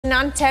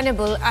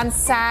untenable and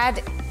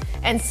sad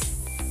and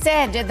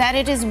said that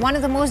it is one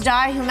of the most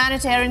dire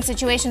humanitarian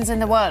situations in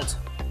the world.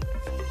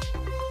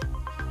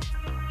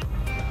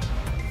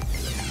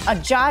 A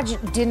judge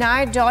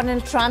denied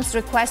Donald Trump's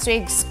request to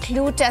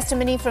exclude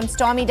testimony from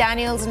Stormy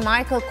Daniels and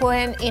Michael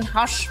Cohen in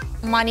hush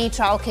money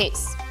trial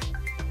case.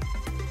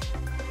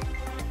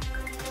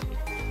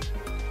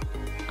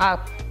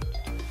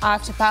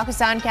 After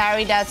Pakistan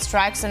carried out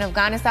strikes on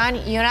Afghanistan,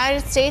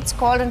 United States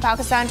called on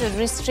Pakistan to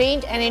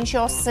restrain and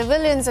ensure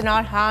civilians are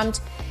not harmed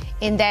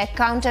in their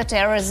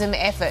counter-terrorism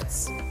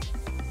efforts.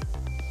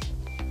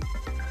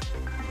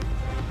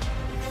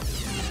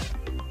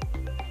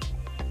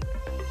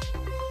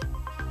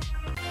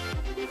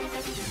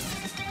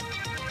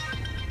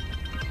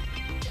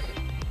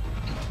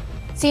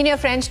 Senior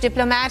French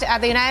diplomat at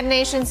the United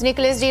Nations,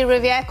 Nicolas de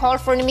Rivière, called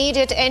for an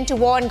immediate end to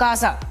war in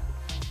Gaza.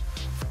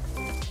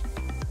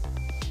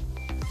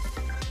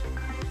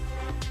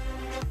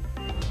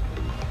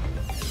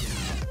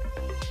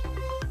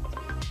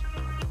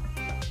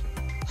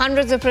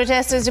 Hundreds of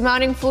protesters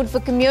demanding food for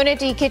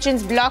community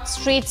kitchens blocked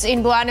streets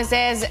in Buenos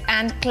Aires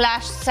and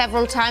clashed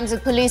several times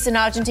with police in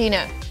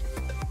Argentina.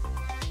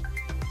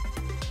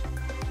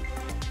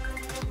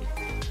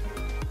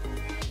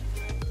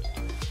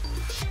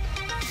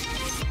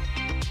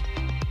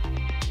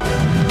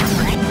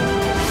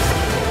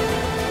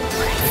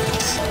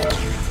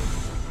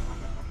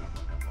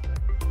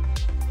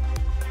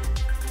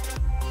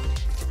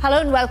 Hello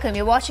and welcome.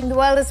 You're watching The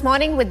World This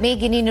Morning with me,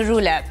 Gini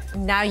Narula.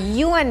 Now,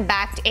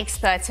 UN-backed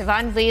experts have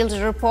unveiled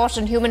a report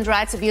on human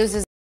rights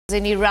abuses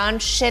in Iran,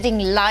 shedding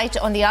light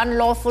on the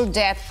unlawful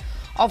death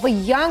of a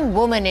young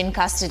woman in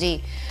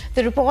custody.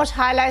 The report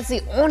highlights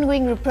the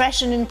ongoing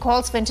repression and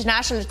calls for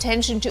international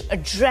attention to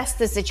address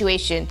the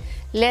situation.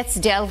 Let's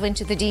delve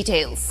into the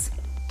details.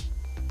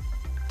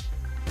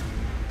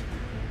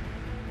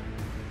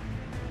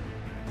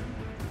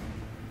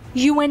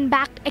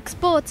 UN-backed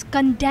experts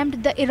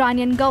condemned the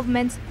Iranian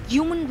government's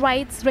human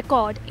rights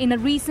record in a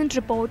recent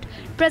report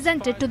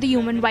presented to the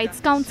Human Rights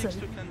Council.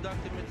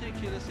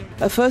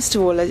 First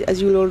of all, as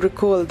you'll all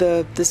recall,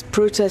 this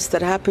protest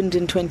that happened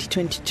in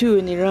 2022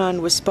 in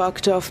Iran was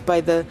sparked off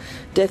by the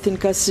death in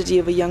custody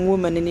of a young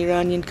woman, an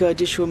Iranian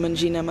Kurdish woman,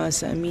 Jina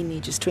Mahsa Amini,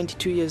 just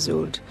 22 years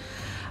old.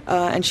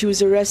 And she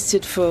was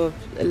arrested for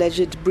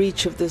alleged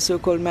breach of the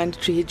so-called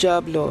mandatory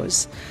hijab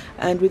laws.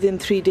 And within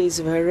 3 days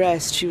of her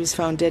arrest, she was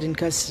found dead in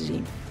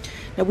custody.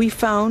 Now, we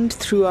found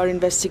through our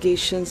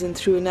investigations and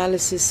through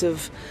analysis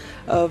of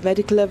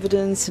medical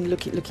evidence and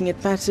looking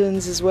at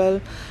patterns as well,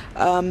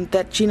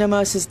 that Jina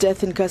Mahsa's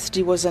death in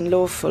custody was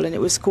unlawful and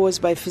it was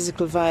caused by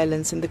physical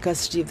violence in the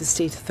custody of the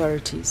state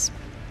authorities.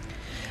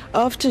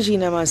 After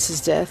Jina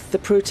Mahsa's death, the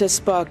protest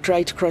sparked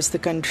right across the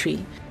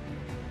country.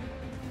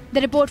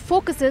 The report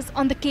focuses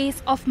on the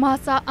case of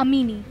Mahsa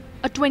Amini,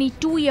 a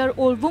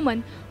 22-year-old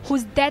woman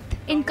whose death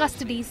in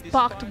custody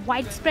sparked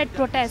widespread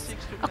protests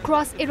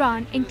across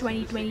Iran in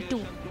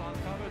 2022.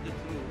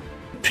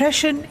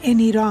 Repression in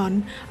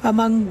Iran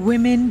among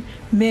women,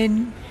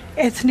 men,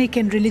 ethnic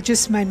and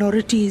religious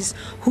minorities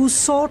who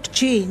sought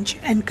change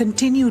and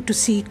continue to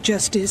seek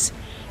justice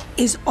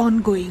is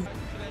ongoing.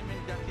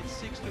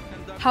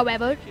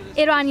 However,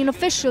 Iranian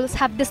officials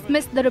have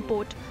dismissed the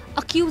report,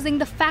 accusing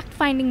the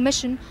fact-finding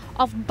mission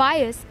of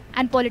bias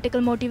and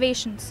political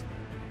motivations.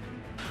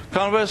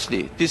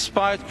 Conversely,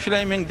 despite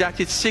claiming that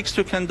it seeks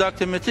to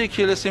conduct a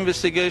meticulous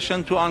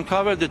investigation to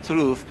uncover the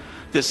truth,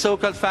 the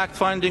so-called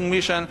fact-finding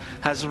mission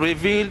has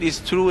revealed its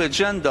true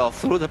agenda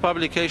through the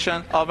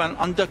publication of an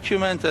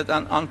undocumented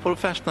and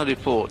unprofessional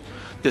report.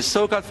 The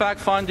so-called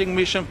fact-finding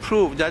mission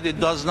proved that it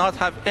does not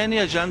have any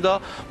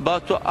agenda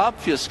but to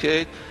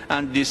obfuscate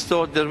and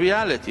distort the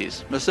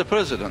realities. Mr.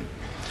 President,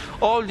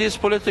 all this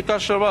political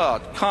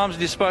charade comes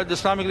despite the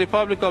Islamic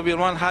Republic of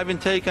Iran having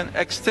taken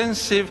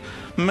extensive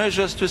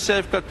measures to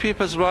safeguard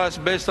people's rights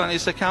based on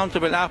its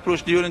accountable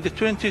approach during the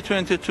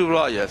 2022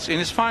 riots. In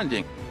its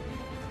finding,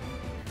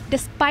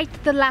 despite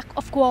the lack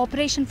of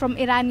cooperation from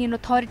Iranian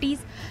authorities,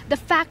 the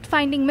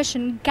fact-finding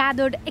mission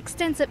gathered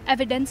extensive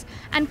evidence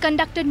and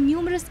conducted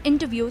numerous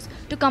interviews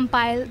to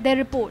compile their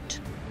report.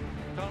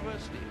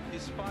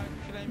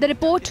 The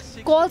report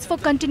calls for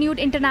continued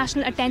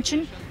international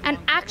attention and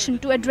action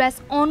to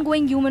address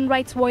ongoing human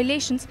rights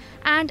violations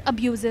and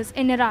abuses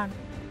in Iran.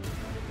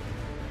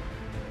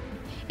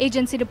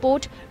 Agency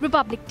report,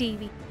 Republic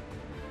TV.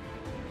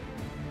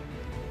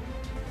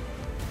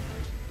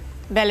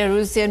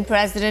 Belarusian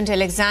President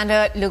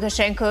Alexander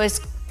Lukashenko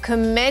is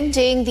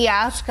commending the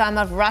outcome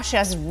of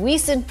Russia's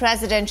recent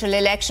presidential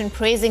election,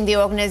 praising the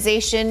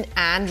organization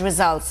and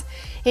results.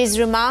 His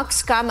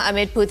remarks come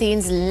amid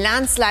Putin's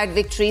landslide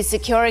victory,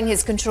 securing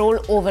his control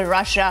over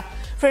Russia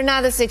for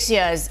another 6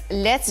 years.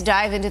 Let's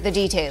dive into the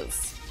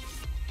details.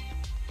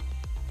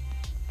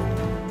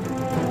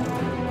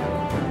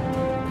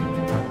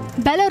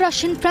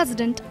 Belarusian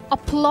president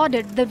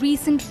applauded the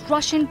recent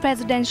Russian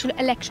presidential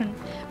election,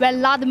 where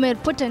Vladimir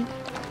Putin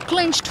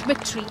clinched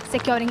victory,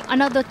 securing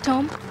another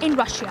term in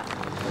Russia.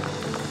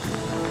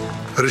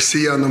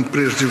 Россиянам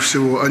прежде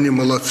всего, они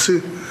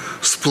молодцы,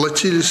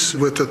 сплотились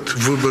в этот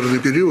выборный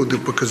период и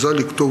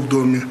показали, кто в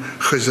доме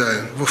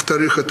хозяин.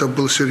 Во-вторых, это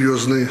был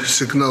серьезный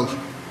сигнал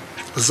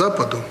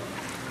Западу,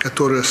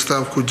 которые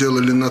ставку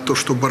делали на то,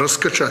 чтобы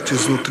раскачать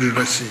изнутри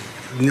России.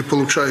 Не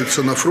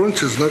получается на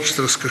фронте, значит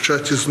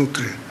раскачать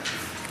изнутри.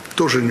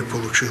 Тоже не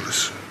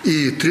получилось.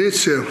 И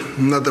третье,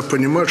 надо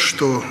понимать,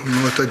 что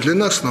это для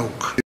нас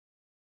наука.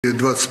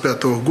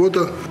 2025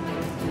 года.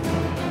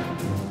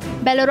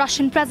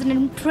 Belarusian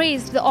president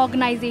praised the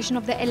organization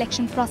of the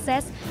election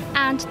process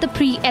and the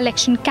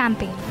pre-election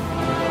campaign.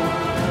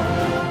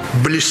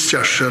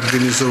 Блестяще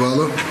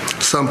организовала.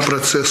 Сам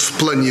процесс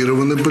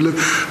спланированы были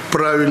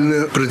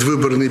правильно,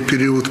 предвыборный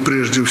период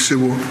прежде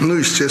всего. Ну,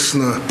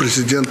 естественно,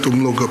 президенту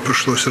много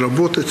пришлось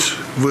работать,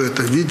 вы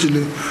это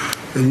видели.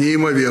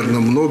 Неимоверно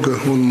много.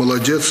 Он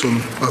молодец,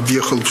 он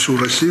объехал всю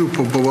Россию,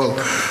 побывал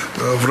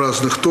в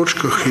разных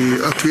точках и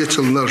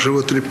ответил на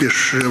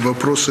животрепещущие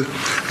вопросы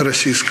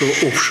российского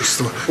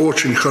общества.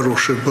 Очень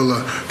хорошее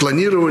было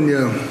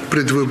планирование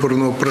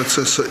предвыборного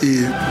процесса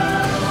и...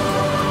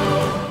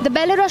 The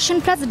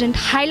Belarusian president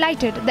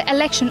highlighted the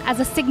election as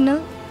a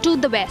signal to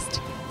the West,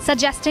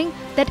 suggesting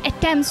that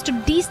attempts to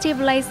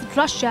destabilize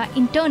Russia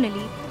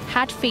internally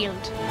had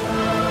failed.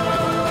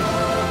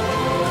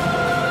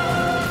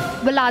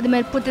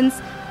 Vladimir Putin's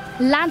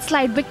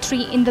landslide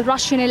victory in the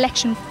Russian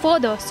election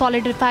further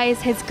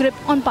solidifies his grip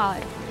on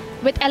power,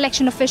 with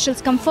election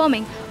officials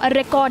confirming a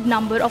record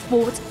number of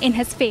votes in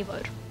his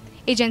favor.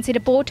 Agency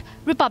report,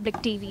 Republic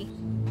TV.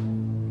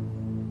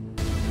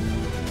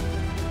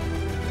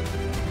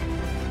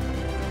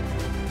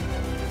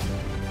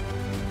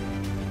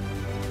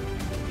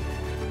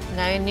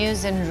 Now in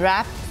news and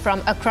wrap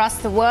from across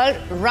the world,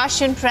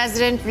 Russian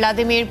President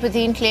Vladimir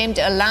Putin claimed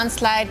a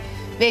landslide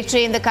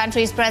victory in the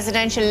country's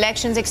presidential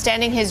elections,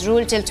 extending his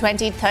rule till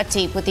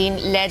 2030.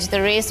 Putin led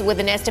the race with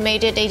an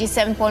estimated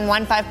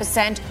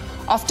 87.15%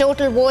 of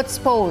total votes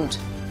polled.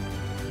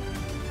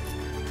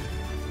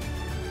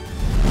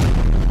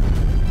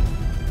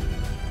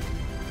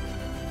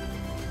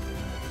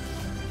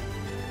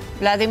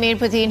 Vladimir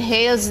Putin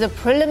hails the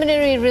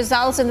preliminary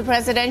results in the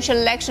presidential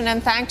election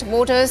and thanked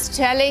voters,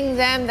 telling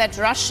them that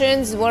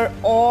Russians were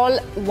all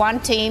one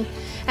team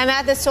and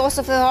that the source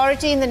of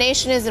authority in the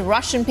nation is the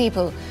Russian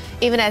people.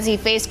 Even as he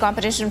faced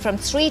competition from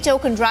three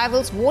token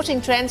rivals,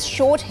 voting trends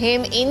showed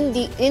him in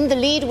the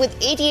lead with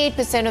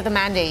 88% of the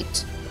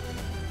mandate.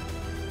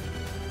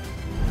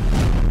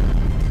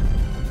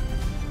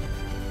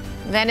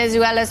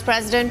 Venezuela's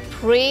president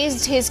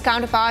praised his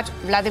counterpart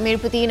Vladimir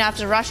Putin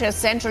after Russia's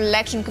Central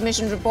Election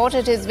Commission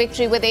reported his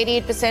victory with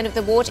 88% of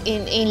the vote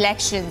in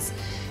elections.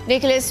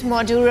 Nicolas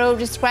Maduro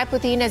described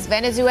Putin as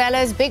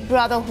Venezuela's big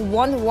brother who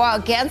won the war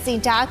against the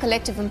entire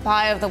collective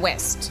empire of the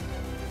West.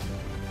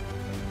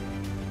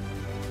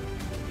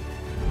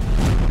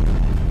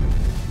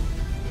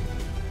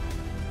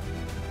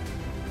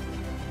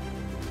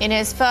 In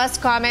his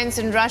first comments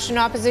on Russian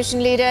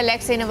opposition leader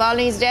Alexei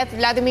Navalny's death,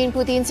 Vladimir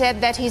Putin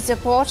said that he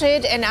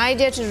supported an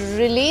idea to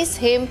release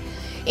him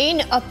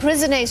in a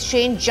prisoner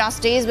exchange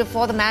just days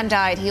before the man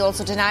died. He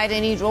also denied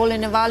any role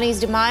in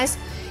Navalny's demise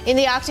in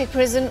the Arctic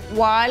prison,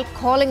 while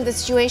calling the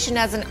situation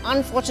as an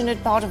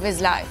unfortunate part of his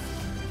life.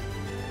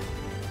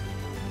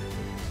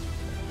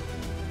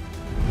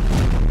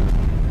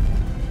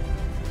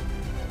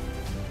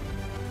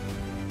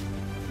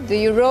 The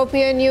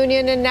European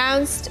Union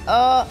announced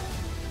a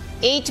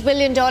 $8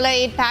 billion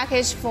aid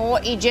package for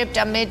Egypt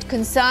amid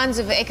concerns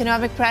of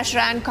economic pressure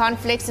and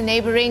conflicts in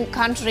neighboring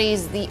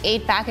countries. The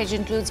aid package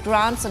includes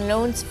grants and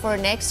loans for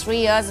the next 3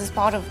 years as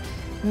part of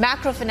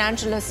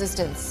macro-financial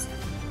assistance.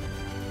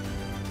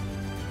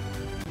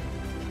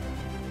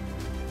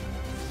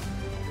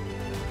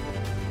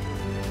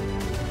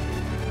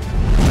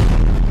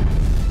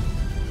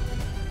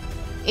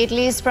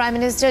 Italy's Prime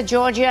Minister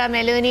Giorgia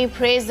Meloni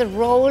praised the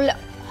role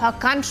her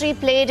country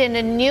played in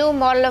a new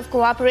model of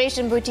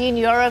cooperation between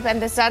Europe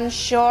and the southern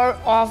shore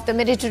of the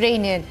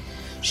Mediterranean.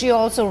 She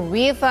also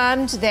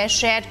reaffirmed their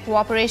shared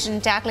cooperation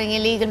in tackling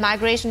illegal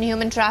migration and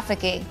human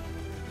trafficking.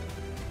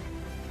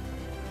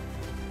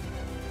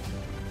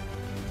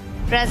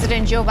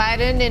 President Joe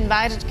Biden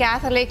invited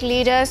Catholic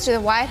leaders to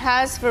the White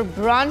House for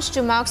brunch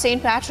to mark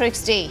St.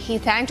 Patrick's Day. He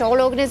thanked all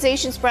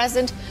organizations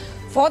present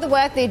for the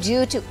work they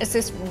do to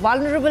assist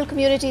vulnerable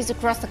communities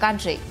across the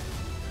country.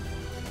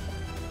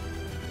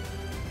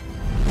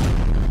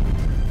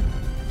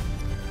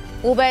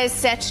 Uber is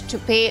set to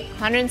pay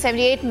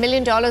 $178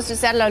 million to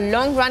settle a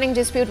long-running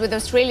dispute with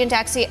Australian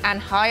taxi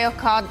and hire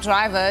car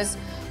drivers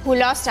who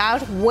lost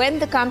out when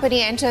the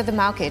company entered the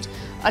market.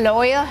 A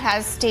lawyer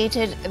has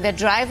stated that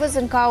drivers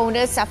and car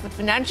owners suffered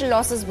financial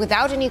losses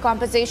without any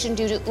compensation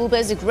due to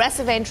Uber's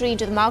aggressive entry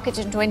into the market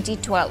in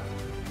 2012.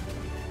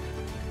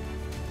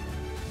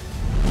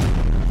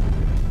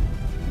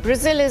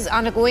 Brazil is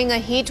undergoing a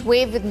heat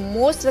wave with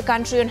most of the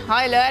country on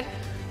high alert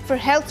for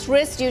health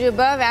risks due to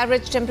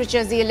above-average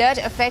temperatures. The alert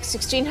affects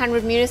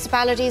 1,600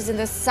 municipalities in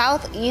the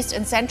southeast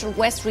and central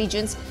west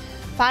regions,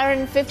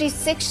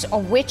 556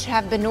 of which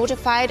have been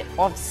notified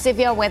of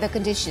severe weather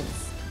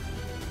conditions.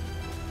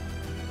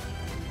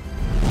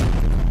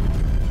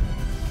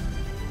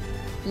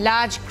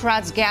 Large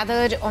crowds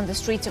gathered on the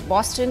streets of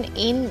Boston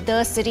in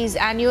the city's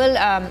annual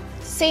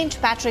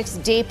St. Patrick's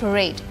Day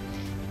parade.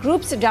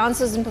 Groups of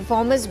dancers and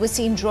performers were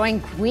seen donning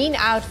green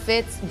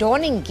outfits,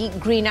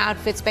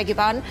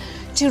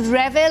 to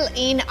revel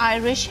in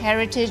Irish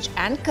heritage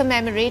and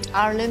commemorate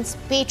Ireland's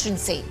patron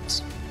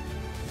saint.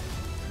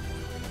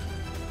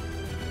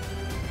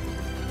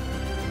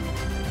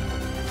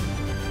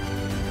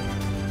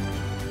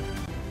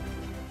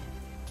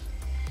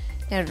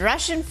 Now,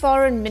 Russian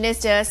Foreign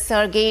Minister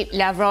Sergei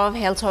Lavrov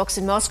held talks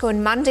in Moscow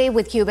on Monday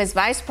with Cuba's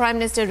Vice Prime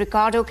Minister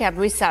Ricardo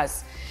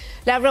Cabrizas.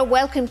 Lavrov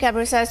welcomed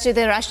Cabrizas to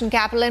the Russian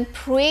capital and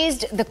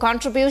praised the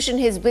contribution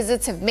his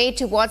visits have made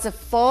towards a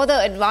further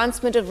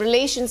advancement of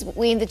relations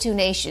between the two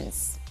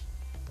nations.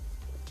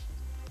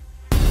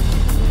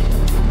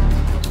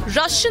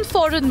 Russian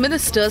Foreign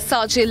Minister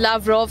Sergei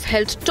Lavrov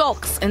held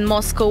talks in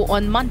Moscow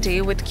on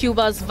Monday with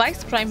Cuba's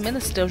Vice Prime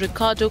Minister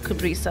Ricardo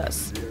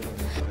Cabrizas.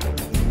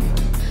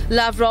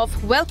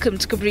 Lavrov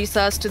welcomed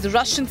Cabrizas to the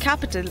Russian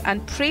capital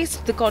and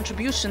praised the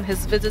contribution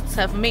his visits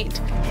have made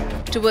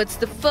towards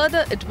the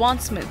further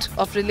advancement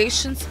of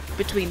relations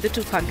between the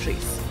two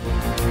countries.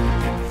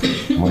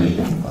 Мы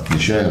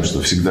отмечаем,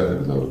 что всегда,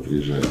 когда вы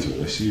приезжаете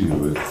в Россию,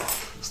 вы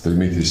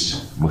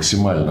стремитесь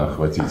максимально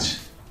охватить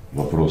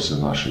вопросы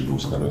нашей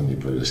двусторонней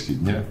повестки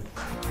дня.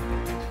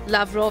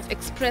 Lavrov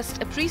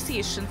expressed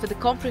appreciation for the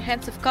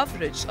comprehensive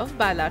coverage of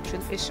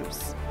bilateral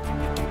issues.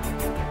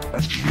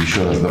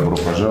 Еще раз добро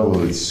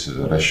пожаловать.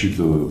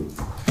 Рассчитываю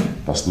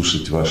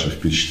послушать ваши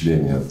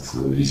впечатления от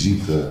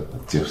визита,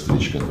 от тех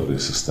встреч, которые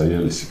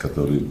состоялись и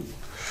которые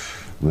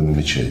вы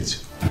намечаете.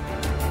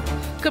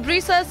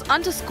 Cabrizas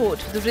underscored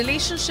the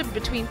relationship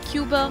between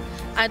Cuba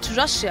and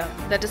Russia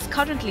that is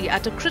currently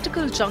at a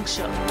critical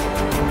juncture,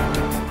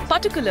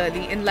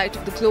 particularly in light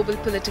of the global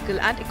political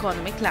and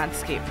economic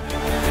landscape.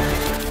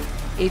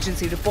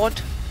 Agency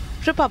report,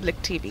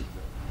 Republic TV.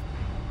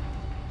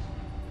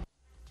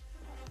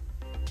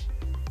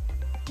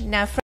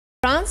 Now,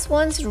 France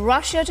wants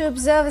Russia to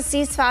observe a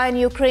ceasefire in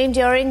Ukraine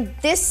during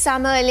this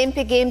Summer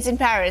Olympic Games in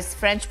Paris,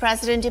 French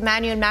President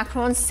Emmanuel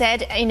Macron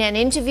said in an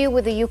interview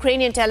with the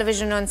Ukrainian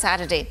television on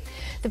Saturday.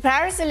 The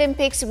Paris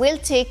Olympics will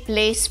take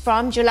place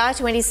from July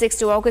 26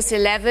 to August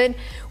 11,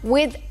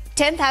 with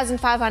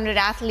 10,500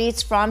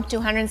 athletes from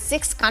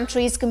 206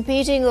 countries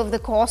competing over the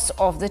course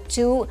of the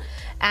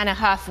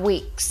 2.5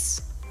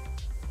 weeks.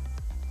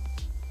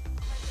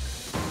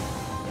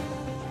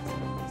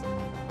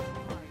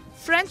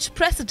 French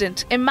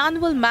President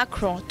Emmanuel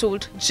Macron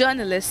told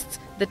journalists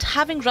that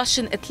having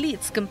Russian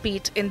athletes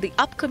compete in the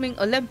upcoming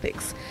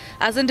Olympics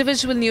as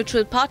individual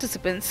neutral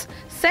participants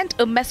sent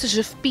a message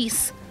of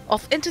peace,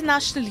 of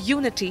international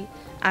unity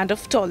and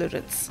of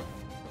tolerance.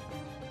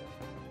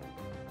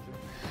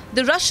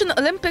 The Russian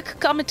Olympic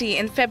Committee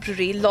in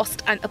February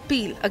lost an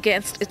appeal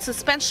against its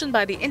suspension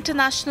by the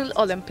International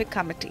Olympic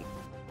Committee.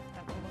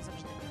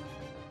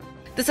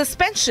 The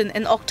suspension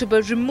in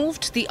October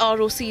removed the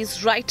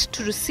ROC's right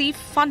to receive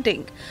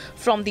funding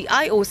from the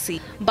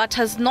IOC, but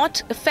has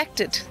not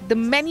affected the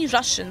many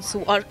Russians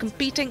who are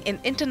competing in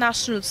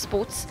international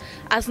sports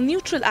as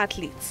neutral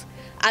athletes,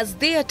 as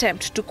they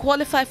attempt to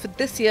qualify for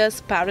this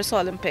year's Paris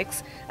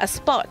Olympics as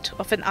part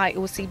of an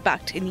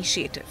IOC-backed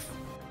initiative.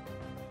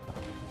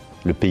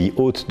 Le pays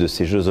hôte de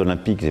ces Jeux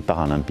olympiques et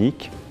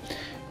paralympiques,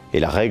 et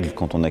la règle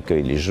quand on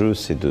accueille les Jeux,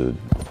 c'est de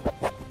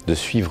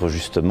suivre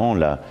justement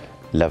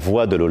la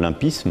voie de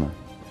l'olympisme,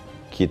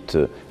 qui est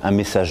un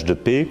message de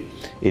paix,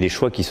 et les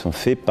choix qui sont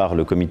faits par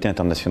le Comité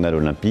international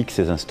olympique,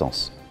 ses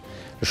instances.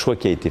 Le choix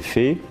qui a été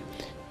fait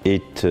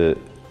est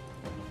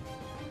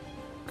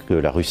que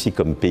la Russie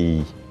comme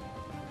pays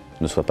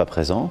ne soit pas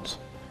présente,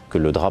 que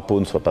le drapeau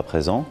ne soit pas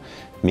présent,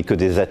 mais que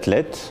des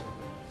athlètes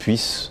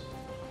puissent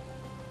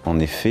en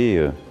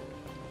effet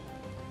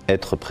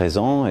être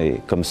présents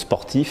et comme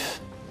sportifs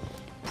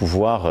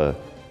pouvoir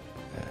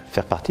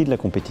faire partie de la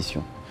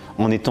compétition,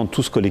 en étant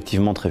tous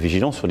collectivement très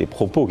vigilants sur les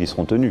propos qui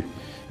seront tenus.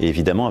 Et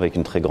évidemment avec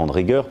une très grande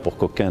rigueur pour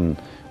qu'aucune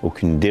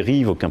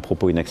dérive, aucun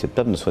propos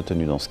inacceptable ne soit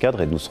tenu dans ce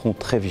cadre, et nous serons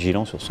très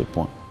vigilants sur ce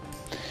point.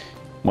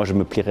 Moi je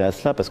me plierai à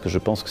cela parce que je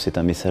pense que c'est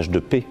un message de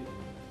paix,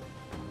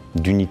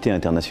 d'unité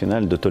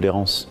internationale, de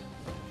tolérance.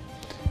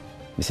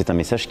 Mais c'est un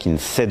message qui ne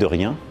cède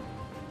rien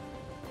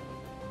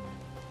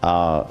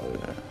à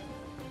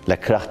la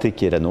clarté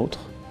qui est la nôtre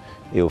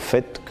et au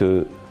fait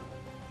que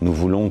nous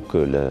voulons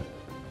que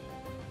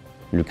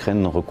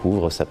l'Ukraine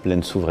recouvre sa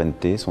pleine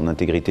souveraineté, son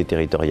intégrité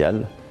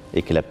territoriale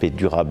et que la paix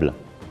durable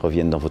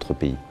revienne dans votre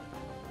pays.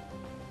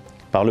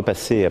 Par le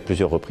passé, à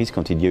plusieurs reprises,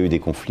 quand il y a eu des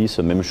conflits,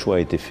 ce même choix a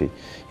été fait.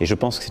 Et je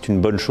pense que c'est une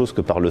bonne chose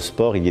que par le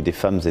sport, il y ait des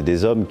femmes et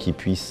des hommes qui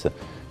puissent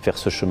faire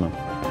ce chemin.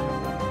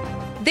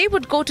 They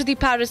would go to the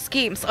Paris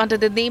Games under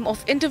the name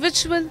of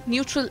individual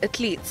neutral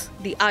athletes,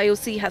 the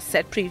IOC has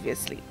said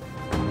previously.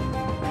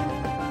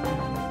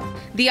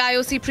 The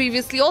IOC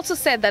previously also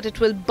said that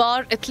it will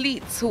bar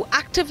athletes who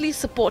actively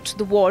support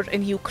the war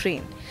in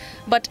Ukraine,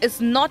 but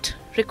is not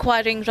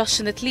requiring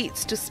Russian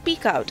athletes to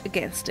speak out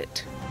against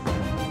it.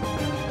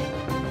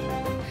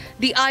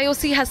 The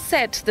IOC has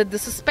said that the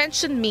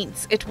suspension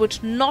means it would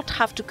not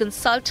have to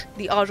consult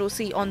the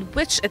ROC on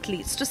which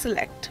athletes to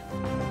select.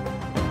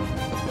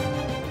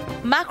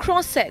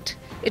 Macron said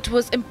it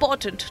was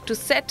important to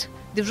set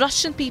the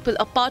Russian people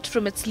apart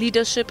from its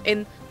leadership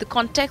in the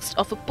context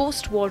of a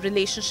post-war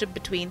relationship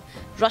between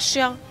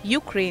Russia,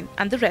 Ukraine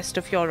and the rest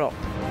of Europe.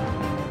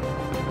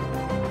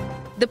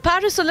 The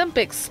Paris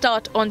Olympics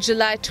start on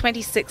July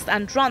 26th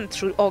and run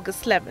through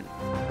August 11.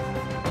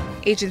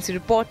 Agency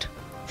report,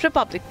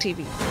 Republic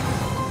TV.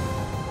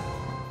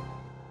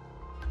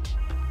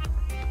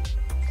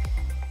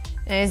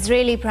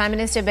 Israeli Prime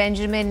Minister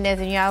Benjamin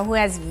Netanyahu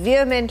has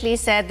vehemently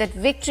said that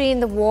victory in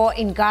the war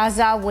in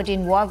Gaza would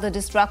involve the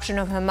destruction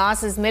of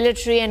Hamas's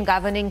military and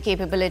governing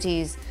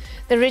capabilities.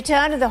 The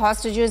return of the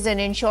hostages and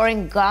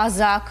ensuring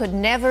Gaza could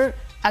never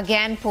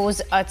again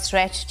pose a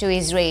threat to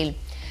Israel.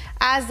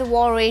 As the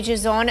war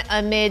rages on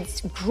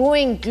amidst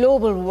growing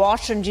global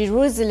watch on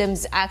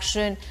Jerusalem's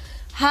action,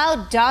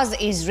 how does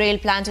Israel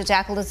plan to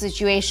tackle the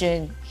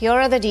situation? Here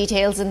are the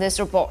details in this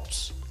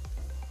report.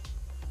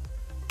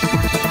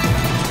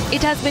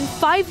 It has been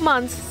 5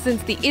 months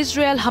since the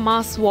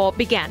Israel-Hamas war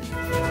began.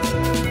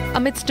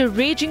 Amidst a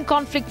raging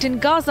conflict in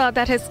Gaza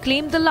that has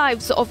claimed the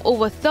lives of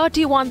over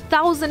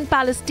 31,000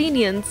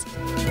 Palestinians,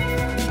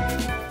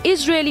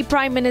 Israeli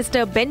Prime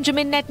Minister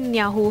Benjamin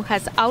Netanyahu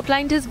has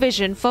outlined his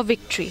vision for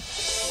victory.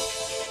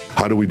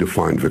 How do we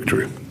define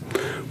victory?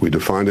 We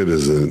define it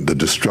as the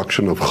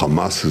destruction of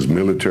Hamas's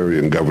military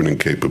and governing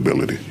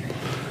capability.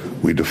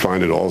 We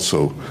define it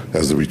also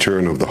as the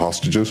return of the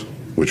hostages,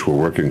 which we're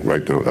working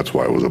right now. That's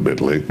why I was a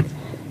bit late,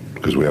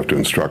 because we have to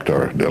instruct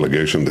our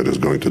delegation that is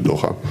going to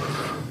Doha.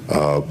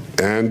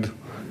 And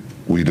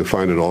we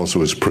define it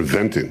also as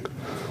preventing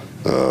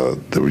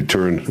the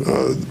return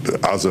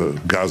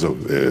of Gaza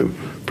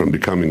from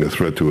becoming a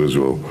threat to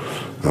Israel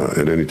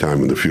at any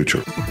time in the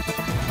future.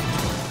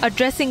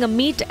 Addressing a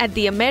meet at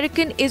the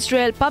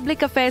American-Israel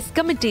Public Affairs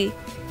Committee,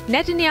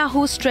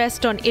 Netanyahu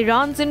stressed on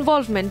Iran's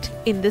involvement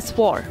in this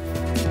war.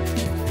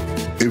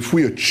 If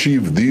we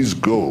achieve these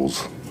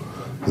goals,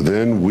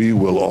 then we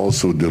will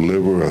also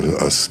deliver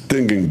a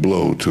stinging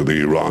blow to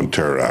the Iran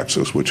terror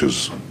axis, which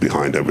is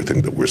behind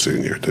everything that we're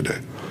seeing here today.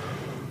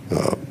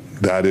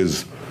 That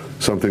is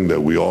something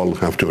that we all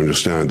have to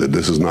understand, that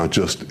this is not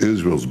just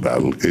Israel's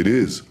battle. It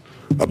is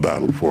a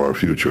battle for our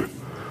future,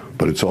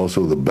 but it's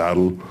also the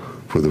battle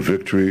for the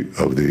victory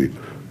of the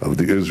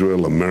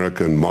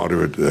Israel-American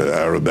moderate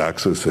Arab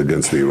axis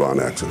against the Iran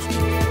axis.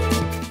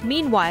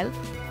 Meanwhile,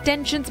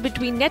 tensions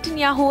between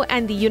Netanyahu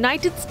and the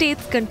United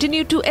States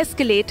continue to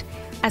escalate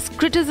as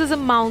criticism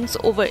mounts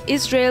over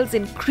Israel's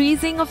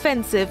increasing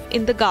offensive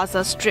in the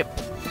Gaza Strip.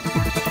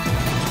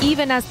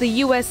 Even as the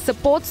US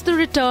supports the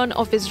return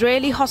of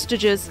Israeli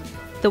hostages,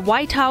 the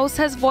White House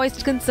has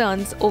voiced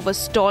concerns over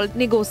stalled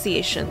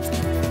negotiations.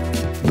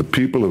 The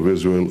people of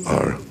Israel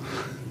are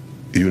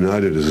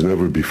united as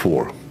never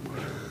before.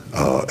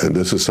 And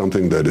this is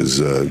something that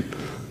is,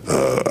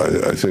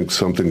 I think,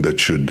 something that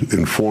should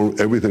inform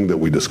everything that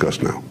we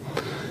discuss now.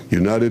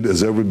 United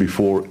as ever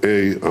before,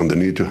 on the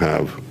need to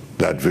have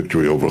that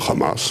victory over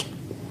Hamas.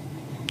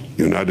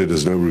 United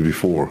as never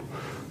before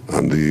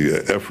on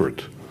the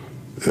effort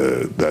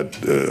that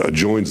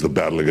adjoins the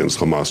battle against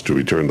Hamas to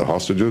return the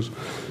hostages,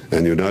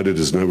 and united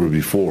as never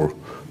before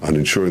on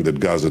ensuring that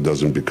Gaza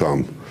doesn't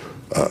become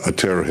a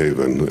terror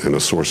haven and a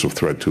source of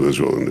threat to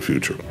Israel in the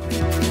future.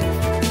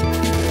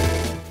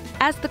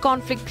 As the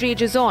conflict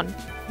rages on,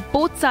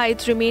 both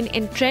sides remain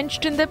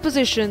entrenched in their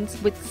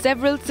positions, with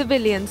several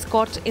civilians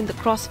caught in the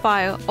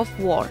crossfire of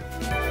war.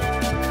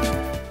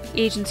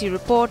 Agency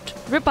report,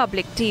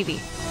 Republic TV.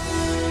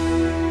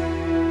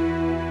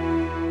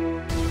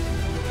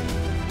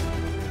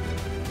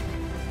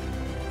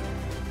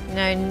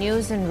 Now, in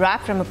news and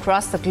wrap from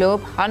across the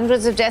globe,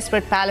 hundreds of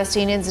desperate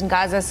Palestinians in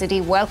Gaza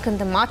City welcomed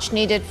the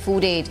much-needed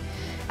food aid.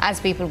 As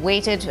people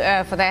waited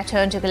for their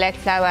turn to collect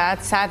flour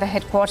outside the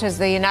headquarters of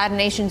the United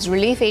Nations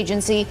Relief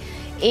Agency,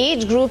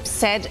 aid groups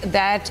said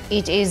that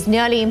it is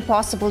nearly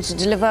impossible to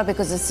deliver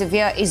because of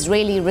severe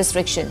Israeli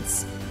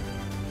restrictions.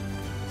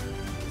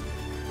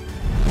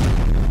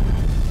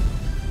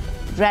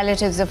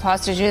 Relatives of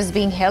hostages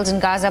being held in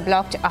Gaza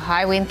blocked a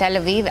highway in Tel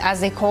Aviv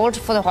as they called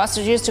for the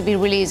hostages to be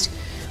released.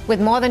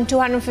 With more than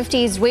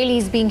 250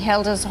 Israelis being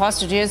held as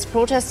hostages,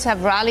 protests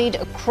have rallied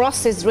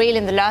across Israel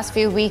in the last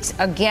few weeks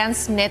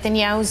against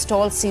Netanyahu's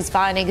stalled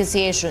ceasefire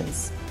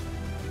negotiations.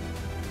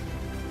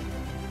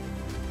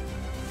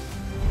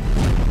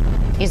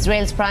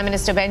 Israel's Prime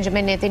Minister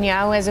Benjamin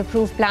Netanyahu has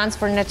approved plans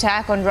for an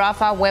attack on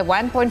Rafah, where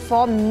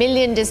 1.4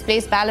 million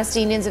displaced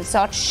Palestinians have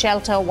sought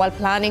shelter, while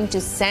planning to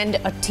send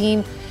a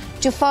team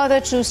to further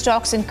truce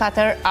talks in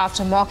Qatar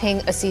after mocking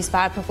a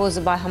ceasefire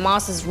proposal by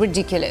Hamas as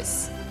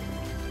ridiculous.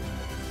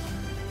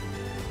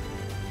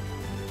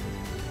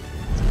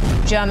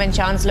 German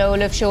Chancellor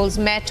Olaf Scholz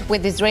met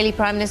with Israeli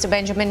Prime Minister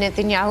Benjamin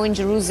Netanyahu in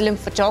Jerusalem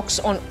for talks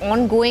on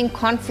ongoing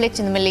conflict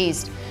in the Middle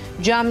East.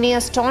 Germany,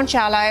 a staunch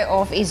ally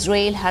of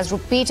Israel, has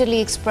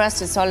repeatedly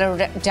expressed its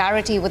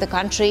solidarity with the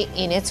country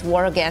in its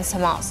war against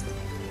Hamas.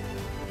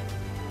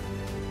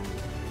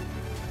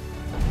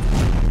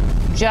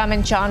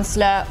 German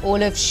Chancellor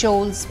Olaf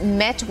Scholz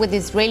met with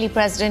Israeli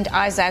President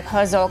Isaac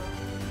Herzog,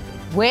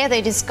 where they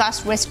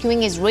discussed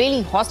rescuing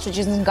Israeli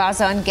hostages in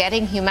Gaza and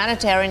getting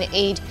humanitarian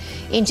aid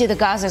into the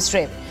Gaza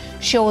Strip.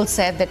 Scholz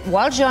said that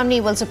while Germany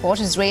will support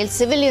Israel,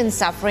 civilian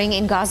suffering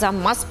in Gaza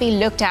must be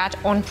looked at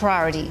on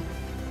priority.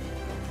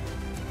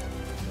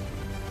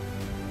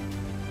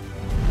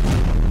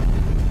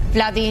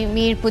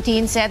 Vladimir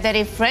Putin said that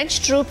if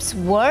French troops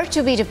were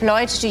to be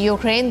deployed to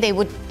Ukraine, they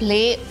would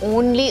play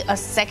only a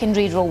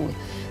secondary role.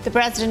 The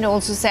president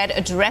also said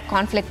a direct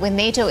conflict with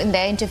NATO in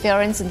their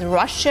interference in the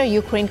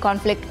Russia-Ukraine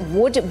conflict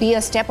would be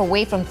a step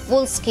away from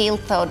full-scale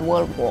Third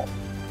World War.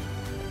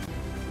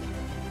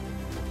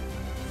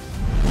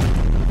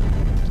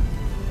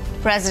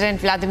 President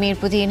Vladimir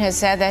Putin has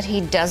said that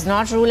he does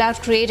not rule out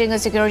creating a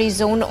security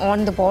zone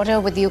on the border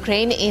with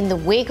Ukraine in the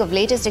wake of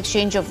latest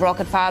exchange of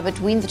rocket fire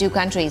between the two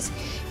countries.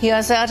 He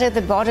asserted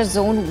the border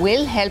zone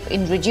will help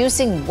in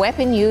reducing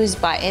weapon use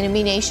by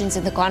enemy nations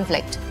in the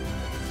conflict.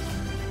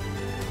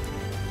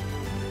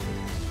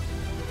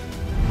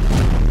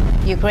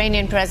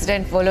 Ukrainian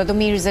President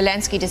Volodymyr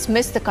Zelensky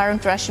dismissed the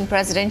current Russian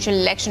presidential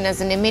election as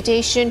an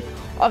imitation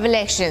of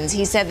elections.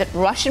 He said that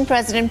Russian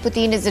President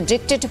Putin is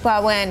addicted to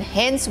power and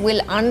hence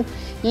will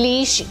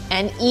unleash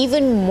an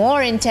even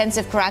more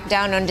intensive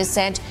crackdown on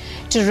dissent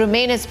to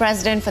remain as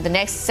president for the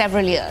next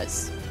several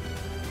years.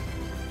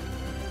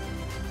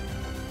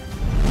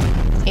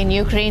 In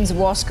Ukraine's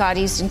war-scarred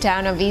eastern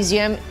town of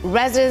Izium,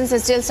 residents are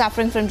still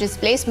suffering from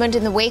displacement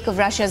in the wake of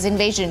Russia's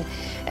invasion.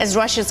 As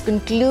Russia's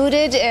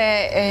concluded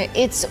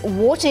its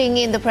voting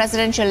in the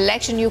presidential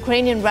election,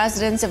 Ukrainian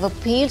residents have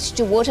appealed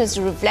to voters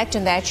to reflect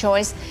on their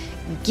choice,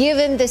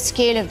 given the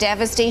scale of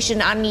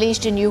devastation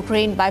unleashed in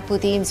Ukraine by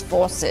Putin's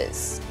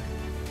forces.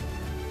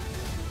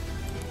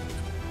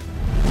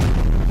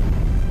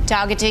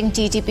 Targeting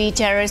TTP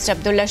terrorist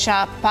Abdullah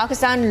Shah,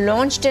 Pakistan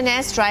launched an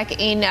airstrike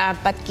in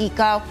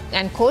Paktika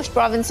and Khost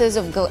provinces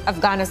of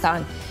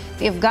Afghanistan.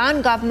 The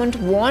Afghan government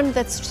warned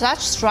that such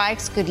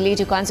strikes could lead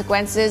to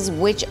consequences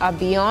which are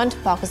beyond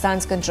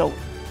Pakistan's control.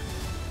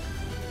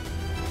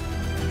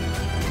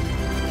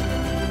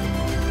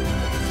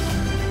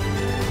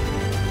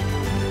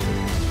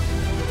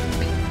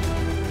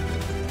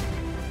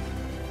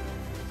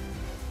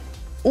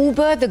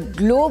 Uber, the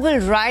global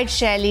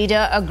ride-share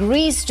leader,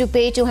 agrees to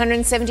pay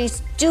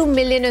 $272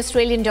 million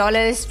Australian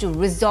dollars to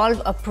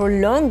resolve a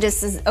prolonged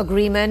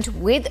disagreement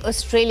with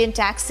Australian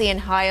taxi and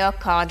hire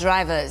car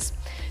drivers.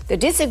 The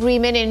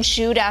disagreement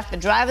ensued after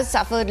drivers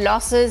suffered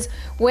losses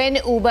when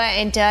Uber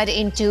entered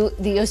into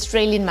the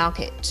Australian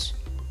market.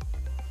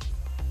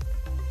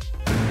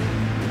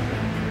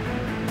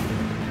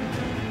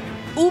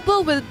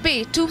 Uber will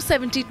pay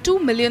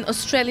 $272 million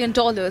Australian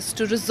dollars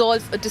to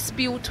resolve a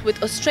dispute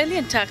with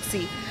Australian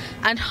taxi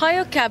and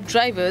hire cab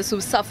drivers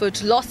who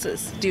suffered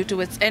losses due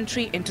to its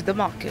entry into the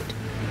market.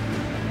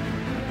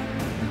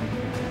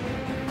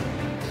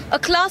 A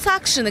class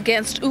action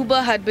against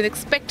Uber had been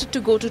expected to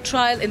go to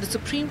trial in the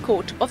Supreme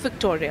Court of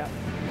Victoria.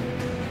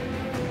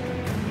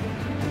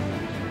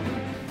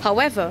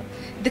 However,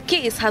 the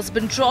case has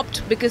been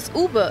dropped because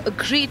Uber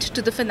agreed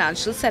to the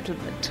financial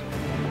settlement.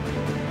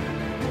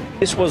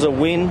 This was a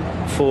win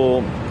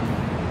for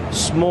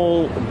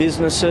small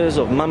businesses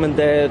of mum and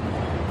dad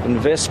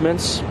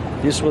investments.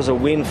 This was a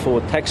win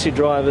for taxi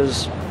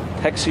drivers,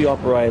 taxi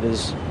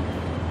operators,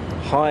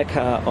 hire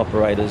car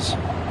operators,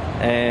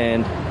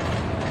 and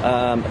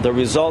the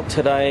result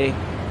today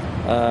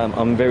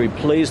I'm very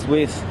pleased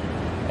with,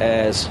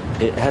 as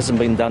it hasn't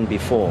been done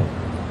before.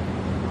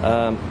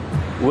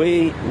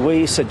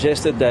 We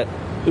suggested that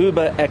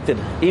Uber acted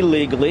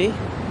illegally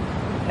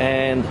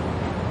and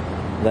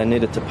they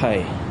needed to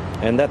pay,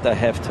 and that they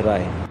have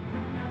today.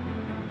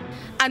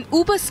 An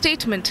Uber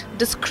statement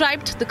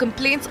described the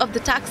complaints of the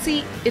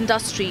taxi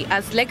industry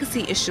as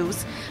legacy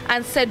issues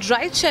and said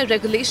rideshare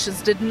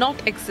regulations did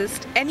not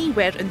exist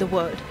anywhere in the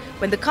world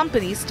when the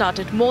company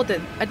started more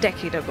than a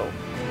decade ago.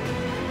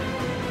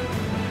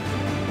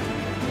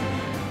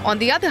 On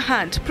the other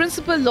hand,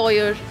 principal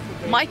lawyer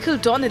Michael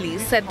Donnelly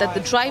said that the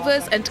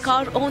drivers and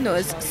car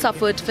owners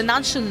suffered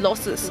financial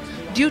losses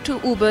due to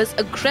Uber's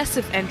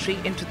aggressive entry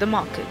into the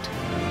market.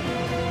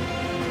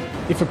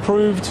 If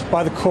approved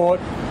by the court,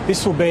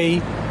 this will be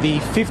the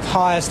 5th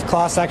highest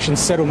class action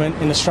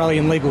settlement in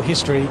Australian legal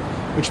history,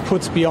 which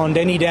puts beyond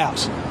any doubt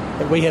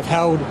that we have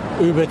held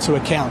Uber to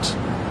account.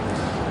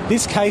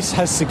 This case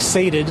has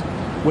succeeded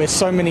where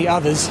so many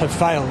others have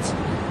failed.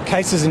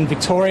 Cases in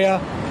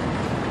Victoria,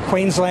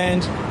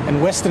 Queensland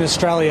and Western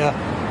Australia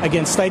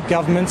against state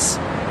governments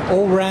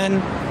all ran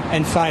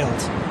and failed.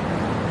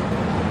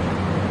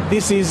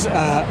 This is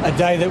a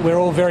day that we're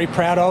all very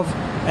proud of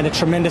and a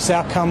tremendous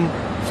outcome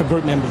for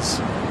group members.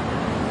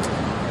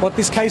 What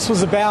this case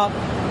was about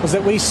was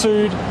that we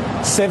sued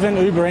 7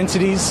 Uber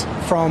entities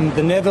from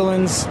the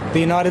Netherlands, the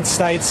United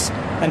States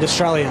and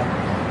Australia.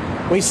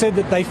 We said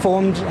that they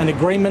formed an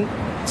agreement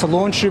to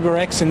launch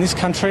UberX in this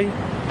country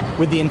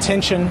with the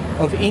intention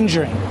of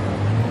injuring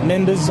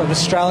members of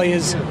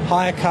Australia's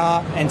hire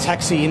car and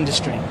taxi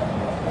industry.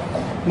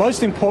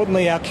 Most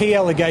importantly, our key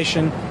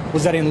allegation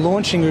was that in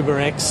launching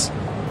UberX,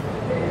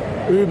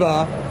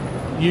 Uber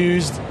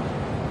used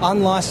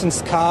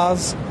unlicensed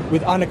cars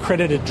with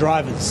unaccredited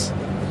drivers.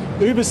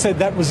 Uber said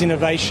that was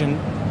innovation.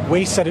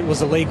 We said it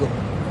was illegal,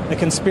 a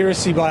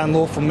conspiracy by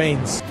unlawful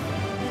means.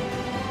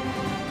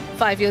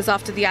 5 years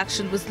after the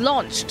action was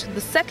launched,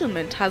 the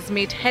settlement has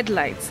made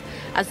headlines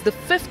as the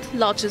 5th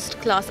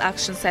largest class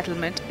action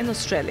settlement in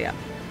Australia.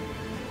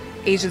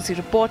 Agency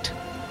report,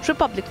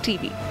 Republic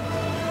TV.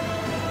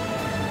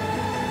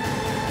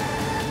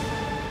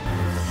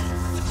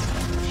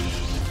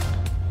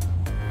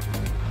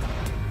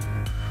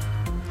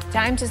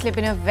 Time to slip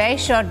in a very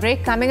short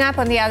break. Coming up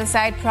on the other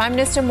side, Prime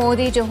Minister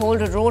Modi to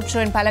hold a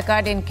roadshow in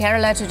Palakkad in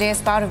Kerala today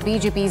as part of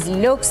BJP's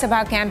Lok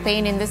Sabha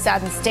campaign in the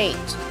southern state.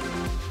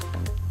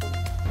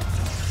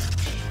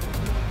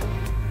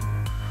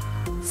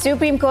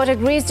 Supreme Court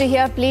agrees to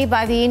hear plea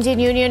by the Indian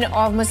Union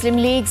of Muslim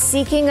League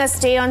seeking a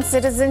stay on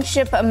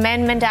Citizenship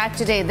Amendment Act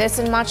today. This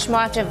and much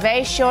more after a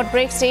very short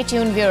break. Stay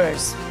tuned,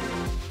 viewers.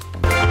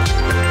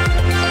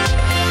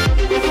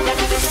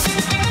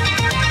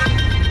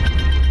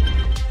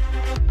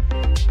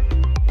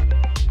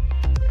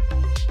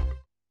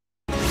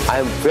 I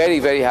am very,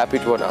 very happy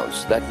to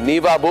announce that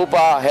Niva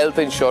Bupa Health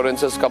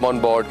Insurance has come on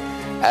board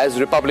as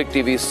Republic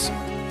TV's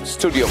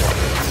studio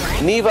partner.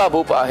 Niva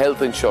Bupa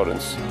Health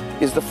Insurance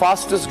is the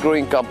fastest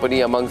growing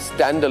company among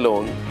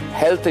standalone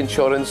health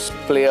insurance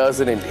players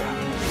in India.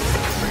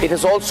 It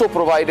has also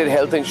provided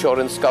health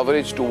insurance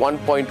coverage to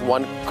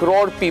 1.1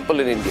 crore people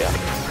in India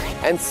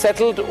and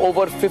settled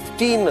over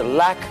 15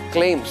 lakh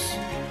claims,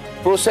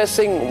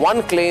 processing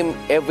one claim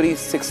every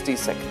 60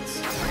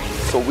 seconds.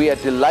 So we are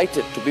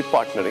delighted to be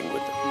partnering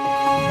with them.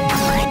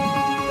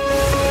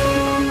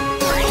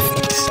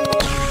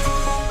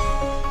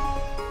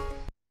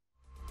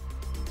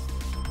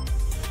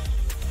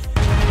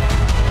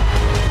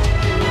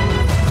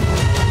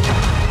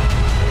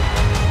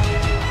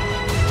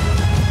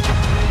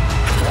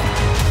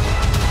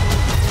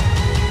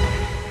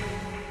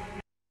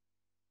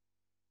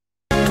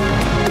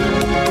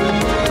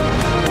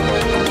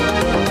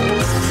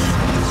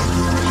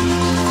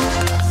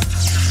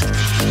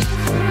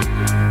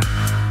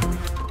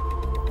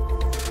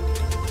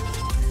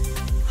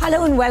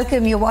 Hello and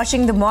welcome. You're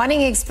watching The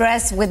Morning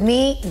Express with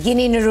me,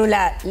 Ginny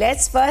Narula.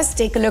 Let's first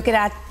take a look at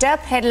our top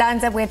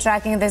headlines that we're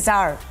tracking this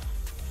hour.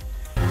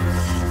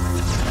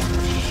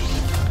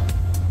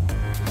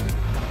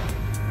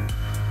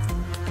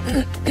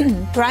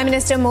 Prime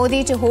Minister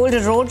Modi to hold a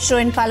roadshow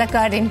in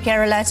Palakkad in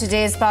Kerala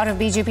today as part of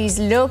BJP's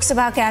Lok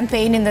Sabha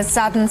campaign in the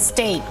southern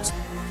state.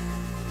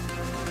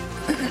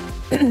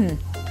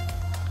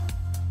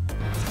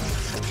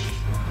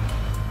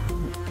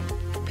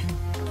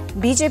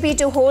 BJP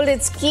to hold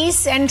its key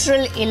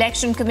Central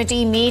Election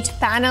Committee meet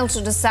panel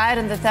to decide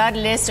on the third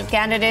list of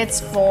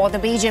candidates for the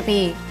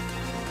BJP.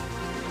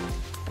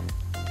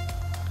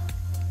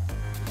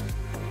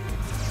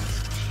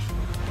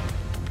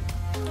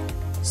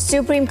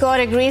 Supreme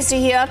Court agrees to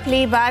hear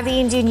plea by the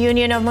Indian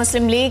Union of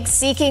Muslim League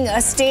seeking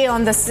a stay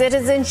on the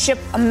Citizenship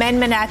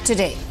Amendment Act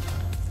today.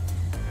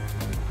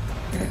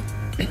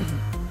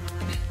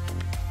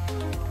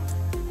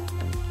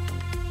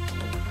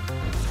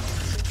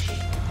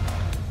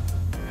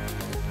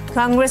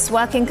 Congress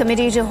Working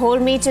Committee to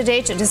hold meet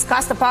today to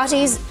discuss the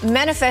party's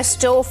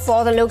manifesto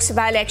for the Lok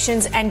Sabha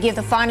elections and give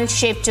the final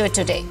shape to it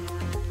today.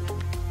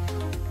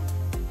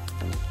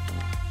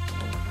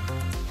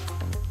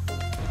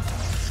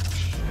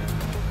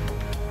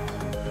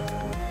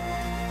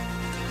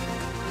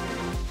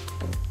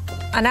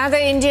 Another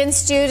Indian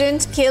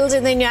student killed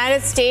in the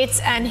United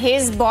States and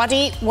his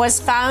body was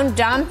found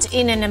dumped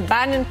in an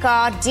abandoned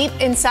car deep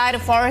inside a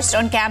forest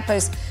on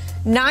campus.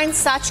 9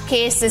 such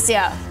cases this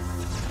year.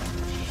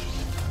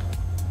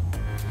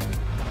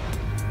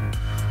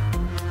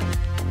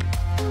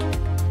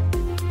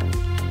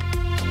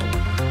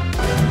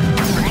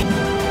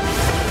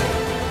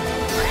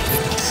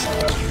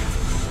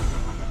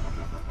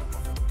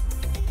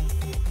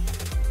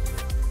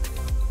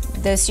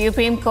 The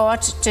Supreme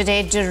Court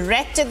today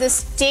directed the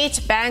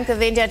State Bank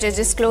of India to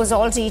disclose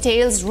all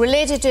details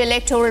related to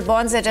electoral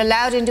bonds that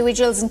allowed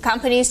individuals and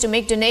companies to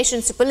make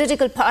donations to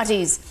political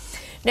parties.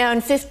 Now,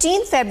 on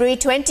 15 February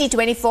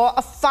 2024,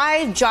 a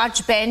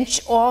 5-judge bench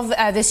of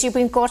the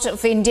Supreme Court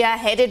of India,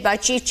 headed by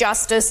Chief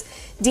Justice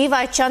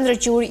D.Y.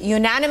 Chandrachud,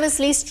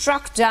 unanimously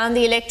struck down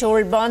the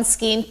electoral bond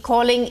scheme,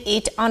 calling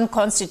it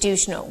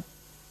unconstitutional.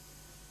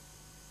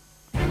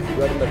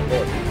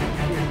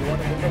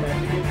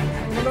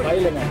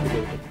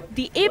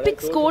 The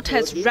Apex Court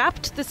has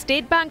wrapped the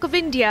State Bank of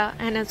India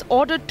and has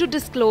ordered to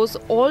disclose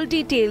all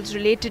details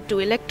related to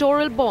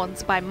electoral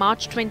bonds by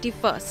March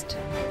 21st.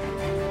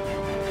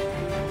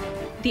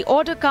 The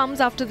order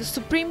comes after the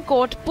Supreme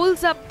Court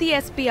pulls up the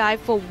SBI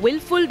for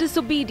willful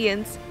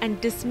disobedience and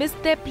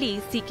dismissed their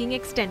plea seeking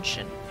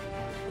extension.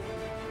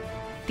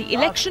 The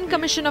Election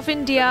Commission of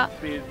India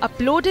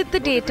uploaded the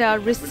data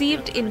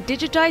received in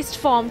digitized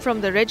form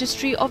from the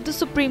Registry of the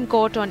Supreme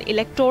Court on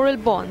electoral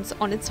bonds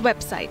on its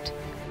website.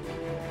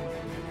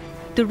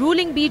 The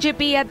ruling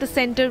BJP at the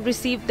centre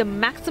received the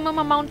maximum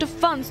amount of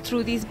funds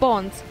through these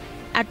bonds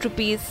at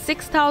rupees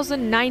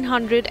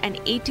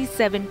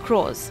 6,987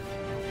 crores.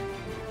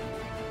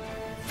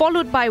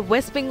 Followed by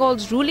West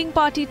Bengal's ruling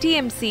party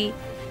TMC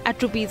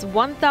at rupees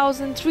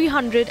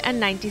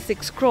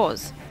 1,396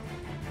 crores.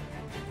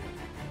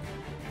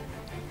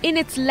 In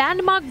its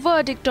landmark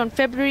verdict on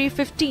February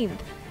 15th,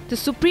 the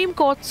Supreme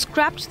Court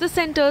scrapped the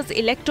centre's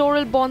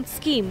electoral bond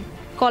scheme,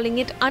 calling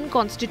it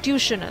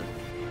unconstitutional.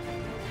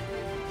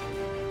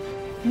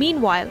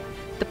 Meanwhile,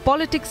 the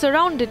politics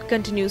around it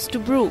continues to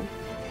brew.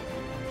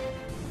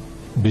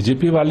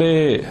 BJP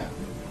वाले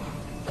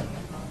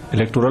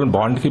electoral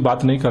bond की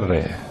बात नहीं कर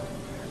रहे हैं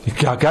कि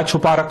क्या क्या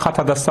छुपा रखा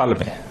था 10 साल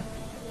में,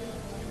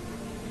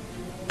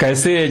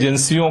 कैसे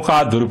एजेंसियों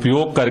का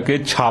दुरुपयोग करके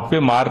छापे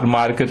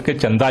मार करके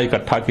चंदा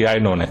इकट्ठा किया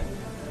इन्होंने।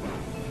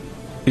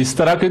 इस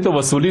तरह की तो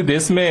वसूली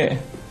देश में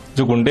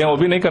जो गुंडे हैं वो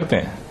भी नहीं करते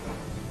हैं।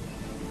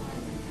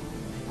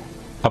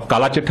 अब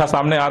काला चिट्ठा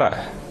सामने आ रहा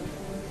है।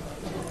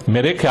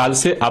 मेरे ख्याल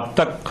से अब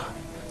तक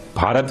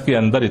भारत के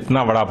अंदर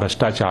इतना बड़ा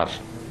भ्रष्टाचार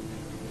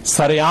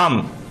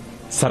सरेआम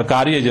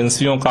सरकारी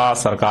एजेंसियों का,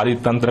 सरकारी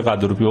तंत्र का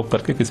दुरुपयोग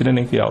करके किसी ने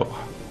नहीं किया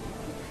होगा।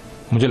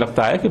 मुझे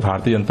लगता है कि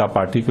भारतीय जनता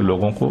पार्टी के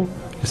लोगों को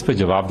इस पे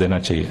जवाब देना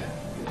चाहिए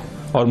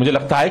और मुझे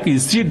लगता है कि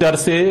इसी डर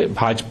से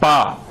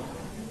भाजपा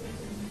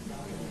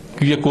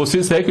की ये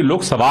कोशिश है कि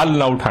लोग सवाल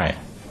न उठाएं,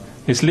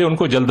 इसलिए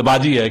उनको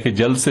जल्दबाजी है कि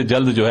जल्द से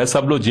जल्द जो है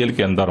सब लोग जेल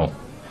के अंदर हों,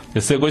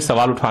 जिससे कोई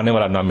सवाल उठाने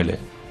वाला ना मिले।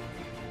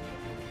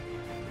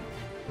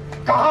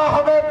 कहा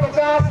हमें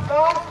 50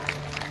 लाख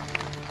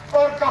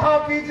और कहा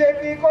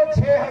बीजेपी को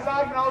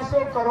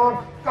 6,900 करोड़,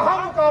 कहां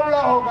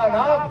मुकाबला होगा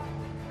ना।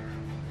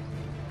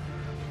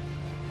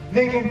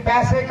 लेकिन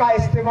पैसे का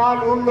इस्तेमाल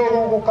उन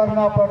लोगों को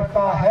करना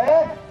पड़ता है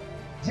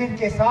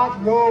जिनके साथ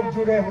लोग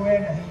जुड़े हुए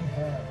नहीं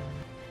हैं।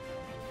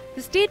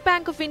 The State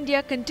Bank of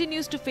India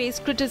continues to face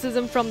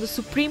criticism from the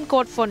Supreme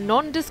Court for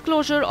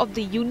non-disclosure of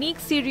the unique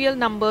serial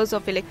numbers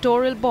of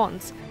electoral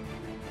bonds,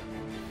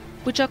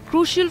 which are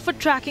crucial for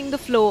tracking the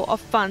flow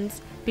of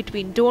funds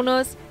between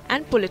donors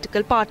and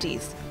political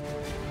parties.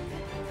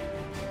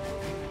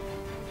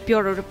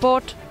 Bureau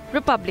Report,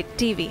 Republic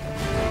TV.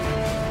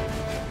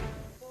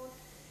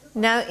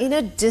 Now, in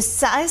a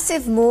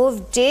decisive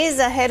move, days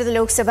ahead of the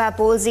Lok Sabha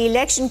polls, the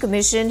Election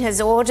Commission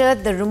has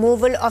ordered the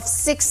removal of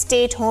 6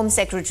 state home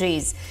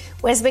secretaries,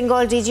 West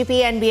Bengal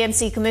DGP and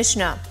BMC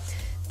Commissioner.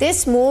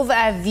 This move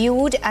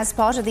viewed as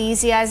part of the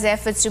ECI's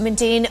efforts to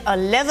maintain a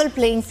level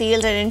playing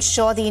field and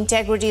ensure the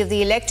integrity of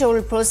the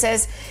electoral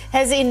process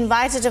has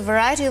invited a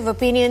variety of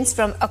opinions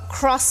from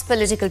across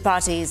political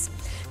parties.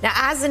 Now,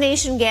 as the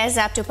nation gears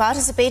up to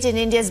participate in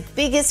India's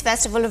biggest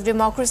festival of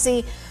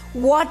democracy,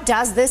 what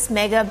does this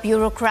mega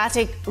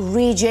bureaucratic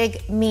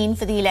rejig mean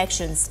for the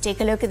elections?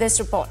 Take a look at this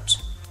report.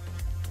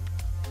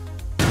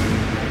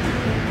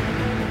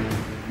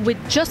 With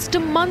just a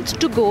month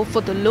to go for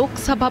the Lok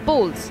Sabha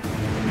polls,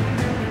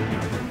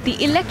 the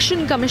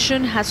Election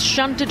Commission has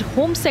shunted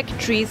Home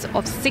Secretaries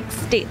of 6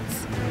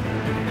 states.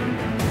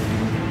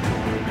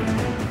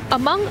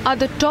 Among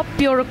other top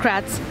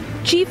bureaucrats,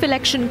 Chief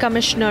Election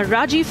Commissioner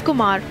Rajiv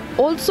Kumar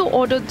also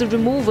ordered the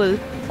removal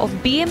of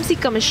BMC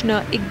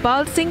Commissioner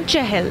Iqbal Singh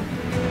Chahal.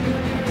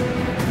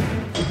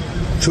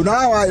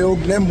 चुनाव आयोग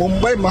ने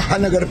मुंबई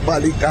महानगर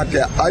पालिका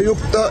के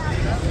आयुक्त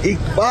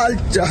इकबाल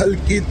चहल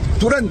की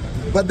तुरंत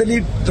बदली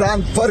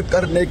ट्रांसफर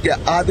करने के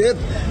आदेश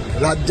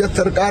राज्य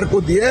सरकार को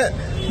दिए।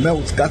 मैं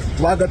उसका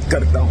स्वागत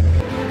करता हूं।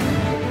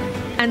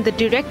 And the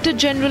Director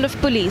General of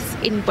Police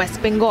in West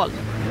Bengal.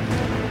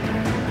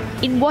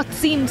 In what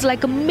seems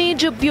like a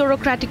major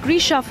bureaucratic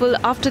reshuffle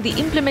after the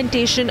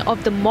implementation of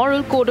the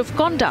Moral Code of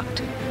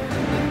Conduct,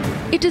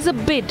 it is a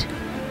bid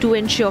to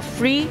ensure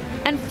free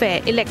and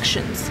fair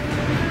elections.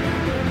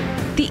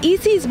 The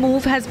EC's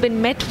move has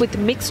been met with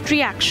mixed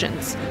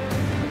reactions.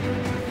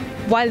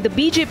 While the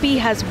BJP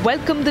has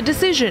welcomed the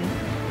decision,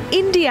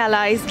 Indie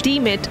allies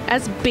deem it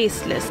as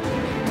baseless.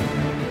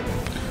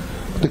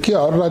 देखिए,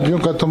 और राज्यों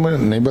का तो मैं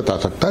नहीं बता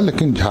सकता,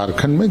 लेकिन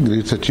झारखंड में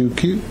गृह सचिव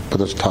की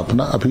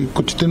पदस्थापना अभी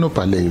कुछ दिनों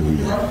पहले ही हुई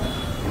है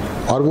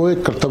और वो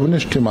एक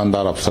कर्तव्यनिष्ठ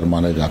ईमानदार अफसर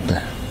माने जाते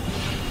हैं।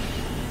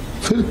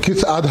 फिर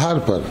किस आधार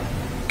पर,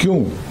 क्यों,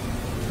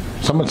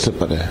 समझ से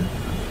परे है।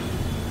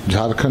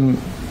 झारखंड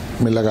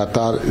में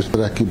लगातार इस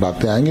तरह की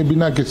बातें आएंगी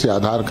बिना किसी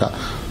आधार का,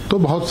 तो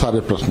बहुत सारे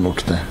प्रश्न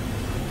उठते हैं।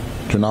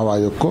 चुनाव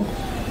आयोग को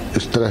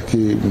इस तरह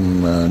की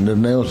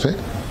निर्णयों से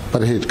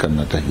परहेज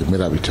करना चाहिए,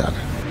 मेरा विचार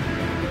है।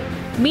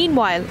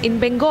 Meanwhile, in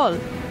Bengal,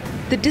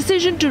 the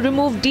decision to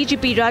remove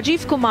DGP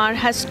Rajiv Kumar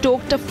has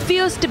stoked a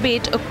fierce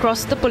debate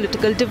across the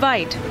political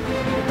divide.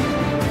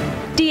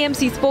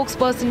 TMC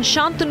spokesperson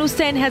Shantanu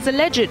Sen has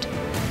alleged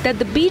that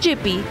the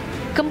BJP,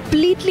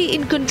 completely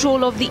in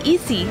control of the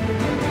EC,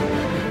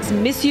 is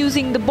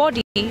misusing the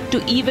body to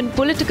even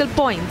political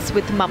points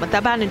with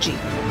Mamata Banerjee.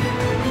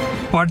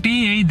 Party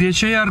এই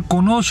দেশে আর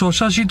কোনো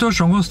স্বশাসিত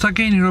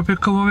সংস্থাকে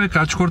নিরপেক্ষভাবে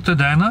কাজ করতে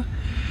দেয় না।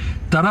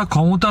 তারা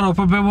ক্ষমতার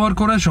অপব্যবহার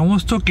করে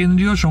সমস্ত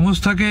কেন্দ্রীয়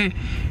সংস্থাকে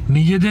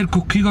নিজেদের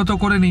কুক্ষিগত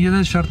করে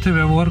নিজেদের স্বার্থে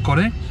ব্যবহার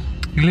করে।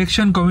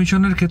 ইলেকশন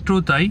কমিশনের ক্ষেত্রেও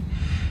তাই।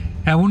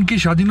 এমনকি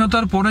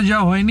স্বাধীনতার পরে যা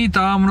হয়নি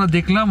তা আমরা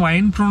দেখলাম।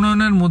 আইন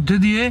প্রণয়নের মধ্যে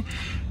দিয়ে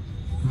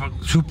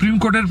সুপ্রিম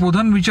কোর্টের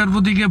প্রধান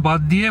বিচারপতিকে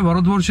বাদ দিয়ে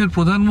ভারতবর্ষের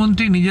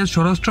প্রধানমন্ত্রী নিজের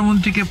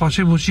স্বরাষ্ট্রমন্ত্রীকে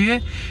পাশে বসিয়ে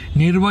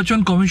নির্বাচন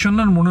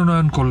কমিশনার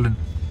মনোনয়ন করলেন।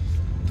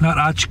 আর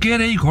আজকের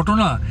এই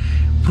ঘটনা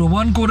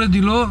প্রমাণ করে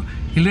দিল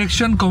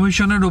ইলেকশন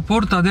কমিশনের ওপর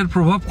তাদের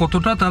প্রভাব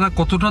কতটা, তারা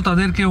কতটা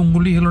তাদেরকে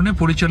অঙ্গুলি হেলনে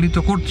পরিচালিত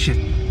করছে।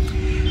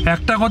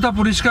 একটা কথা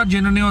পরিষ্কার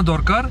জেনে নেওয়া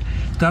দরকার,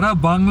 তারা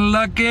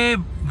বাংলাকে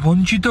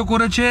বঞ্চিত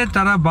করেছে,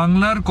 তারা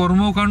বাংলার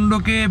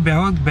কর্মকাণ্ডকে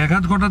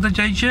ব্যাঘাত ঘটাতে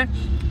চাইছে।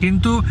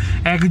 কিন্তু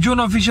একজন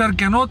অফিসার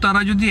কেন,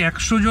 তারা যদি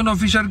 100 জন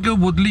অফিসারকেও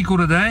বদলি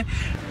করে দেয়।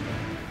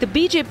 The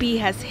BJP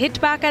has hit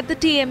back at the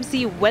TMC,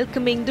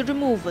 welcoming the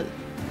removal.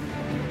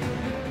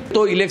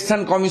 तो इलेक्शन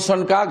कमीशन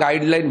का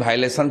गाइडलाइन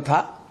वायलेशन था।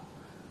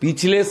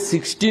 पिछले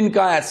 16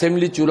 का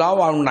असेंबली चुनाव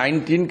और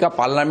 19 का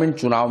पार्लियामेंट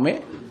चुनाव में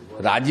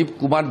राजीव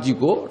कुमार जी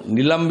को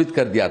निलंबित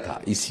कर दिया था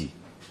इसी।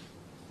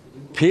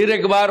 फिर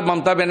एक बार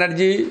ममता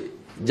बनर्जी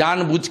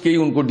जानबूझ के ही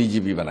उनको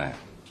डीजीपी बनाया।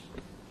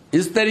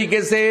 इस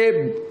तरीके से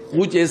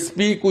कुछ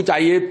एसपी, कुछ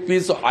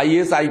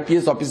आईएएस,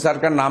 आईपीएस ऑफिसर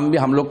का नाम भी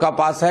हम लोग का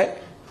पास है,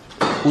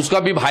 उसका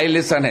भी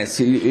वायलेशन है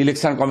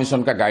इलेक्शन कमीशन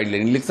का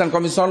गाइडलाइन। इलेक्शन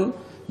कमीशन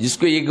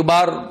जिसको एक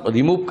बार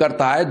रिमूव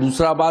करता है,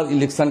 दूसरा बार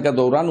इलेक्शन के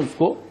दौरान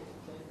उसको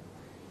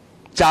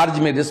चार्ज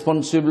में,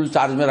 रिस्पॉन्सिबल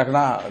चार्ज में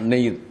रखना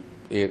नहीं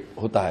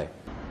होता है।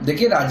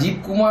 देखिए, राजीव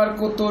कुमार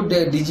को तो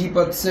डीजी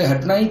पद से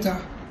हटना ही था।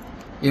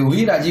 ये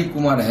वही राजीव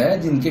कुमार है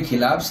जिनके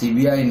खिलाफ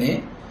सीबीआई ने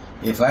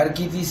एफआईआर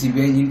की थी,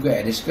 सीबीआई जिनको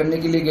अरेस्ट करने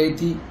के लिए गई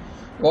थी,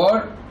 और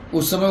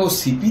उस समय वो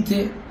सीपी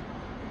थे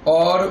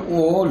और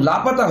वो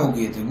लापता हो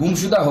गए थे,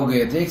 गुमशुदा हो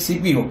गए थे एक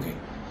सीपी होके,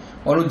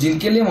 और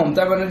जिनके लिए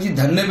ममता बनर्जी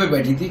धरने पे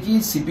बैठी थी कि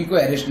सीपी को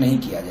अरेस्ट नहीं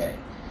किया जाए।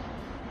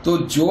 तो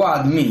जो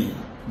आदमी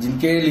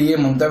जिनके लिए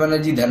ममता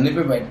बनर्जी धरने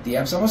पे बैठती है,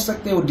 आप समझ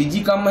सकते हैं वो डीजी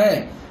कम है,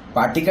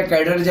 पार्टी का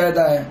कैडर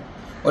ज्यादा है।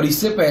 और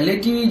इससे पहले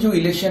की जो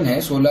इलेक्शन है,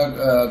 16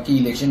 की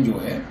इलेक्शन जो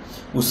है,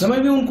 उस समय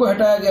भी उनको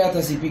हटाया गया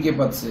था सीपी के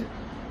पद से,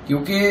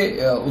 क्योंकि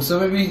उस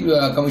समय भी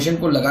कमीशन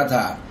को लगा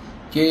था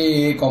कि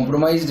ये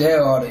कॉम्प्रोमाइज्ड है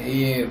और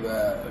ये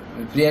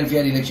फ्री एंड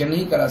फेयर इलेक्शन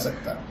नहीं करा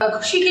सकता।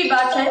 खुशी की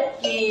बात है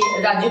कि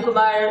राजीव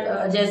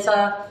कुमार जैसा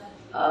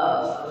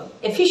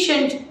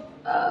एफिशिएंट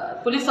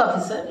पुलिस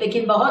ऑफिसर,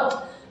 लेकिन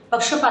बहुत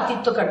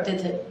पक्षपातित्व तो करते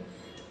थे,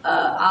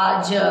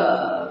 आज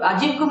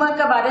राजीव कुमार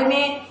के बारे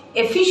में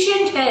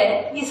एफिशिएंट है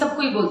ये सब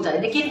कोई बोलता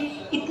है, लेकिन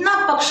इतना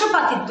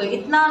पक्षपातित्व,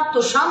 इतना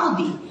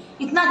तोशामुदी,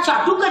 इतना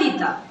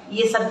चाटुकरिता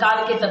ये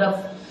सरकार के तरफ,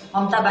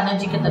 ममता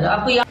बनर्जी के तरफ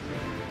आपको।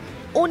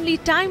 Only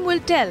time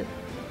will tell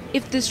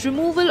if this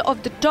removal of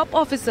the top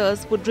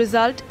officers would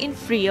result in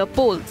freer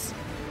polls.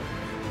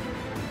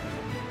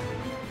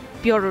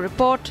 Bureau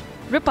Report,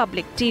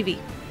 Republic TV.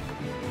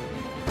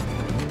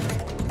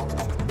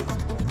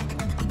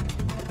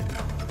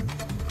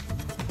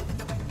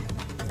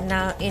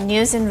 Now, in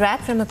news and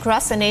wrap from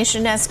across the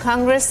nation, as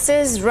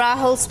Congress's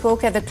Rahul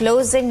spoke at the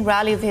closing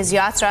rally of his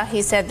yatra,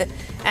 he said that,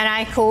 and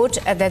I quote,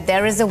 that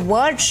there is a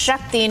word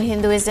Shakti in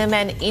Hinduism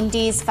and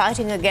India is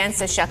fighting against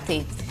the Shakti.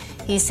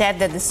 He said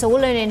that the soul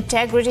and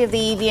integrity of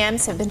the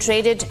EVMs have been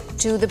traded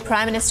to the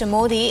Prime Minister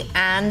Modi,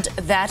 and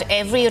that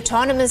every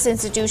autonomous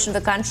institution of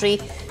the country,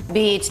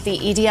 be it the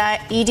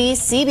ED,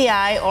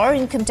 CBI or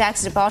Income Tax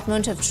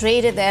Department, have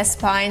traded their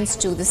spines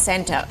to the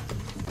centre.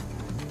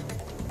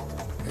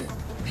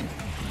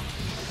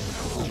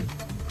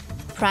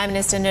 Prime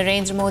Minister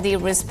Narendra Modi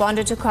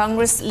responded to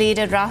Congress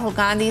leader Rahul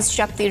Gandhi's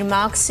Shakti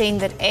remarks, saying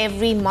that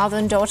every mother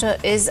and daughter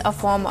is a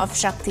form of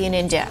Shakti in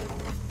India.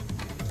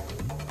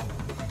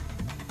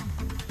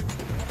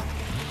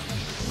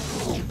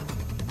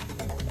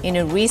 In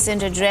a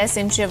recent address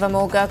in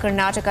Shivamoga,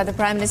 Karnataka, the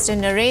Prime Minister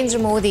Narendra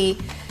Modi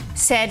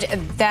said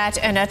that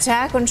an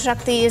attack on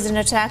Shakti is an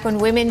attack on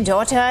women,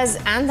 daughters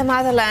and the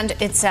motherland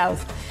itself.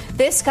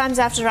 This comes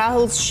after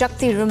Rahul's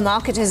Shakti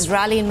remark at his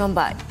rally in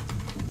Mumbai.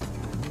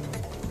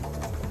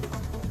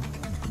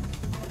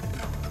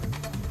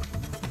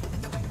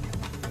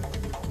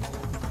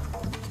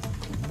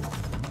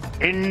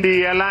 INDI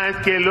alliance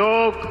के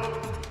लोग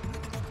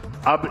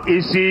अब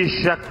इसी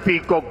शक्ति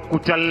को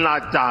कुचलना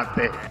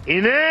चाहते हैं।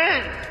 इन्हें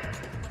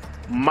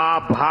मां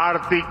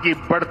भारती की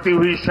बढ़ती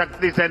हुई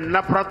शक्ति से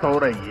नफरत हो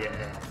रही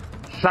है।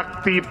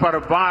 शक्ति पर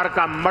वार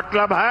का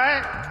मतलब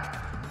है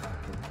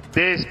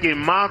देश की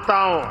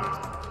माताओं,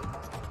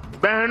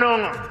 बहनों,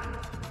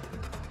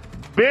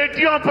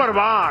 बेटियों पर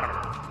वार।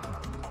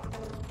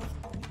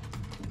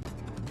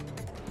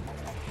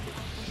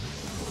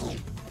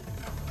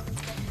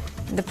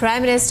 The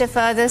Prime Minister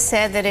further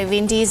said that if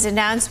India's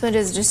announcement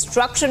is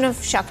destruction of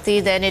Shakti,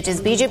 then it is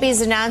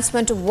BJP's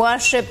announcement to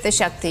worship the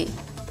Shakti.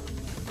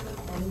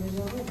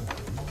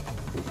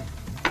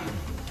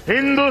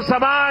 Hindu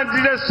समाज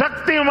जिसे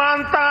शक्ति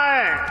मानता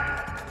है,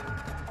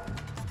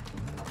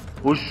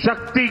 उस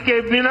शक्ति के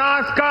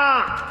विनाश का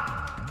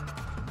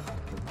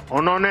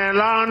उन्होंने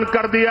ऐलान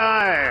कर दिया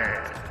है।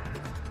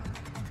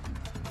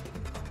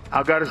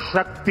 अगर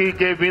शक्ति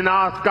के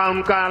विनाश का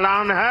उनका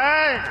ऐलान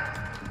है,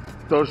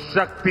 तो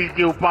शक्ति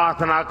की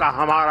उपासना का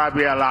हमारा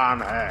भी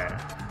ऐलान है।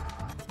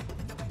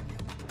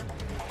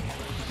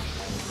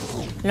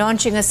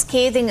 Launching a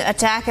scathing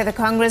attack at the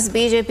Congress,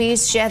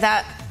 BJP's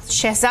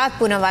Shehzad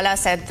Poonawalla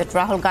said that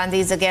Rahul Gandhi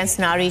is against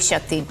Nari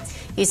Shakti.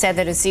 He said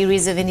that a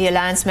series of India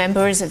Alliance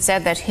members had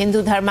said that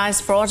Hindu Dharma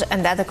is fraud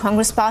and that the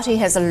Congress party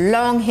has a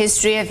long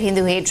history of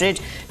Hindu hatred,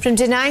 from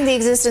denying the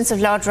existence of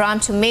Lord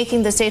Ram to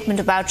making the statement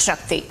about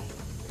Shakti.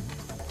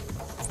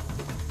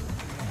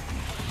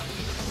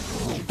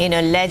 In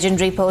a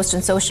legendary post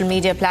on social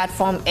media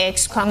platform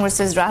X,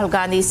 Congress's Rahul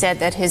Gandhi said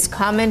that his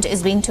comment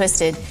is being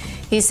twisted.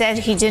 He said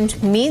he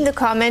didn't mean the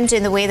comment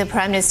in the way the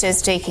Prime Minister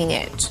is taking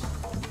it.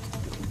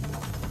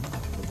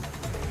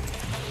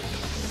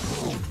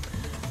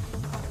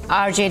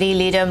 RJD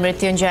leader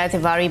Mrityunjay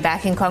Tiwari,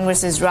 backing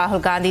Congress's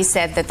Rahul Gandhi,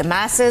 said that the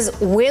masses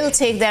will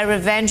take their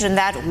revenge and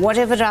that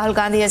whatever Rahul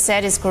Gandhi has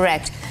said is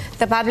correct.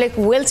 The public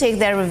will take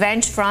their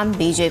revenge from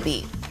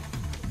BJP.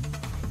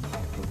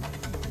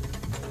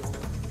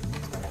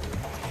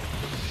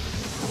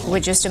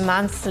 With just a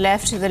month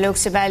left to the Lok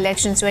Sabha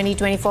elections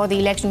 2024, the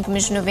Election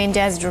Commission of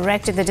India has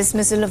directed the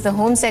dismissal of the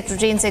Home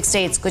Secretary in 6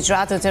 states: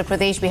 Gujarat, Uttar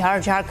Pradesh,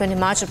 Bihar, Jharkhand,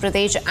 Himachal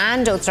Pradesh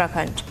and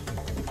Uttarakhand.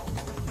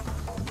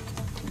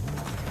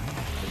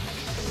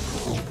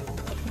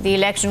 The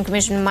Election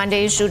Commission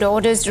Monday issued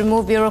orders to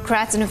remove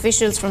bureaucrats and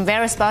officials from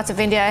various parts of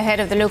India ahead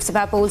of the Lok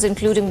Sabha polls,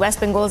 including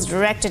West Bengal's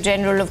Director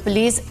General of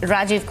Police,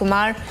 Rajiv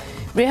Kumar,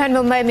 Brihan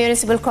Mumbai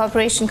Municipal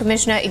Corporation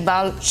Commissioner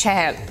Iqbal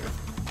Chahal.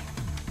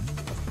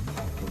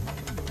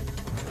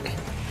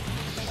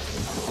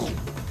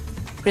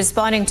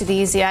 Responding to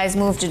the ECI's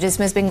move to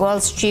dismiss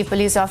Bengal's chief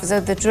police officer,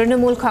 the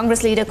Trinamool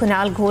Congress leader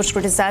Kunal Ghosh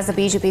criticized the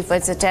BJP for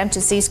its attempt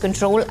to seize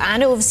control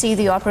and oversee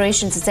the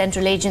operations of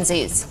central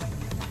agencies.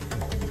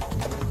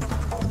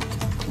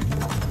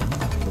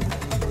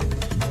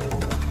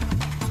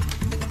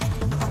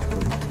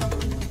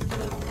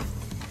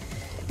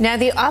 Now,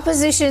 the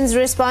opposition's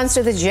response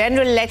to the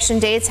general election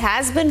dates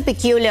has been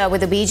peculiar,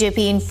 with the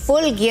BJP in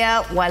full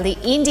gear while the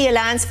India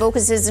Alliance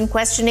focuses on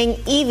questioning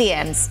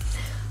EVMs.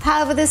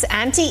 However, this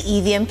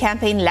anti-EVM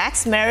campaign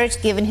lacks merit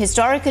given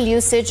historical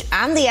usage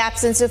and the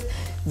absence of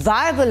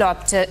viable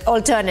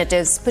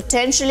alternatives,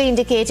 potentially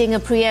indicating a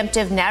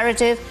preemptive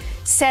narrative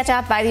set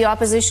up by the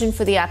opposition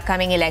for the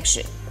upcoming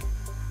election.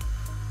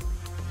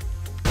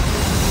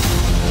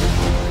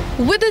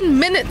 Within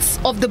minutes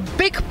of the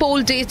big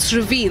poll dates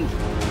reveal,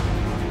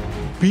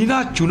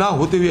 बिना चुनाव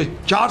होते हुए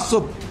 400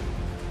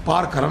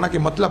 पार कराना के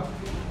मतलब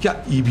क्या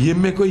EVM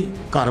में कोई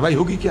कार्रवाई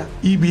होगी, क्या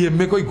ईवीएम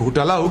में कोई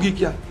घोटाला होगी,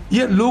 क्या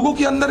ये लोगों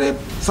के अंदर एक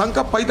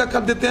शंका पैदा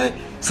कर देते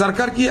हैं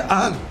सरकार की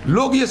अहम।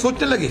 लोग ये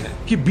सोचने लगे हैं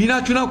कि बिना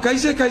चुनाव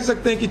कैसे कह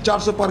सकते हैं कि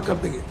 400 पार कर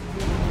देंगे।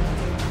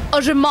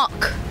 A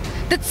remark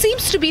that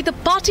seems to be the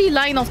party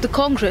line of the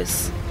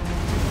Congress.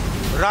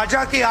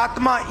 राजा की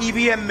आत्मा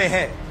ईवीएम में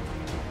है।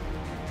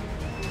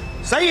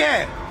 सही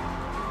है,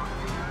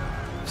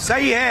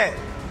 सही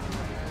है,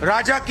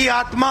 राजा की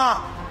आत्मा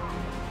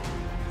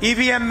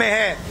ईवीएम में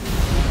है।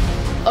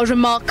 A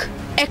remark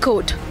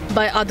echoed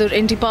by other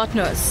Indy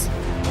partners.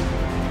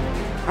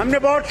 हमने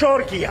बहुत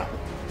शोर किया,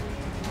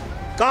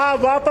 कहा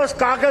वापस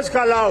कागज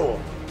का लाओ,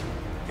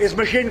 इस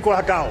मशीन को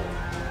हटाओ।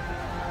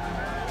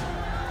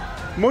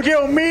 मुझे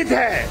उम्मीद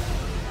है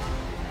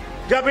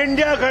जब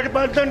इंडिया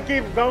गठबंधन की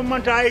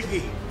गवर्नमेंट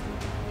आएगी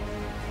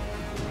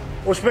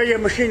उसमें यह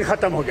मशीन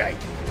खत्म हो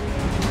जाएगी।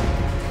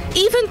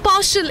 Even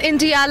partial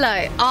India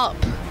ally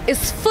AAP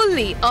is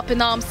fully up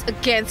in arms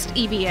against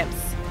EVMs.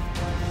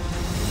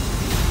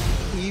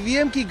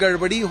 EVM की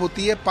गड़बड़ी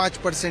होती है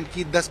 5%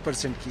 की,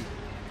 10% की।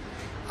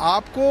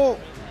 आपको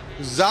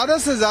ज्यादा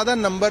से ज्यादा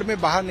नंबर में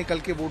बाहर निकल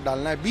के वोट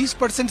डालना है।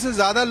 20% से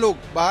ज्यादा लोग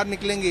बाहर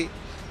निकलेंगे,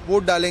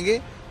 वोट डालेंगे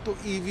तो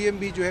ईवीएम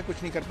भी जो है कुछ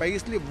नहीं कर पाएगी।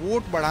 इसलिए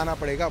वोट बढ़ाना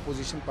पड़ेगा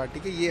अपोजिशन पार्टी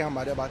के। ये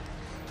हमारी बात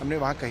हमने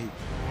वहां कही।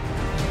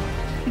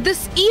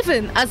 This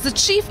even as the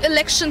Chief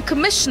Election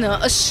Commissioner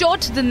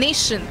assured the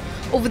nation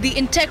over the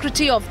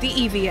integrity of the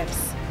EVMs.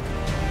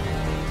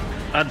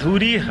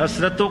 अधूरी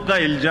हसरतों का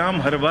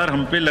इल्जाम हर बार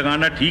हम पे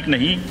लगाना ठीक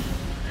नहीं।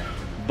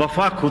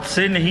 वफा खुद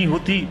से नहीं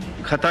होती,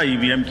 खता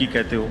ईवीएम की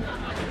कहते हो,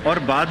 और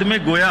बाद में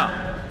गोया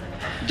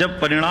जब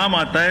परिणाम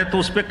आता है तो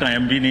उस पे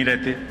कायम भी नहीं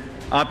रहते,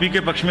 आप ही के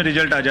पक्ष में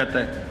रिजल्ट आ जाता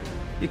है।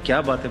 ये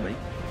क्या बात है भाई?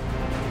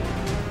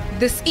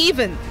 This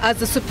even as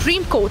the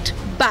Supreme Court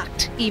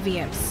backed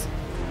EVMs.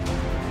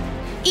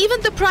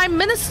 Even the Prime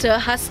Minister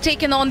has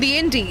taken on the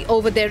Indy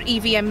over their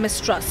EVM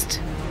mistrust.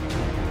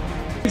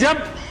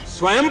 जब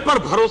स्वयं पर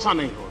भरोसा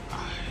नहीं होता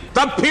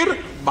तब फिर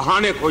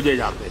बहाने खोजे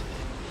जाते हैं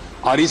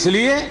और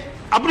इसलिए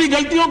अपनी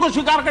गलतियों को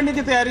स्वीकार करने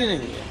की तैयारी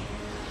नहीं है।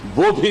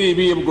 वो फिर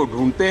ईवीएम को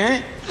ढूंढते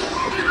हैं,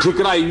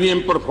 ठिकरा ईवीएम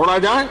पर फोड़ा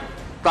जाए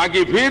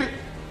ताकि फिर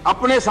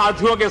अपने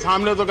साथियों के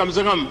सामने तो कम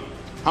से कम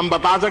हम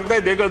बता सकते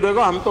हैं, देखो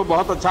देखो हम तो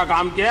बहुत अच्छा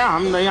काम किया,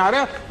 हम नहीं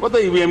हारे, वो तो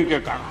ईवीएम के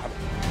कारण हारे।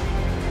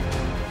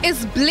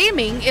 Is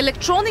blaming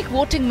electronic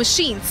voting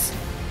machines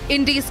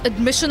India's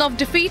admission of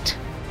defeat?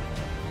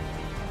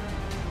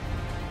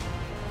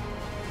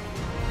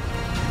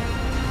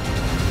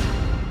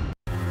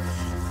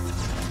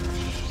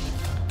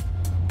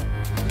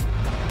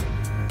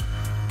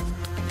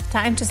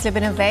 Time to slip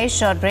in a very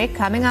short break.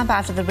 Coming up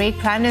after the break,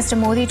 Prime Minister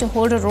Modi to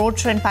hold a road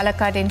show in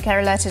Palakkad in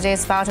Kerala today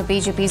as part of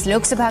BJP's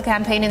Lok Sabha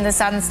campaign in the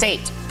southern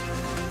state.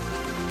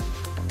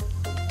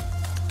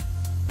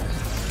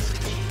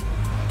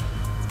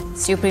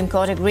 Supreme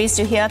Court agrees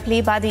to hear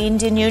plea by the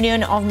Indian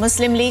Union of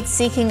Muslim League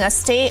seeking a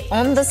stay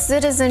on the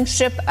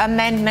Citizenship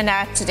Amendment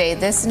Act today.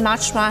 This and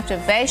much more after a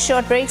very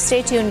short break.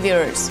 Stay tuned,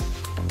 viewers.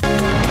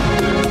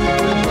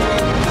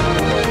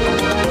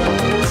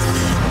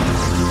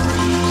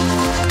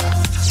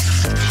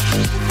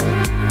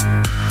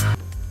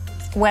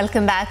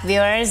 Welcome back,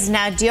 viewers.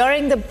 Now,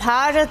 during the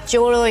Bharat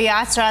Jodo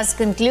Yatra's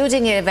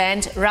concluding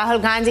event,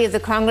 Rahul Gandhi of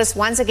the Congress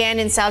once again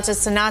insulted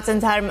Sanatan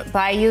Dharma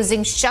by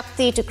using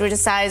Shakti to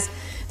criticize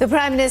the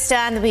Prime Minister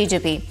and the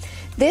BJP.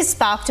 This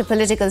sparked a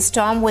political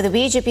storm, with the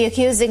BJP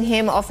accusing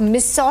him of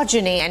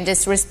misogyny and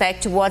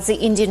disrespect towards the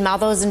Indian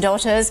mothers and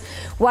daughters,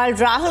 while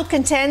Rahul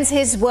contends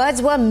his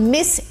words were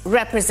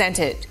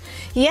misrepresented.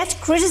 Yet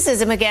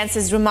criticism against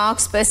his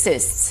remarks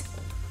persists.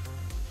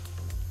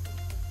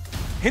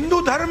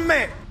 Hindu धर्म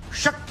में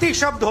शक्ति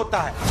शब्द होता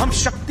है, हम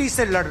शक्ति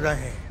से लड़ रहे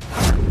हैं,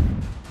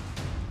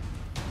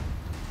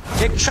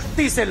 एक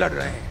शक्ति से लड़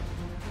रहे हैं।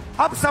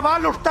 अब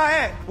सवाल उठता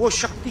है वो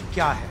शक्ति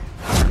क्या है?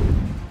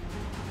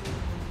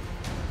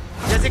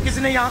 जैसे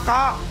किसी ने यहां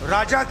कहा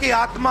राजा की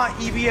आत्मा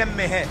ईवीएम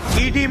में है,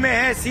 ईडी में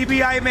है,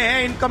 सीबीआई में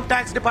है, इनकम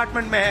टैक्स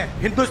डिपार्टमेंट में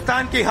है,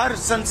 हिंदुस्तान की हर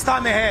संस्था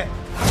में है।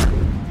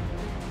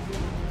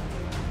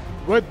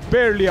 With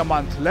barely a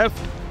month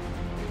left,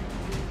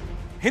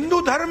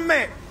 Hindu धर्म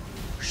में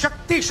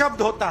शक्ति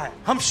शब्द होता है,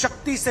 हम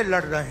शक्ति से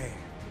लड़ रहे हैं,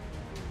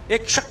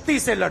 एक शक्ति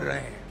से लड़ रहे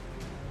हैं।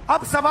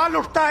 अब सवाल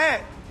उठता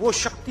है वो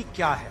शक्ति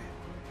क्या है?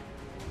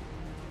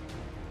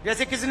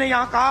 जैसे किसी ने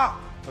यहां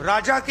कहा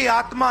राजा की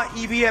आत्मा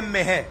ईवीएम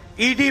में है,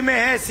 ईडी में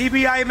है,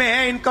 सीबीआई में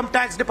है, इनकम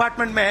टैक्स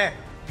डिपार्टमेंट में है,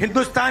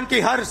 हिंदुस्तान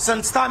की हर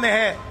संस्था में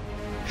है।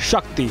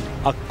 Shakti,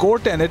 a core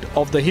tenet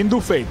of the Hindu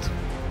faith.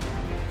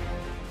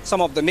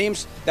 Some of the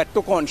names that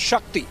took on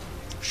Shakti: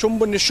 Shumb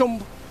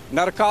Nishumb,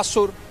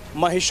 Narkasur,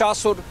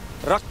 Mahishasur,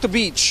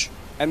 Raktabij,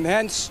 and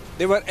hence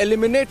they were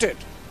eliminated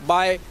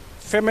by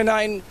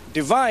feminine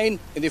divine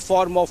in the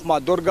form of Ma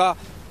Durga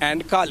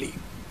and Kali.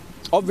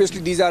 Obviously,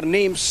 these are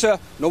names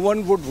no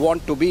one would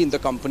want to be in the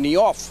company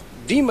of.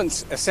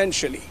 Demons,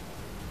 essentially.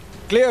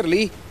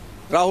 Clearly,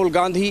 Rahul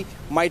Gandhi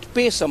might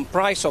pay some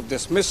price of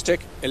this mistake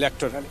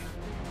electorally.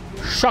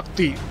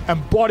 Shakti,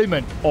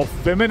 embodiment of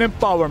women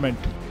empowerment.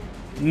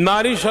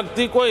 नारी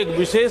शक्ति को एक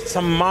विशेष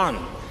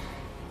सम्मान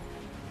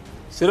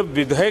सिर्फ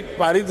विधेयक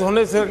पारित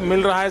होने से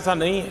मिल रहा है ऐसा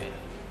नहीं है।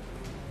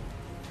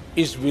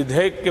 इस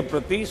विधेयक के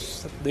प्रति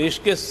देश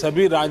के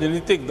सभी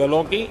राजनीतिक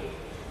दलों की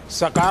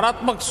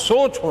सकारात्मक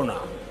सोच होना,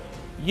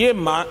 ये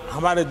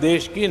हमारे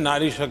देश की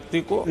नारी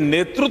शक्ति को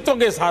नेतृत्व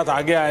के साथ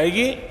आगे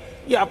आएगी।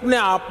 ये अपने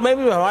आप में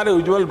भी हमारे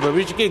उज्जवल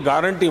भविष्य की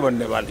गारंटी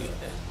बनने वाली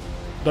है।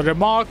 The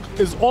remark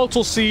is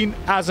also seen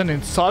as an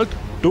insult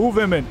to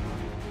women.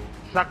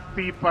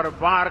 शक्ति पर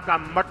वार का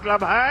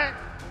मतलब है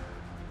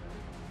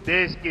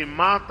देश की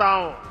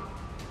माताओं,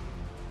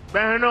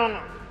 बहनों,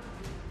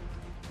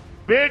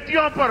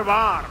 बेटियों पर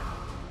वार।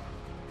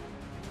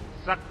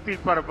 शक्ति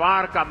पर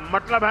वार का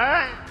मतलब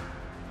है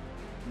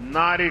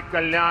नारी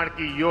कल्याण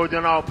की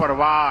योजनाओं पर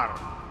वार।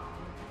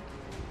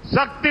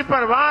 शक्ति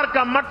पर वार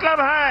का मतलब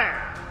है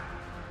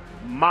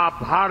मां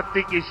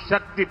भारती की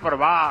शक्ति पर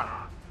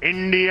वार।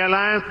 इंडिया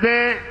अलायंस ने,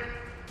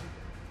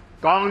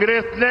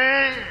 कांग्रेस ने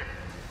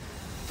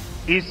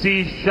इसी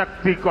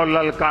शक्ति को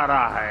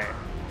ललकारा है।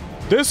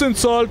 This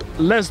insult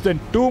less than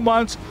 2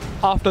 months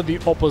after the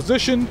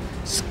opposition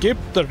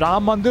skipped the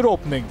Ram Mandir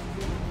opening.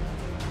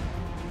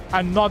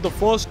 And not the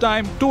first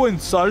time to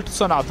insult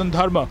Sanatan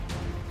Dharma.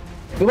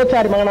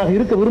 விபச்சாரி மகனாக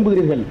இருக்க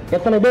விரும்புகிறீர்கள்,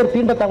 எத்தனை பேர்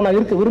தீண்டத்தவனாக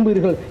இருக்க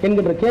விரும்புகிறீர்கள்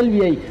என்கின்ற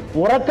கேள்வியை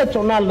உறக்க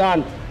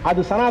சொன்னால்தான்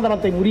அது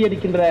சனாதனத்தை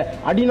முறியடிக்கின்ற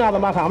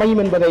அடிநாதமாக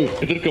அமையும் என்பதை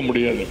எதிர்க்க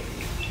முடியாது.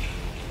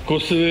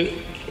 கொசு,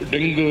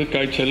 டெங்கு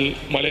காய்ச்சல்,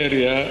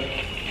 மலேரியா,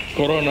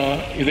 கொரோனா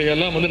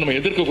இதையெல்லாம் நம்ம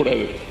எதிர்க்க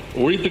கூடாது,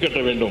 ஒழித்து கட்ட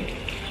வேண்டும்.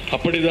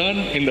 அப்படிதான்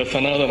இந்த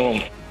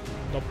சனாதனம்.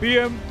 The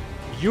PM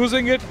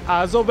using it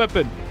as a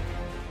weapon.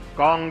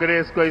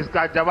 Congress को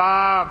इसका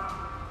जवाब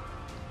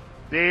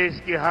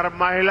देश की हर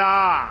महिला,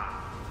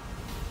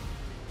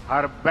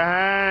 हर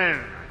बहन,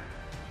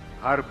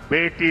 हर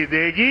बेटी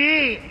देगी,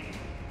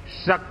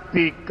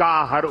 शक्ति का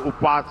हर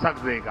उपासक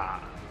देगा।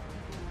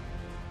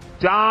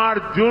 4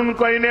 जून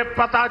को इन्हें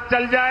पता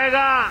चल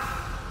जाएगा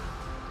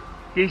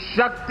कि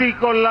शक्ति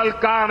को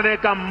ललकारने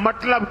का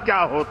मतलब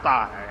क्या होता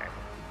है।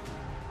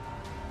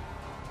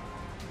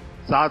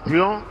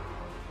 साथियों,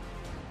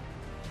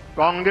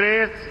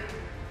 कांग्रेस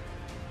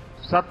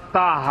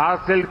सत्ता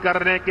हासिल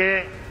करने के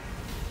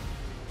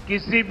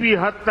किसी भी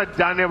हद तक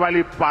जाने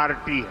वाली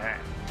पार्टी है।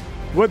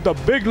 With the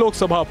big Lok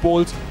Sabha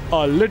polls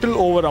a little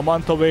over a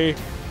month away,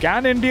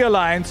 can India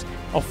Alliance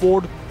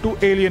afford to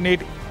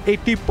alienate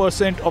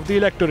 80% of the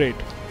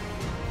electorate?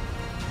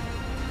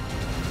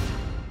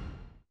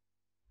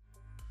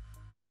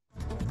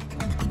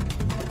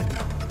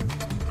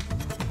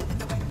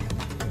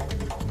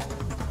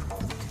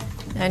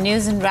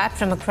 News and wrap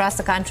from across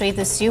the country.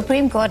 The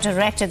Supreme Court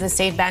directed the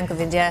State Bank of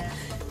India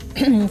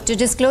to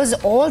disclose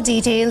all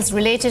details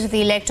related to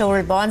the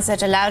electoral bonds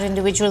that allowed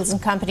individuals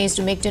and companies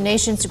to make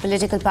donations to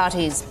political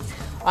parties.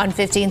 On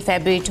 15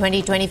 February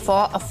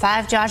 2024, a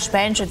 5-judge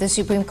bench of the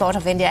Supreme Court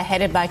of India,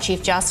 headed by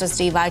Chief Justice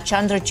D.Y.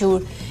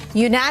 Chandrachud,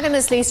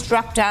 unanimously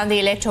struck down the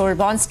electoral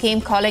bond scheme,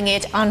 calling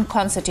it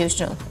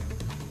unconstitutional.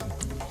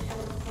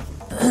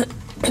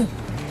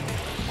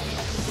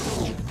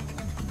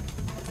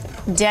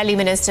 Delhi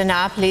Minister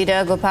NAP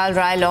leader Gopal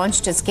Rai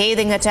launched a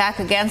scathing attack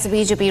against the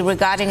BJP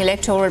regarding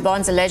electoral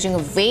bonds, alleging a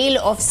veil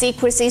of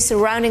secrecy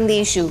surrounding the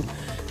issue.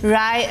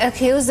 Rai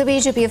accused the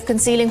BJP of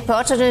concealing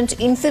pertinent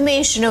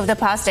information over the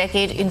past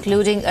decade,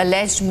 including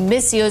alleged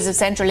misuse of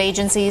central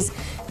agencies,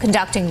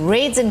 conducting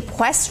raids and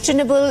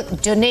questionable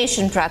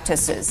donation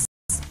practices.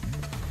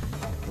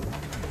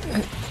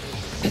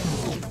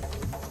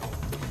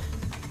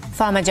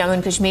 Former Jammu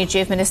and Kashmir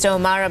Chief Minister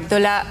Omar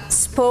Abdullah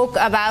spoke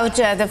about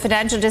the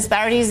financial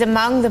disparities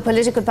among the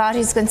political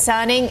parties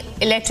concerning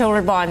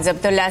electoral bonds.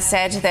 Abdullah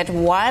said that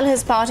while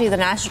his party, the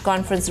National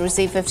Conference,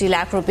 received 50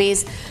 lakh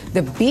rupees,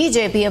 the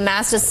BJP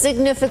amassed a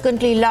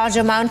significantly large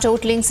amount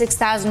totaling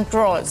 6,000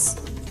 crores.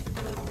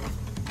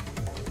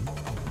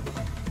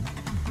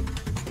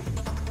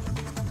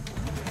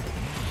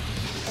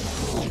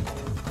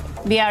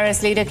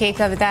 BRS leader K.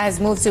 Kavita has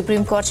moved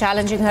Supreme Court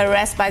challenging her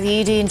arrest by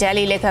the ED in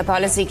Delhi liquor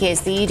policy case.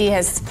 The ED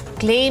has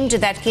claimed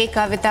that K.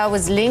 Kavita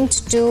was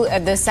linked to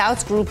the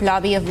South Group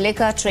lobby of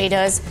liquor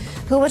traders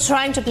who were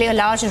trying to play a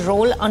larger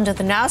role under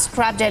the now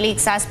scrapped Delhi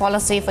excise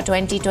policy for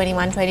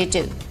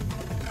 2021-22.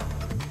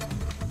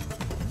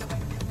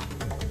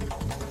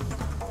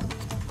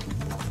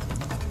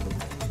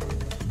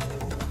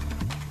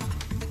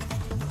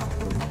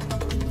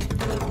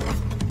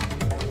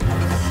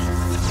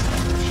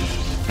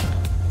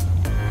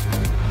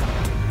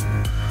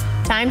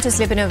 Time to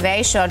slip in a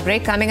very short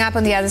break. Coming up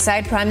on the other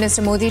side, Prime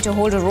Minister Modi to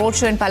hold a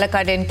roadshow in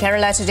Palakkad in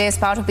Kerala today as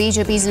part of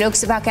BJP's Lok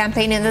Sabha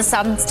campaign in the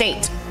southern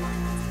state.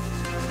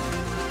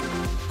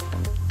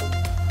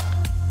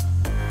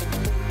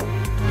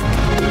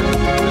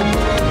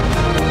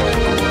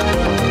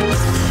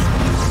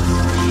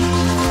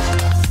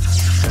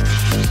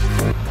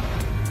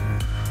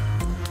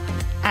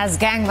 As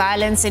gang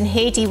violence in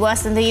Haiti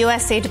worsened, the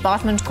U.S. State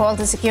Department called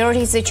the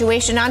security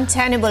situation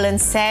untenable and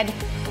said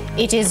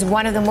it is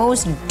one of the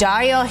most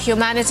dire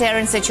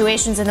humanitarian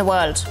situations in the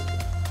world.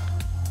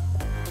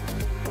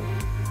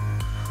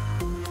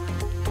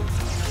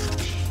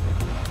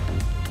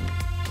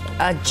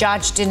 A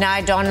judge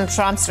denied Donald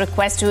Trump's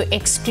request to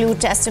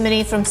exclude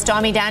testimony from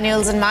Stormy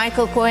Daniels and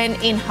Michael Cohen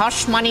in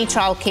hush money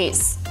trial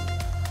case.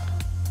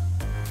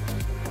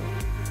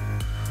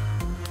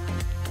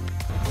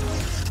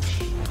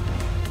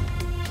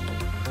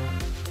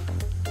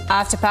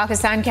 After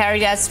Pakistan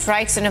carried out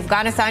strikes in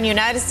Afghanistan,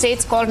 United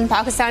States called on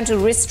Pakistan to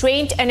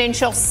restrain and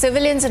ensure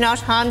civilians are not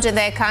harmed in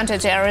their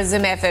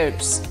counter-terrorism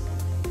efforts.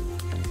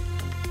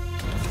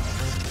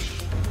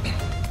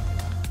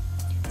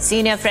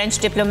 Senior French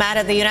diplomat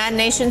at the United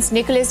Nations,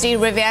 Nicolas de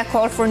Rivière,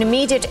 called for an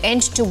immediate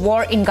end to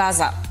war in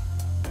Gaza.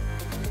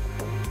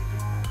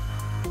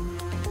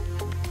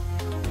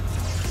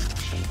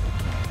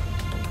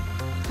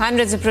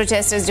 Hundreds of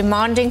protesters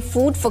demanding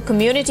food for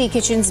community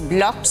kitchens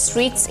blocked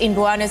streets in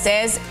Buenos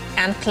Aires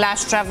and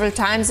clashed several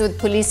times with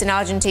police in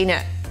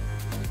Argentina.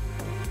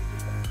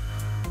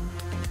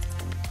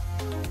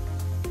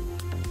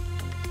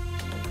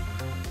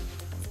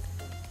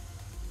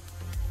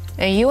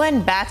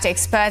 UN-backed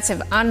experts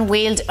have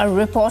unveiled a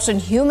report on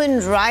human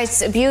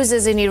rights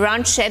abuses in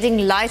Iran,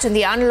 shedding light on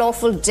the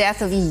unlawful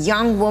death of a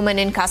young woman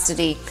in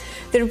custody.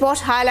 The report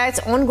highlights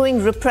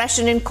ongoing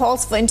repression and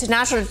calls for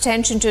international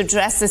attention to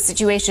address the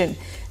situation.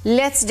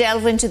 Let's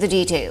delve into the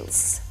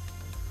details.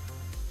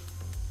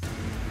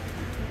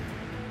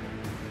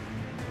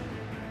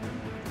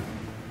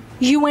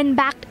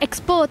 UN-backed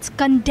experts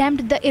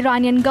condemned the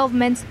Iranian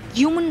government's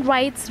human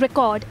rights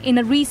record in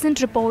a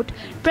recent report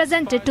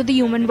presented to the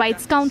Human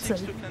Rights Council.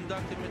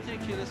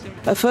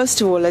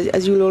 First of all,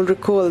 as you'll all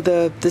recall,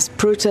 this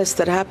protest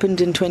that happened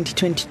in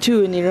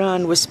 2022 in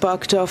Iran was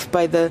sparked off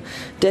by the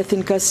death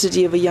in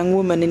custody of a young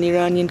woman, an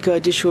Iranian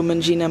Kurdish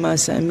woman, Jina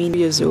Mahsa Amini,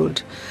 years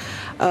old.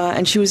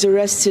 And she was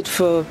arrested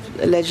for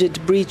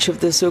alleged breach of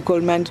the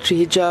so-called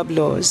mandatory hijab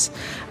laws.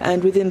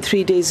 And within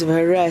 3 days of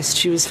her arrest,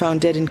 she was found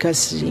dead in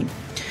custody.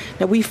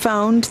 Now, we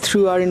found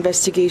through our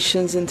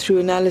investigations and through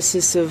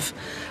analysis of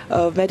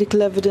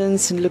medical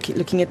evidence and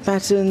looking at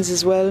patterns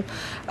as well,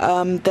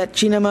 that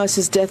Jina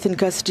Mahsa's death in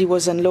custody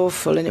was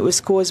unlawful, and it was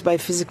caused by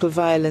physical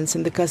violence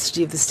in the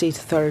custody of the state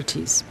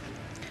authorities.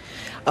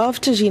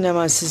 After Jina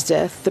Mahsa's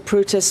death, the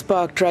protest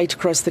sparked right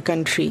across the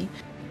country.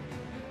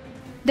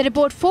 The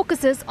report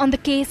focuses on the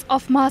case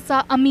of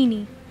Mahsa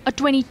Amini, a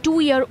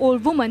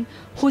 22-year-old woman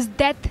whose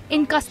death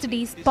in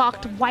custody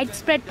sparked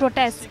widespread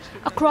protests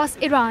across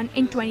Iran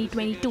in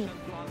 2022.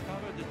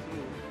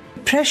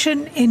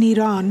 Repression in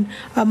Iran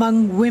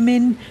among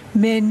women,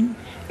 men,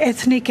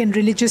 ethnic and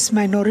religious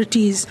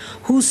minorities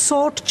who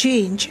sought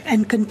change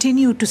and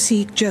continue to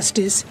seek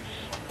justice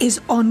is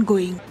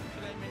ongoing.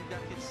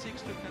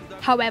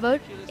 However,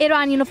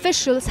 Iranian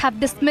officials have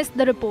dismissed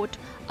the report,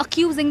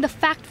 accusing the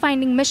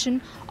fact-finding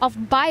mission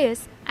of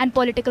bias and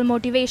political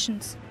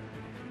motivations.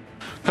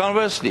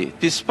 Conversely,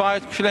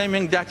 despite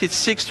claiming that it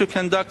seeks to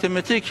conduct a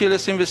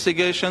meticulous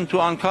investigation to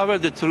uncover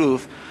the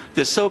truth,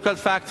 the so-called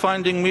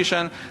fact-finding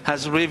mission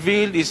has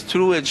revealed its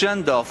true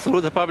agenda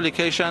through the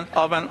publication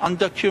of an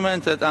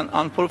undocumented and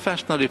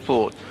unprofessional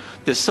report.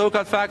 The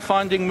so-called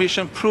fact-finding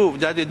mission proved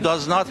that it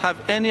does not have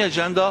any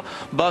agenda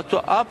but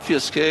to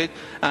obfuscate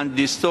and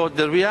distort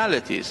the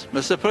realities.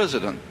 Mr.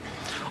 President,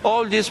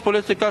 all this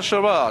political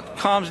charade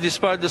comes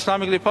despite the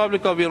Islamic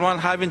Republic of Iran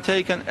having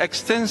taken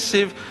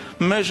extensive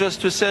measures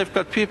to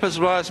safeguard people's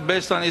rights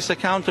based on its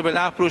accountable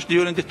approach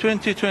during the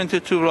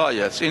 2022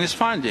 riots. In its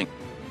finding,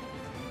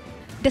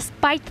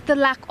 despite the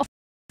lack of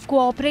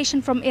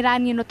cooperation from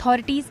Iranian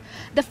authorities,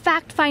 the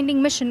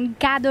fact-finding mission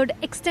gathered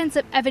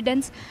extensive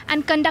evidence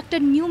and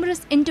conducted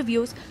numerous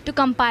interviews to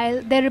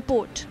compile their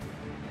report.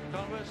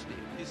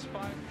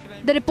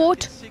 The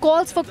report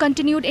calls for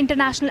continued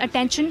international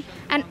attention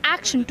and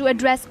action to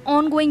address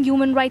ongoing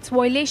human rights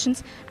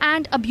violations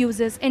and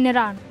abuses in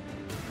Iran.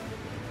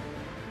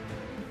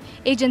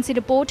 Agency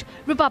report,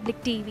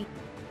 Republic TV.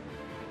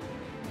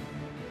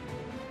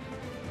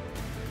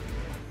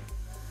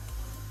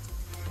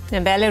 The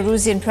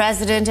Belarusian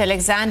President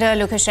Alexander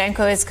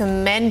Lukashenko is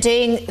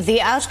commending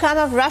the outcome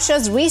of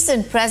Russia's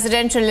recent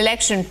presidential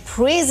election,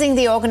 praising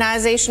the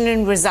organization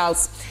and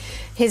results.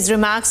 His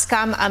remarks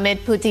come amid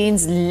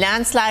Putin's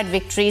landslide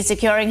victory,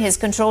 securing his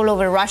control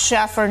over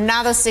Russia for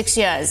another 6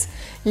 years.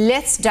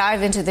 Let's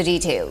dive into the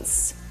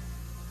details.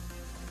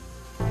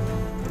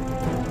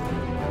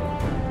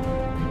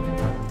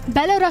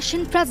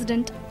 Belarusian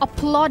president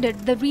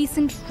applauded the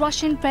recent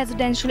Russian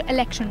presidential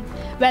election,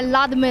 where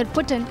Vladimir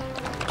Putin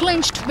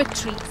clinched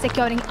victory,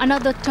 securing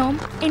another term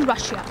in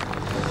Russia.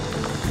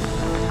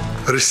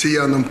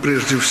 Россиянам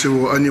прежде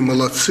всего, они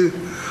молодцы,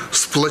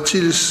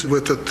 сплотились в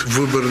этот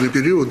выборный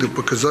период и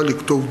показали,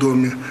 кто в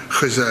доме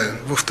хозяин.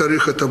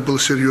 Во-вторых, это был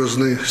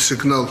серьезный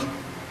сигнал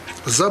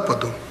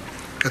Западу,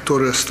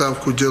 которые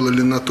ставку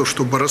делали на то,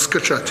 чтобы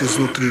раскачать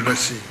изнутри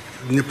России.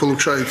 Не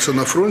получается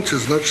на фронте,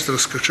 значит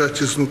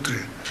раскачать изнутри.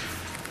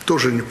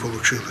 Тоже не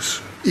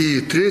получилось.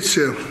 И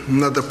третье,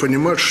 надо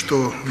понимать,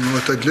 что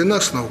это для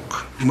нас наука.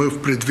 Мы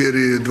в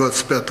преддверии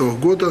 2025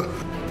 года.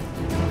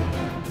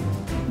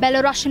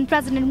 Belarusian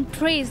president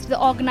praised the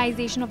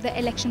organization of the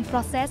election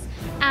process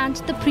and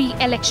the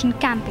pre-election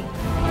campaign.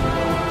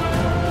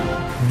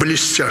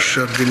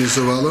 Блестяще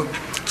организовала.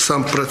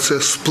 Сам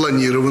процесс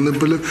спланированы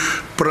были,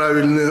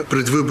 правильный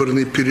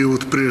предвыборный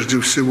период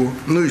прежде всего.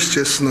 Ну,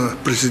 естественно,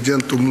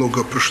 президенту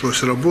много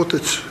пришлось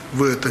работать,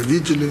 вы это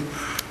видели.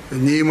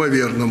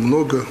 Неимоверно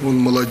много, он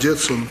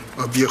молодец, он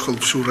объехал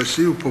всю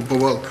Россию,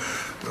 побывал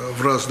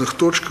в разных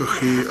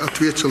точках и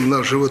ответил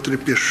на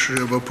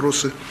животрепещущие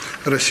вопросы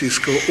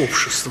российского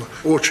общества.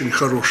 Очень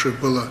хорошее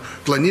было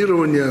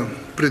планирование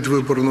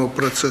предвыборного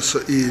процесса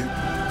и...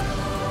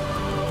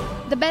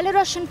 The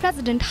Belarusian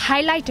president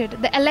highlighted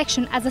the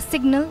election as a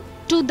signal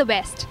to the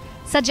West,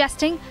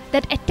 suggesting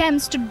that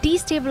attempts to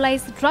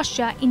destabilize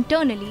Russia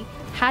internally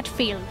had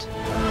failed.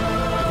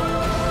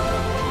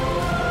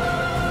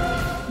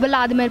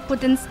 Vladimir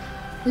Putin's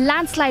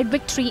landslide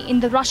victory in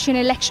the Russian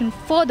election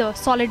further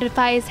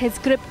solidifies his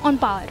grip on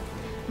power,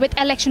 with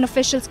election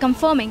officials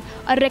confirming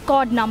a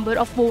record number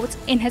of votes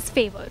in his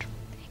favor.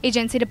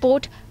 Agency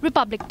report,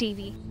 Republic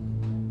TV.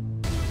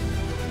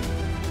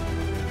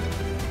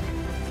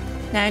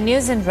 Now,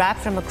 news and wrap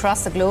from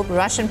across the globe.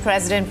 Russian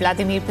President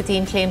Vladimir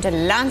Putin claimed a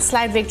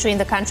landslide victory in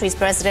the country's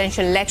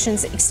presidential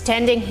elections,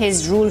 extending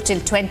his rule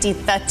till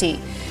 2030.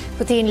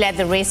 Putin led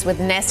the race with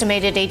an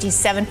estimated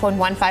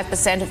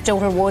 87.15% of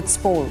total votes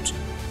polled.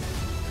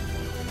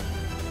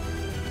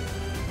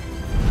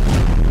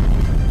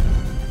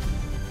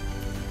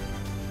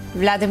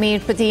 Vladimir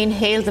Putin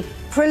hailed the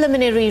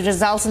preliminary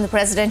results in the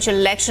presidential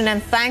election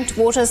and thanked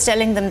voters,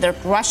 telling them that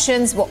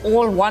Russians were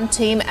all one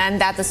team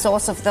and that the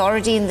source of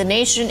authority in the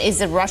nation is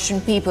the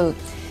Russian people.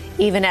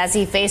 Even as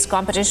he faced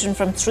competition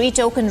from three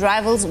token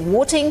rivals,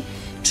 voting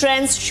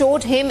trends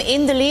showed him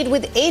in the lead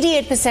with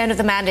 88% of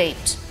the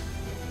mandate.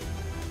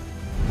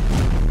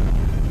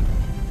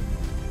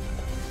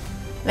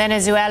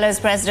 Venezuela's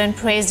president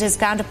praised his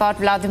counterpart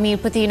Vladimir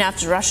Putin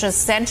after Russia's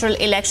Central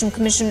Election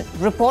Commission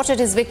reported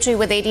his victory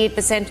with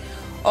 88%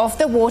 of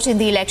the vote in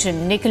the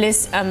election.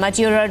 Nicolas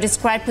Maduro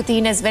described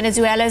Putin as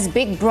Venezuela's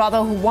big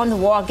brother who won the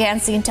war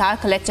against the entire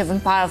collective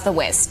empire of the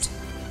West.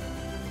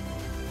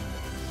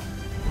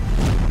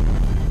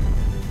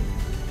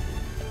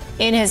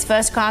 In his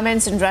first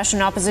comments on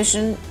Russian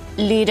opposition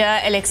leader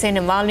Alexei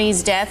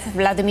Navalny's death,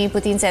 Vladimir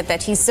Putin said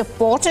that he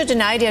supported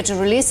an idea to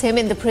release him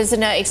in the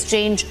prisoner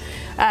exchange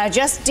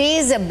just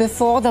days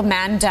before the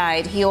man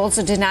died. He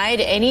also denied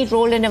any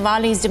role in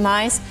Navalny's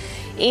demise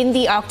in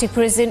the Arctic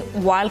prison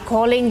while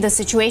calling the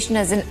situation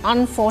as an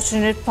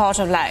unfortunate part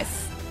of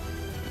life.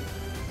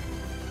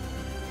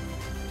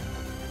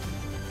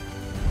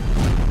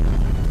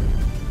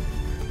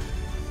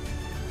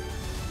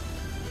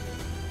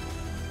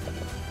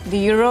 The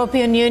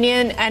European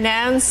Union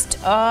announced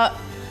a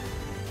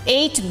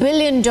 $8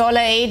 billion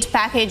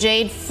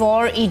aid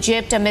for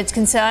Egypt amid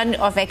concern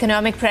of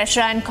economic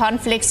pressure and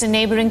conflicts in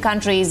neighboring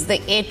countries. The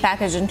aid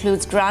package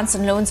includes grants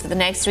and loans for the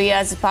next 3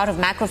 years as part of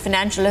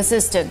macro-financial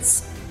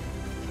assistance.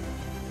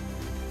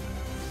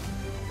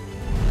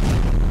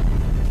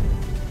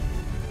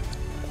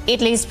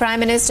 Italy's Prime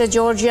Minister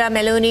Giorgia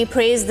Meloni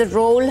praised the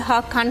role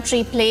her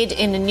country played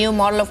in a new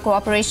model of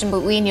cooperation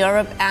between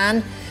Europe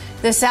and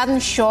the southern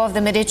shore of the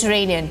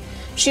Mediterranean.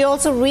 She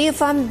also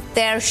reaffirmed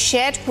their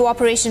shared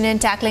cooperation in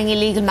tackling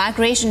illegal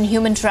migration and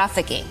human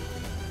trafficking.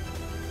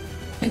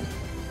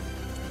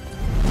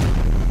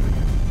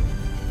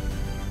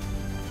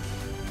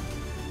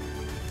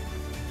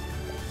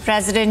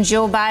 President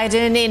Joe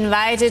Biden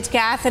invited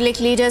Catholic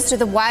leaders to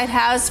the White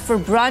House for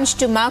brunch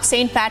to mark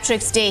St.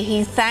 Patrick's Day.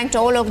 He thanked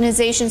all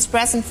organizations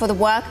present for the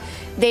work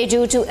they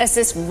do to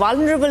assist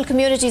vulnerable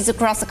communities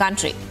across the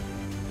country.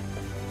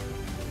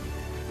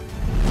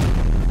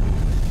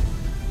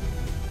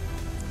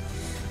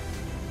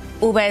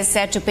 Uber is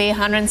set to pay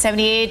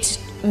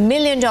 $178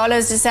 million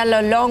to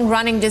settle a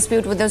long-running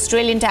dispute with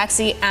Australian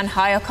taxi and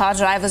hire car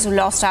drivers who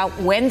lost out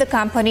when the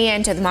company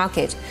entered the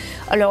market.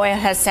 A lawyer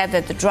has said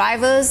that the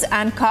drivers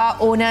and car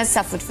owners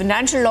suffered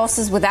financial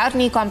losses without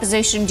any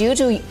compensation due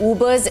to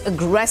Uber's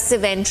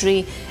aggressive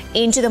entry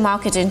into the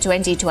market in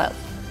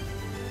 2012.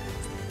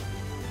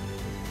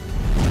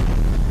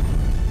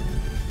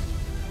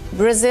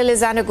 Brazil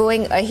is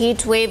undergoing a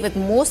heat wave with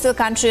most of the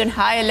country on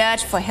high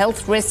alert for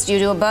health risks due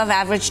to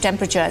above-average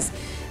temperatures.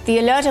 The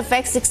alert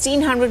affects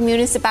 1,600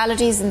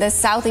 municipalities in the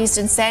southeast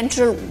and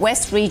central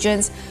west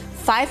regions,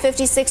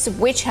 556 of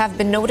which have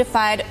been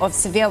notified of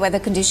severe weather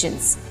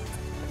conditions.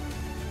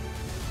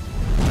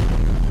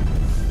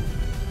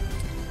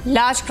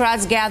 Large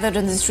crowds gathered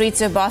on the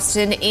streets of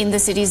Boston in the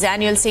city's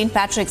annual St.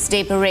 Patrick's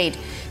Day parade.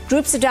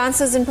 Groups of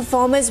dancers and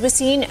performers were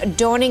seen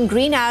donning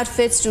green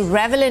outfits to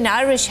revel in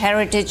Irish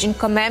heritage and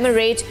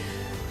commemorate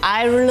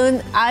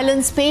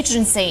Ireland's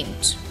patron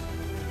saint.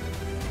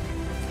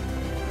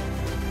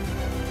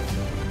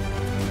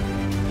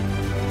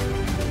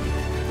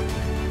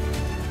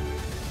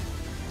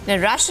 Now,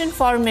 Russian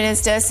Foreign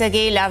Minister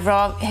Sergei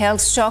Lavrov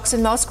held talks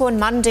in Moscow on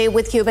Monday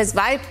with Cuba's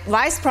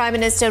Vice Prime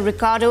Minister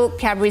Ricardo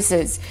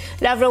Cabreces.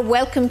 Lavrov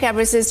welcomed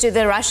Cabreces to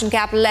the Russian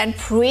capital and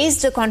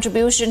praised the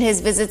contribution his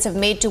visits have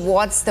made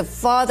towards the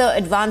further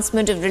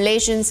advancement of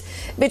relations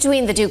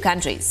between the two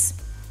countries.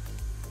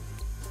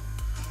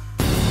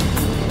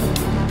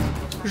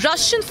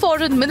 Russian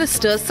Foreign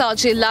Minister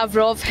Sergei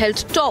Lavrov held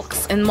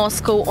talks in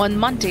Moscow on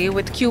Monday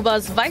with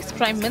Cuba's Vice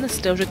Prime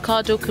Minister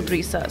Ricardo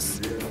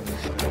Cabreces.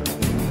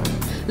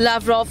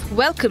 Lavrov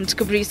welcomed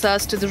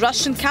Cabreces to the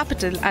Russian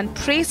capital and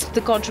praised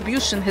the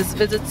contribution his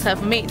visits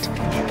have made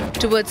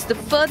towards the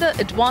further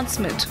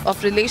advancement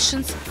of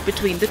relations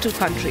between the two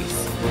countries.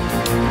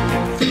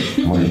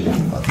 Мы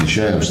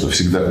отмечаем, что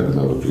всегда,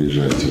 когда вы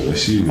приезжаете в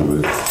Россию,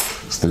 вы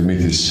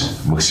стремитесь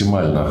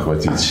максимально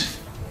охватить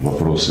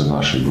вопросы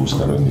нашей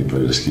двусторонней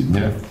повестки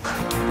дня.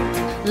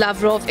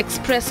 Lavrov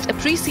expressed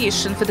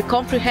appreciation for the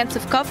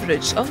comprehensive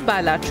coverage of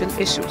bilateral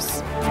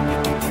issues.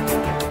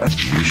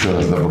 Еще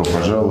раз добро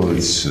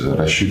пожаловать.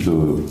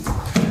 Рассчитываю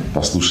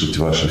послушать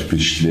ваши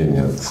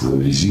впечатления от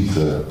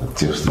визита, от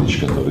тех встреч,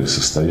 которые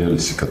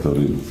состоялись и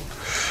которые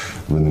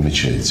вы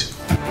намечаете.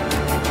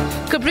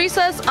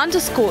 Cabreces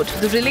underscored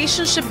the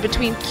relationship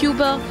between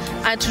Cuba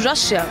and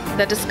Russia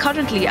that is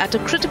currently at a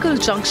critical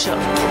juncture,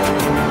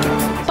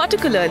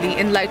 particularly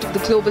in light of the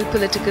global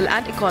political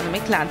and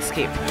economic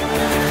landscape.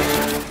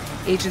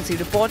 Agency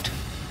report,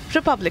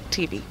 Republic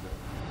TV.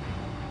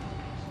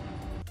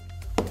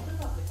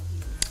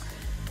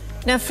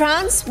 Now,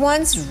 France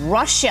wants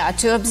Russia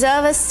to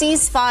observe a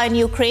ceasefire in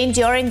Ukraine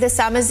during the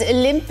summer's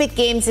Olympic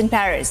Games in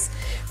Paris.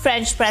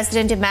 French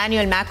President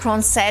Emmanuel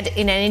Macron said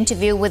in an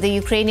interview with the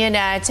Ukrainian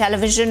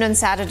television on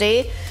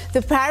Saturday,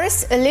 the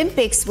Paris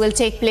Olympics will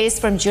take place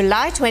from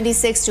July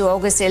 26 to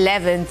August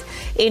 11th,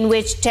 in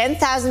which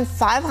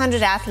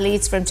 10,500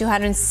 athletes from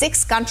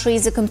 206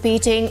 countries are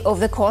competing over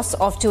the course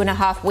of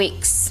 2.5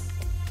 weeks.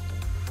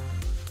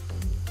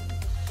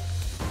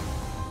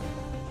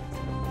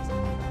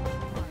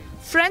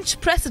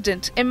 French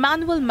President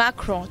Emmanuel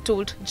Macron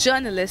told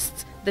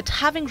journalists that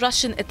having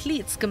Russian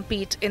athletes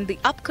compete in the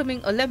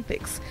upcoming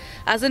Olympics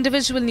as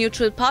individual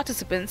neutral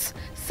participants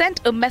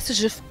sent a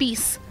message of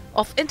peace,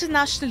 of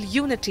international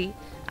unity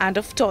and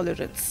of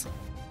tolerance.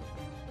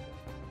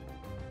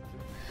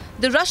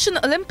 The Russian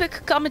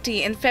Olympic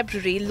Committee in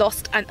February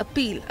lost an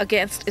appeal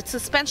against its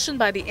suspension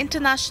by the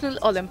International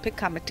Olympic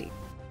Committee.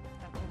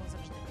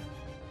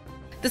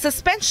 The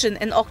suspension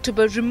in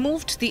October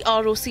removed the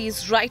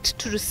ROC's right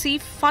to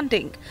receive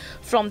funding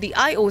from the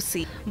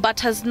IOC,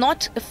 but has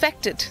not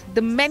affected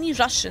the many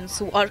Russians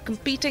who are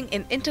competing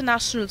in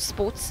international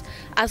sports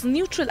as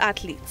neutral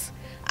athletes,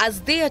 as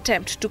they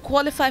attempt to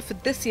qualify for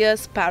this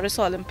year's Paris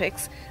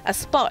Olympics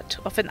as part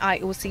of an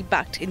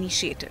IOC-backed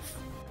initiative.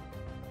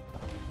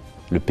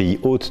 Le pays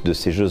hôte de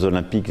ces Jeux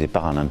olympiques et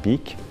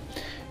paralympiques,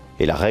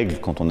 et la règle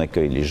quand on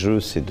accueille les Jeux,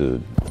 c'est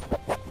de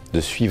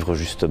suivre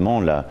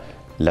justement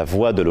la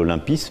voie de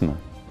l'olympisme,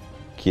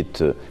 qui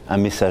est un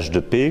message de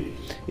paix,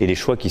 et les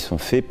choix qui sont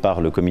faits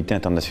par le Comité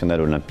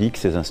international olympique,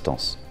 ses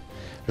instances.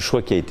 Le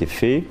choix qui a été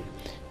fait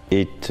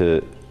est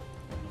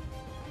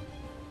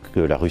que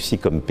la Russie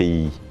comme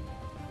pays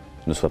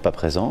ne soit pas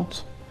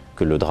présente,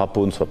 que le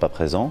drapeau ne soit pas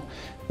présent,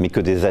 mais que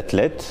des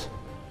athlètes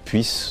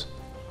puissent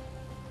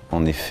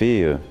en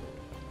effet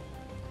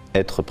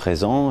être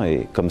présents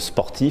et comme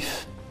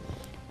sportifs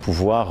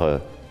pouvoir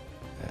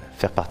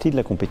faire partie de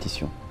la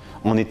compétition,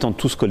 en étant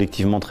tous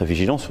collectivement très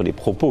vigilants sur les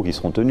propos qui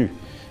seront tenus,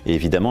 et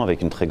évidemment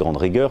avec une très grande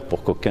rigueur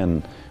pour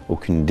qu'aucune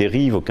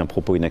dérive, aucun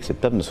propos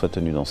inacceptable ne soit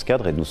tenu dans ce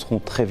cadre, et nous serons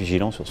très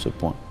vigilants sur ce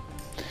point.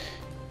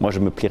 Moi je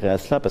me plierai à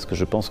cela parce que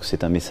je pense que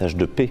c'est un message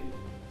de paix,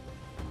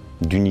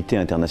 d'unité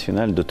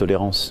internationale, de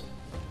tolérance.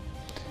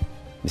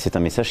 Mais c'est un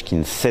message qui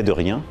ne cède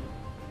rien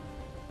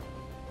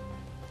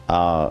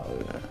à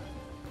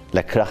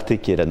la clarté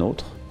qui est la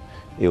nôtre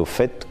et au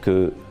fait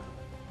que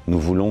nous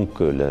voulons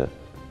que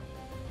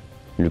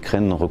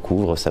l'Ukraine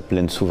recouvre sa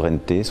pleine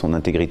souveraineté, son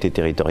intégrité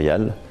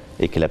territoriale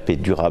et que la paix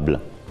durable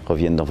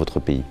revienne dans votre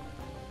pays.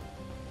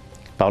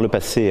 Par le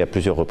passé, à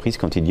plusieurs reprises,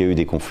 quand il y a eu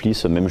des conflits,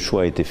 ce même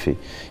choix a été fait.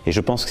 Et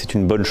je pense que c'est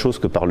une bonne chose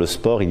que par le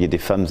sport, il y ait des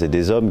femmes et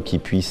des hommes qui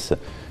puissent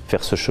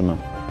faire ce chemin.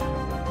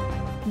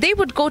 They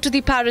would go to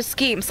the Paris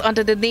Games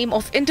under the name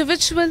of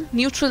individual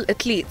neutral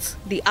athletes,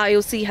 the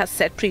IOC has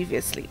said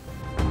previously.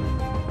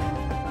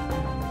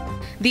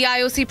 The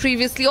IOC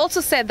previously also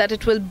said that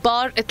it will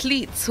bar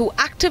athletes who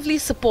actively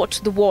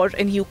support the war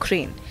in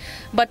Ukraine,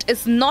 but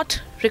is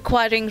not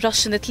requiring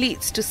Russian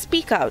athletes to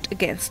speak out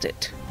against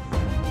it.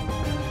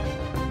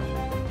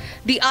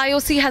 The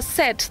IOC has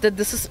said that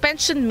the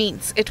suspension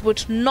means it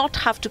would not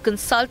have to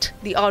consult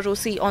the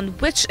ROC on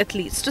which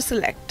athletes to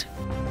select.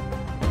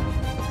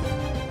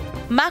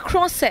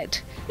 Macron said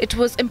it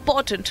was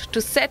important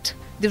to set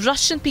the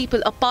Russian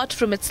people apart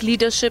from its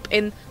leadership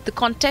in the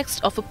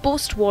context of a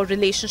post-war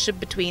relationship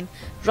between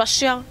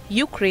Russia,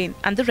 Ukraine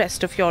and the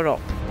rest of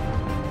Europe.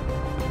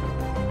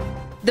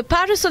 The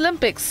Paris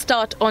Olympics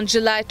start on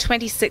July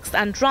 26th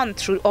and run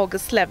through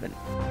August 11.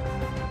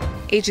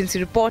 Agency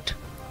report,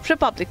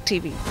 Republic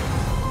TV.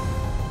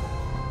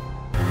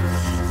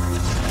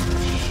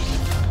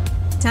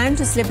 Time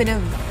to slip in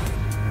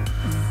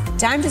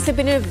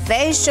a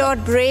very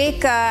short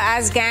break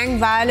as gang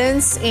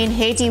violence in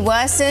Haiti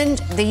worsened.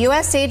 The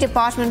U.S. State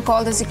Department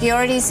called the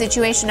security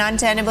situation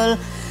untenable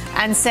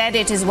and said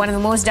it is one of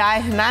the most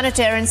dire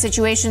humanitarian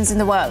situations in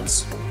the world.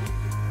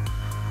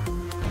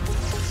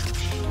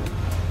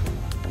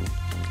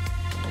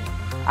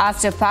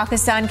 After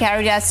Pakistan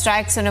carried out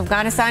strikes on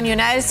Afghanistan,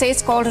 United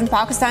States called on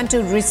Pakistan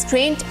to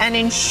restrain and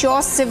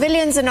ensure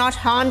civilians are not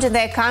harmed in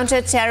their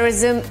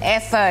counter-terrorism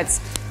efforts.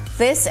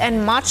 This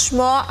and much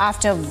more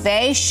after a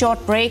very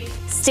short break.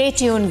 Stay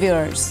tuned,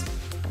 viewers.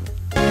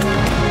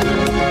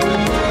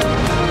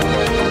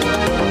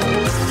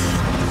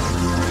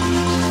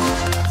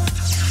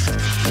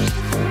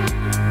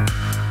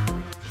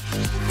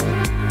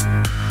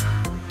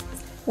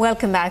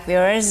 Welcome back,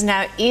 viewers.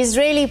 Now,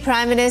 Israeli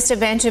Prime Minister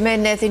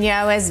Benjamin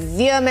Netanyahu has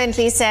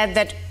vehemently said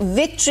that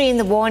victory in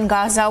the war in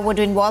Gaza would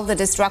involve the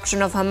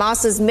destruction of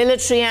Hamas's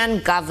military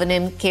and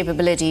governing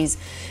capabilities,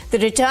 the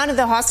return of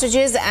the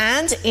hostages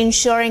and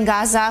ensuring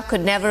Gaza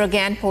could never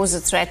again pose a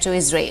threat to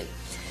Israel.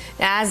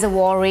 As the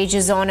war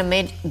rages on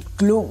amid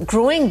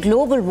growing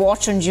global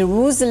watch on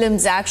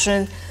Jerusalem's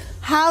action,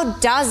 how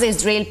does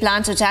Israel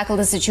plan to tackle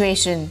the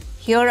situation?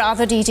 Here are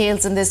the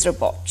details in this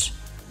report.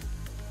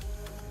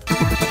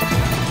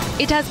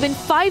 It has been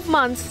 5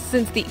 months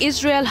since the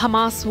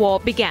Israel-Hamas war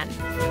began.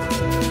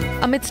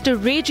 Amidst a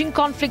raging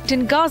conflict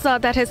in Gaza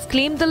that has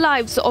claimed the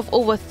lives of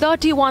over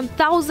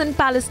 31,000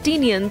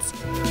 Palestinians,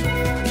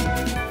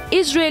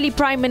 Israeli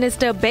Prime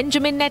Minister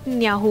Benjamin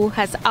Netanyahu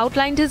has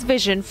outlined his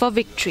vision for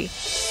victory.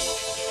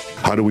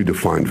 How do we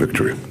define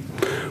victory?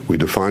 We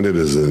define it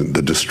as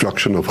the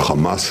destruction of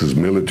Hamas's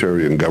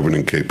military and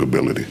governing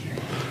capability.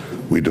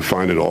 We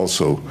define it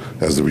also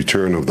as the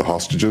return of the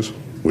hostages,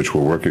 which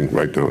we're working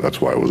right now. That's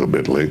why I was a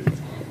bit late,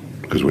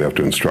 because we have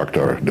to instruct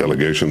our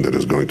delegation that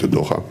is going to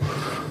Doha.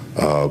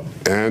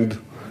 And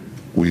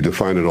we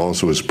define it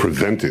also as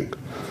preventing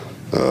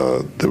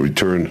the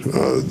return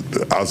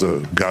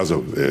of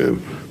Gaza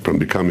from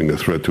becoming a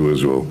threat to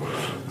Israel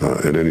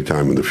at any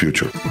time in the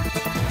future.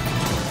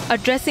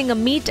 Addressing a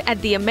meet at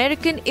the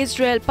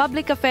American-Israel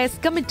Public Affairs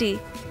Committee,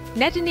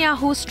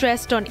 Netanyahu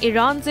stressed on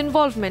Iran's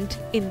involvement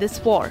in this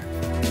war.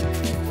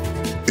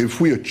 If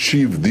we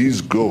achieve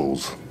these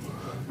goals,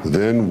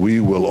 then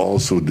we will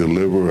also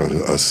deliver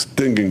a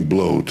stinging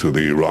blow to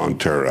the Iran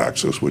terror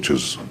axis, which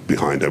is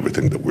behind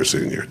everything that we're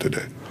seeing here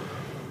today.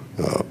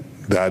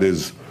 That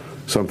is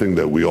something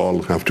that we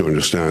all have to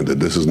understand, that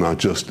this is not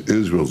just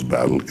Israel's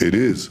battle. It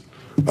is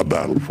a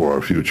battle for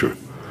our future,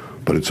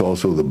 but it's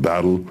also the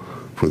battle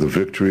for the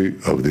victory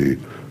of the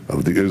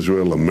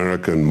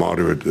Israel-American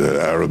moderate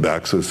Arab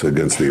axis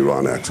against the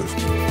Iran axis.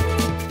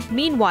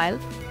 Meanwhile,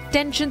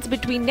 tensions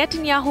between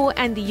Netanyahu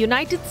and the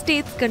United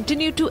States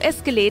continue to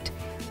escalate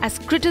as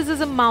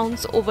criticism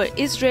mounts over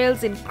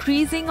Israel's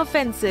increasing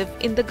offensive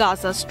in the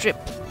Gaza Strip.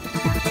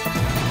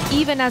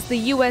 Even as the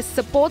US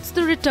supports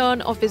the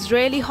return of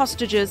Israeli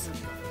hostages,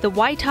 the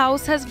White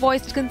House has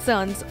voiced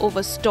concerns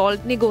over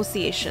stalled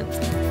negotiations.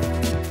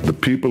 The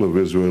people of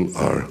Israel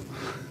are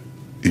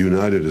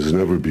united as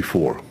never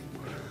before.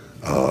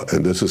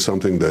 And this is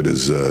something that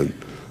is,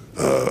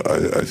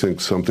 I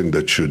think, something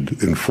that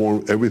should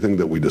inform everything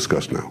that we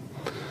discuss now.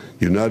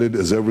 United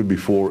as ever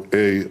before,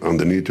 on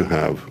the need to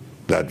have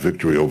that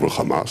victory over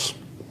Hamas.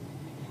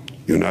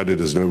 United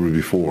as never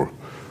before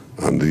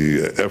on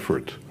the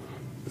effort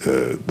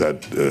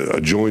that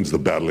adjoins the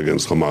battle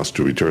against Hamas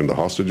to return the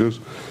hostages,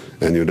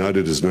 and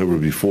united as never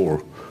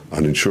before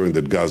on ensuring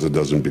that Gaza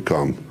doesn't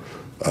become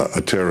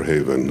a terror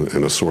haven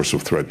and a source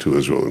of threat to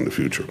Israel in the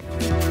future.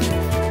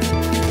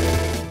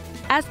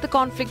 As the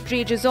conflict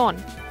rages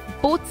on,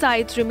 both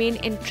sides remain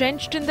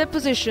entrenched in their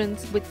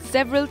positions, with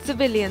several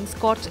civilians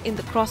caught in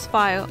the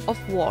crossfire of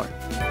war.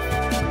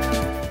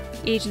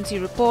 Agency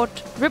report,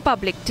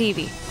 Republic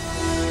TV.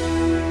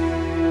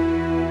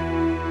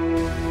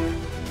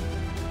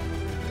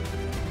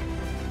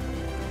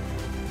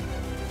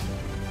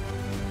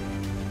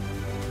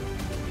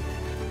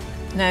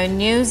 Now,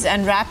 news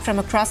and wrap from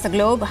across the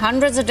globe.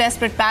 Hundreds of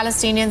desperate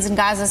Palestinians in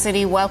Gaza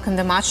City welcomed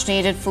the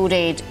much-needed food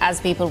aid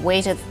as people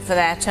waited for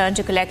their turn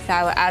to collect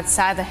flour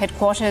outside the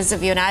headquarters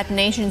of the United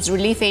Nations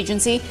Relief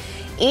Agency.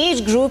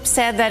 Aid groups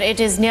said that it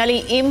is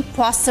nearly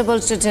impossible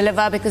to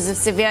deliver because of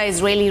severe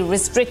Israeli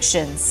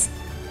restrictions.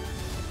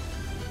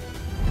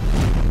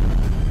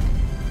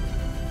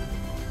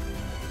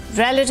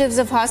 Relatives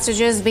of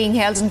hostages being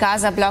held in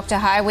Gaza blocked a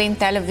highway in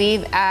Tel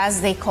Aviv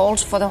as they called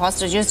for the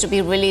hostages to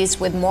be released,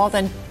 with more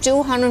than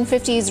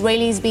 250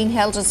 Israelis being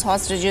held as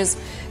hostages.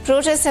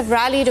 Protests have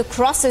rallied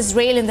across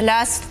Israel in the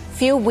last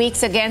few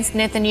weeks against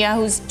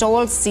Netanyahu's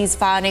stalled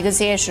ceasefire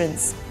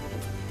negotiations.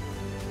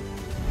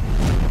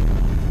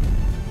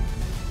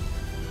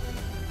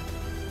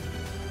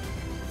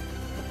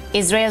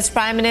 Israel's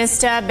Prime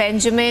Minister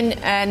Benjamin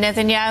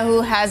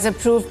Netanyahu has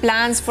approved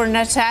plans for an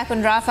attack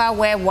on Rafah,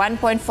 where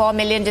 1.4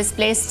 million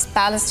displaced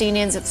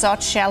Palestinians have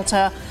sought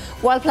shelter,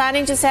 while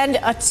planning to send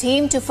a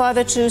team to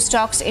further truce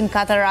talks in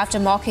Qatar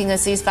after mocking a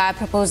ceasefire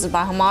proposal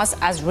by Hamas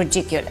as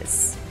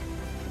ridiculous.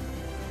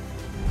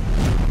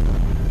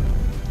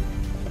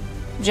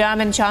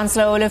 German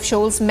Chancellor Olaf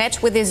Scholz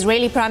met with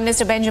Israeli Prime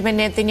Minister Benjamin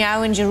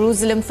Netanyahu in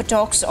Jerusalem for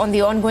talks on the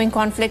ongoing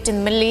conflict in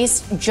the Middle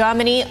East.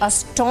 Germany, a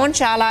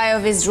staunch ally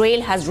of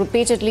Israel, has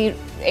repeatedly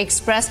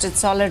expressed its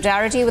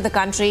solidarity with the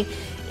country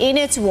in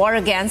its war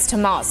against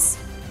Hamas.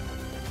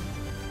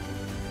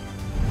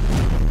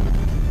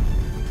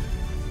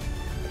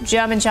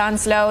 German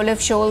Chancellor Olaf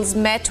Scholz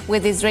met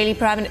with Israeli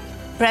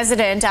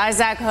President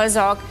Isaac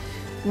Herzog,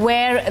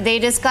 where they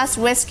discussed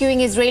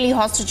rescuing Israeli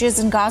hostages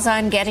in Gaza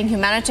and getting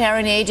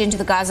humanitarian aid into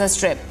the Gaza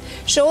Strip.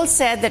 Scholz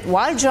said that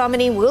while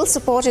Germany will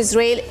support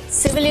Israel,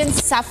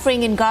 civilians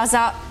suffering in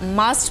Gaza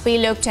must be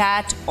looked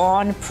at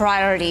on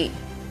priority.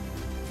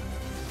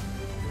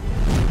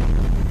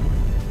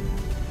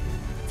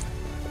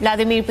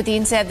 Vladimir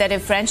Putin said that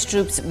if French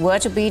troops were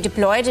to be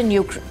deployed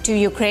to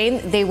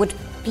Ukraine, they would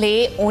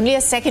play only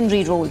a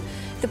secondary role.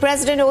 The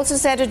president also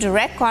said a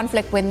direct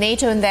conflict with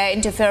NATO and their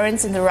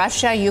interference in the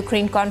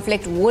Russia-Ukraine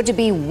conflict would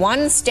be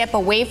one step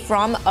away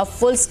from a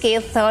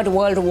full-scale Third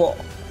World War.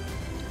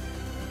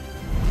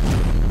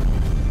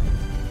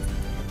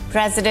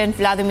 President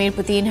Vladimir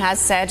Putin has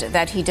said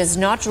that he does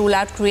not rule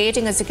out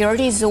creating a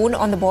security zone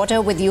on the border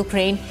with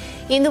Ukraine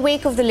in the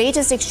wake of the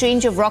latest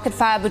exchange of rocket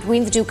fire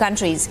between the two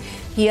countries.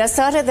 He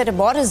asserted that a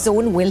border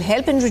zone will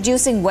help in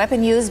reducing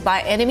weapon use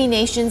by enemy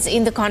nations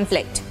in the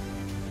conflict.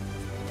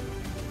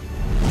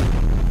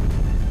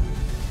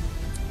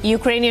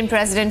 Ukrainian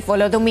President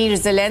Volodymyr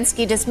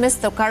Zelensky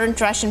dismissed the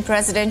current Russian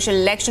presidential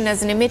election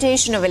as an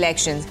imitation of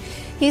elections.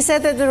 He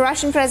said that the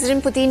Russian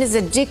President Putin is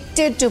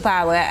addicted to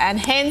power and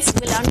hence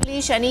will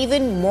unleash an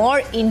even more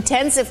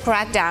intensive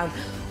crackdown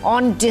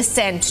on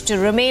dissent to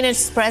remain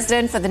as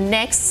president for the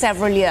next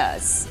several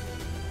years.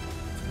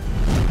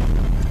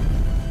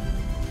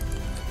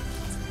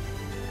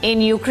 In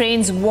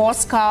Ukraine's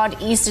war-scarred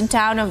eastern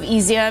town of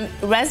Izium,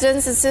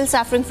 residents are still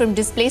suffering from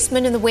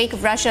displacement in the wake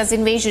of Russia's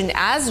invasion.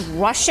 As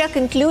Russia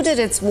concluded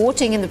its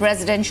voting in the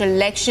presidential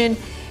election,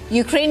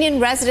 Ukrainian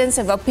residents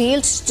have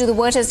appealed to the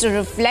voters to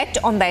reflect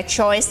on their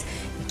choice,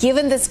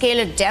 given the scale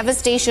of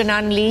devastation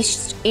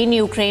unleashed in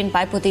Ukraine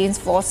by Putin's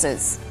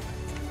forces.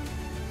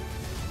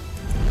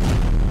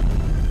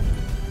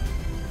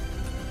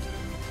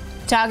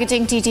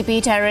 Targeting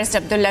TTP terrorist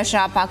Abdullah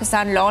Shah,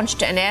 Pakistan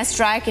launched an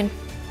airstrike in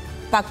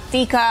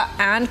Paktika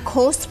and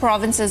coast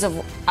provinces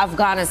of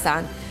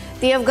Afghanistan.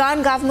 The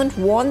Afghan government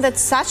warned that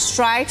such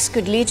strikes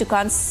could lead to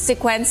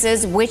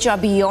consequences which are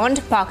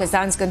beyond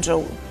Pakistan's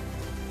control.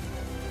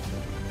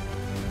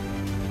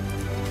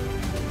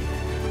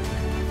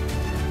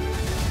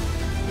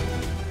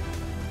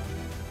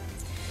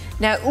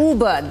 Now,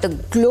 Uber, the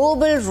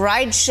global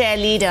ride-share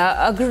leader,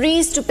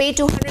 agrees to pay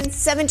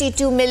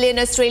 272 million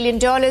Australian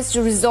dollars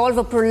to resolve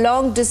a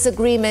prolonged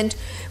disagreement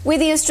with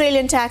the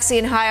Australian taxi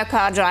and hire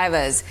car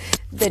drivers.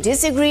 The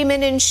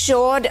disagreement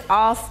ensued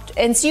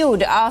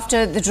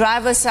after the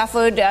driver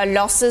suffered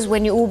losses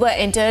when Uber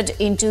entered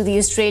into the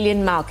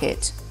Australian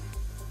market.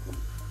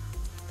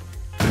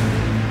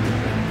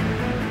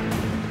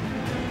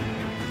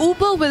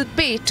 Uber will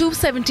pay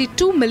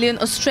 272 million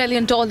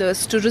Australian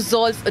dollars to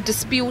resolve a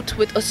dispute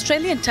with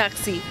Australian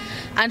taxi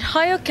and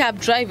hire cab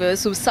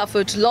drivers who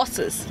suffered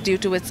losses due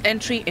to its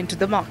entry into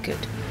the market.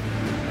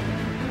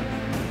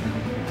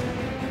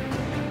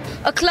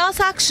 A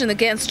class action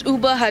against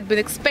Uber had been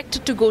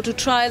expected to go to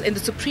trial in the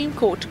Supreme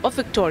Court of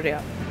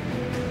Victoria.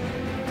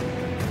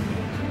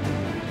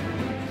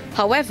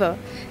 However,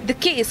 the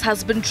case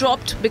has been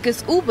dropped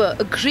because Uber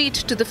agreed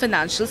to the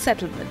financial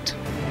settlement.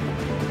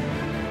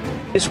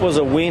 This was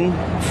a win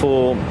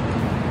for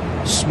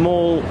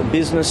small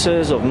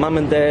businesses of mum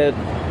and dad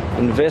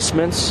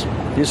investments.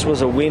 This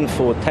was a win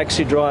for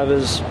taxi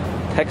drivers,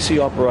 taxi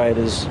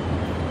operators,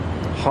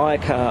 hire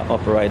car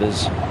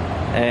operators,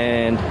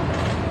 and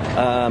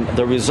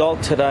the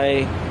result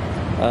today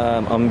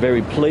I'm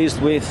very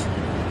pleased with,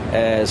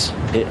 as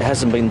it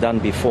hasn't been done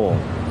before.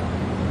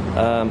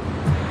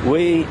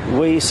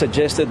 We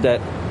suggested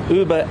that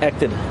Uber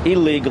acted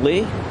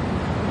illegally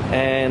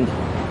and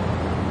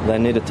they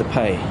needed to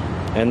pay,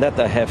 and that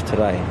they have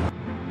today.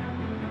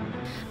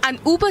 An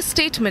Uber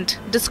statement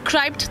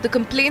described the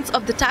complaints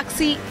of the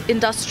taxi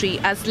industry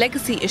as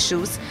legacy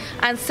issues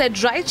and said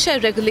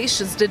rideshare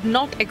regulations did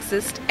not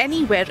exist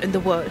anywhere in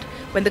the world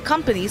when the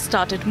company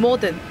started more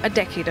than a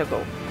decade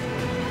ago.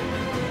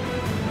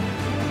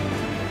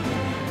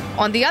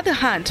 On the other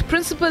hand,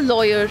 principal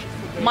lawyer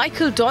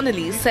Michael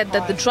Donnelly said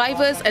that the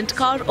drivers and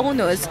car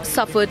owners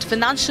suffered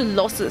financial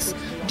losses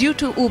due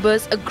to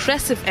Uber's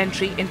aggressive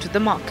entry into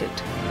the market.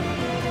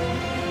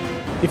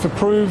 If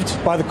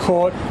approved by the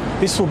court,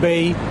 this will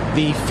be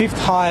the 5th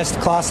highest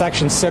class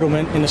action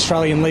settlement in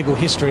Australian legal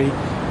history,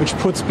 which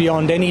puts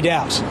beyond any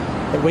doubt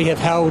that we have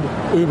held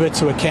Uber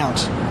to account.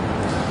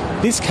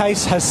 This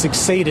case has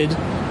succeeded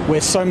where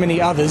so many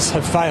others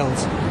have failed.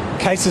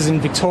 Cases in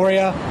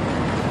Victoria,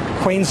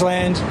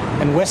 Queensland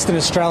and Western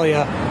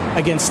Australia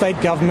against state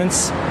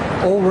governments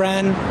all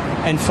ran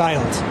and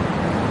failed.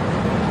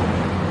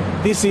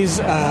 This is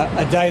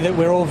a day that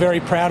we're all very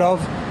proud of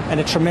and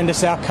a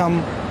tremendous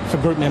outcome for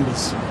group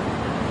members.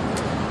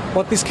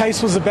 What this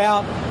case was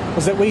about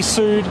was that we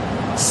sued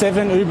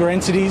 7 Uber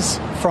entities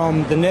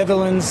from the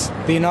Netherlands,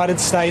 the United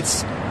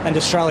States and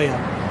Australia.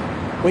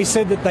 We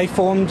said that they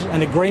formed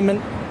an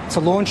agreement to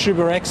launch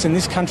UberX in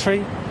this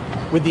country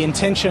with the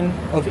intention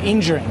of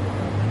injuring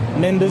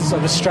members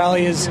of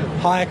Australia's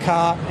hire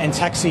car and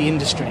taxi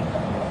industry.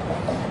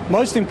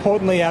 Most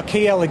importantly, our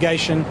key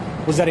allegation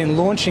was that in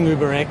launching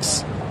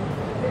UberX,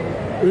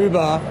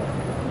 Uber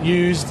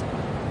used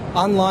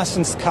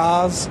unlicensed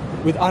cars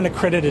with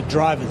unaccredited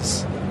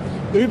drivers.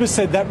 Uber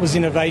said that was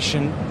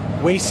innovation.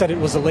 We said it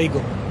was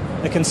illegal,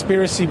 a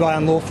conspiracy by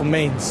unlawful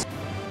means.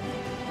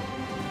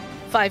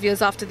 5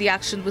 years after the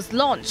action was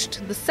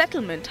launched, the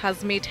settlement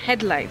has made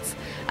headlines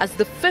as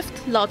the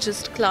 5th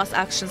largest class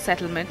action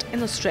settlement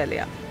in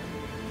Australia.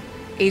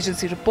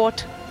 Agency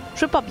report,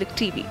 Republic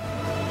TV.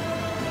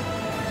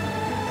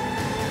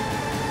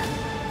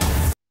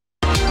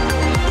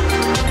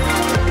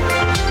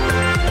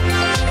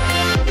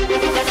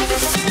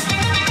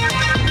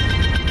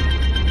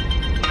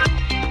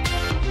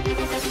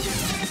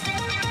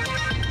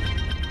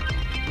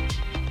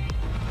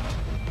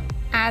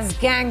 As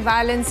gang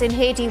violence in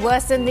Haiti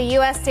worsened, the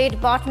U.S. State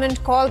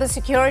Department called the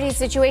security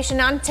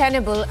situation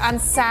untenable and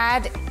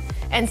sad,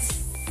 and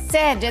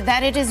said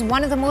that it is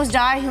one of the most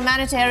dire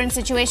humanitarian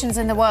situations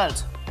in the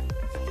world.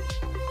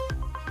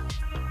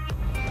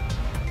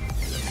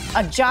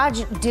 A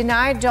judge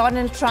denied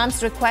Donald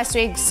Trump's request to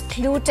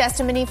exclude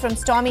testimony from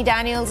Stormy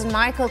Daniels and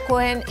Michael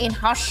Cohen in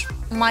hush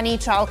money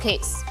trial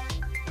case.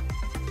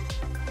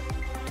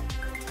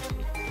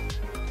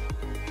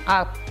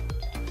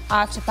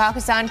 After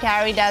Pakistan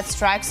carried out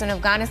strikes on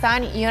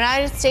Afghanistan,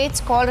 United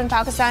States called on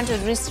Pakistan to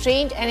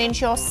restrain and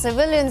ensure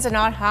civilians are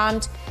not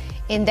harmed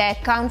in their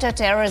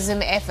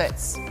counter-terrorism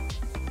efforts.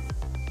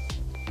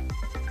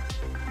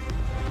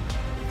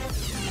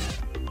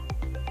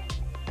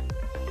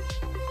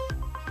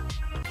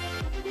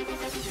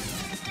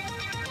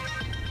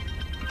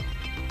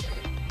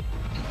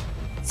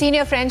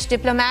 Senior French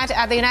diplomat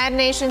at the United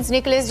Nations,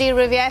 Nicolas de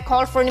Rivière,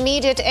 called for an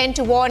immediate end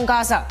to war in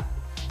Gaza.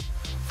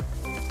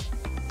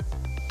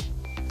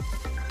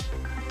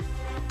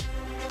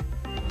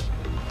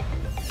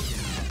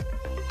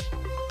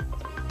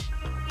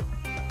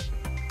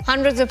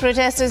 Hundreds of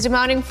protesters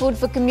demanding food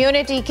for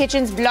community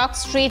kitchens blocked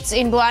streets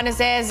in Buenos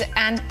Aires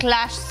and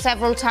clashed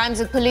several times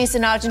with police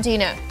in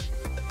Argentina.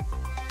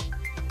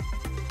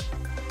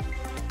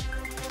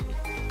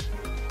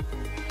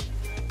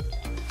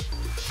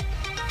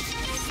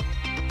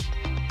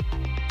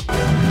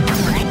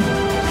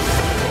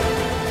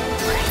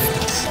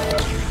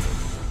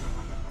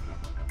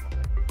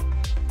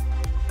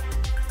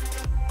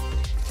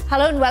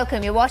 Hello and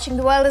welcome. You're watching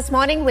The World This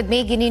Morning with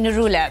me, Guinea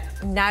Narula.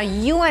 Now,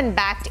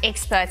 UN-backed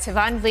experts have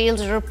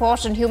unveiled a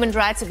report on human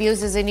rights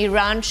abuses in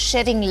Iran,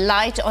 shedding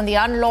light on the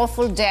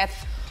unlawful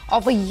death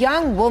of a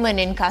young woman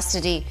in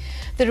custody.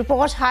 The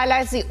report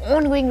highlights the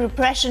ongoing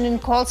repression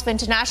and calls for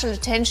international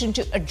attention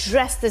to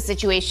address the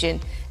situation.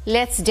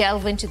 Let's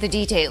delve into the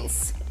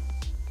details.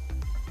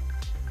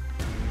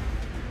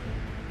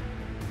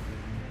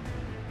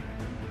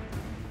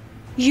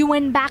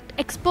 UN-backed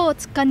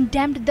experts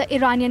condemned the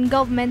Iranian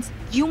government's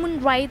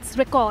human rights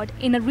record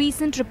in a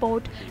recent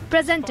report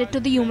presented to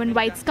the Human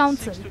Rights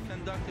Council.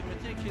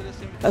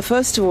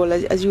 First of all,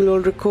 as you'll all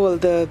recall,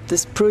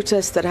 this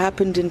protest that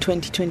happened in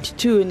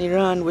 2022 in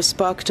Iran was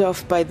sparked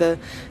off by the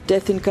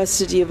death in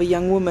custody of a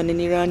young woman, an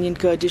Iranian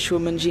Kurdish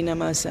woman, Jina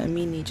Mahsa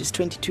Amini, just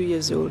 22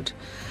 years old.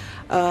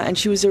 And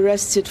she was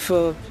arrested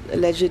for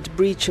alleged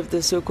breach of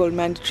the so-called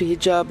mandatory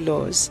hijab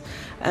laws.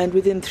 And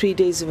within 3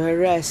 days of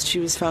her arrest, she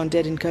was found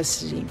dead in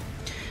custody.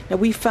 Now,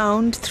 we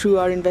found through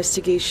our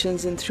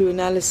investigations and through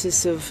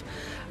analysis of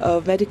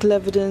medical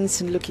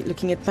evidence and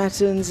looking at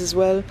patterns as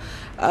well,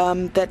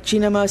 that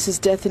Jina Mahsa's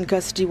death in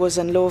custody was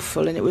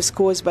unlawful, and it was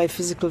caused by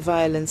physical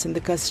violence in the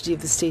custody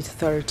of the state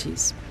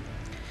authorities.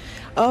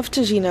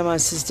 After Jina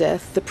Mahsa's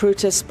death, the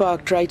protest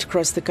sparked right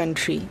across the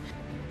country.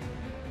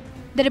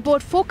 The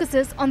report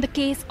focuses on the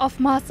case of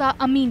Mahsa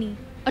Amini,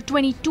 a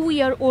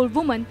 22-year-old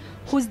woman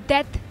whose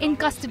death in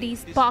custody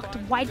sparked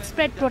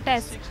widespread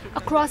protests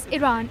across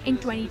Iran in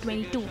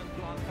 2022.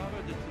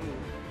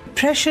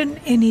 Repression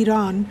in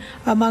Iran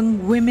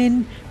among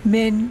women,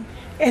 men,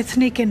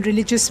 ethnic and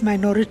religious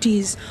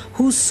minorities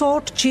who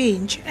sought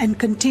change and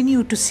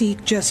continue to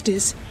seek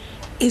justice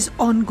is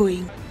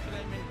ongoing.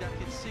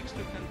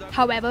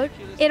 However,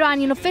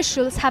 Iranian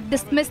officials have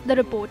dismissed the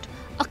report,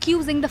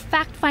 accusing the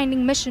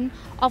fact-finding mission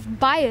of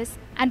bias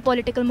and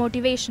political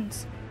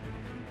motivations.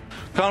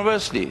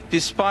 Conversely,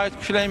 despite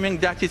claiming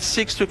that it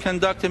seeks to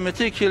conduct a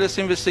meticulous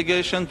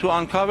investigation to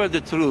uncover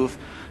the truth,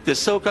 the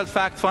so-called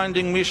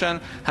fact-finding mission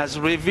has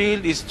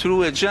revealed its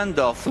true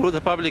agenda through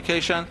the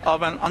publication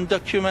of an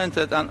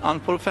undocumented and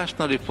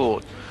unprofessional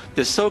report.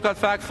 The so-called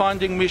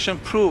fact-finding mission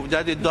proved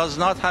that it does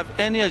not have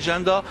any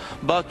agenda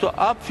but to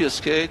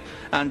obfuscate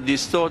and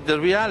distort the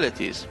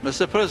realities.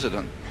 Mr.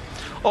 President,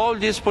 all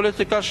this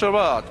political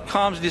charade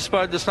comes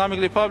despite the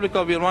Islamic Republic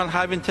of Iran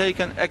having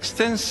taken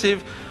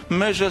extensive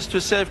measures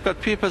to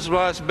safeguard people's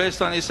rights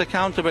based on its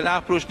accountable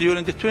approach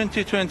during the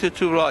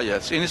 2022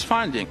 riots. In its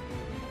finding,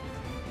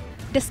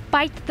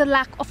 despite the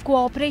lack of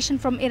cooperation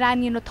from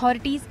Iranian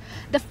authorities,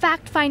 the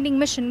fact-finding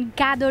mission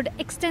gathered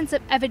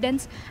extensive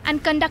evidence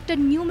and conducted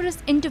numerous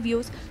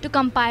interviews to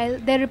compile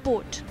their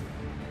report.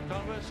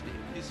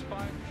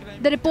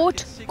 The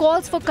report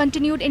calls for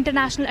continued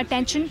international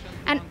attention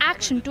and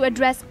action to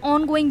address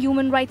ongoing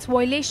human rights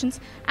violations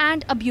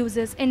and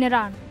abuses in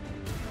Iran.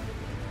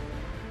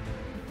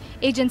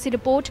 Agency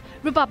report,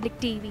 Republic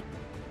TV.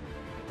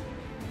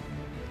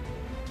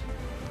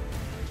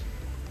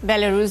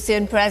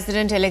 Belarusian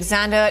President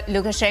Alexander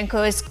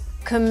Lukashenko is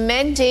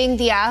commending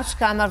the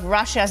outcome of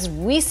Russia's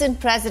recent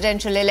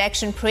presidential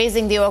election,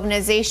 praising the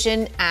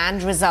organization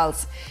and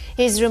results.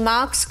 His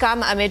remarks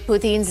come amid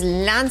Putin's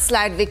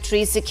landslide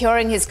victory,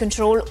 securing his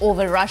control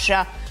over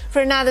Russia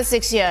for another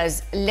 6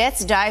 years.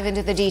 Let's dive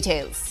into the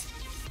details.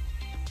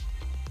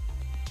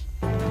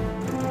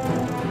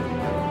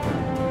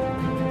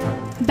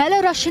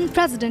 Belarusian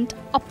president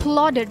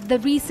applauded the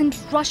recent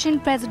Russian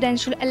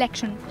presidential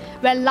election,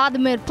 where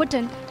Vladimir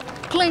Putin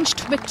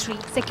clinched victory,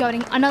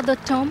 securing another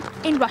term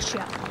in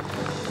Russia.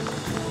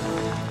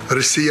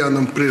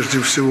 Россиянам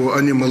прежде всего,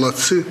 они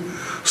молодцы,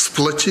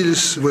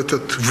 сплотились в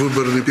этот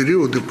выборный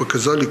период и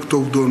показали, кто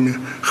в доме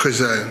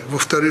хозяин.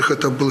 Во-вторых,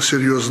 это был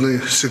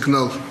серьезный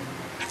сигнал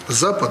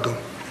Западу,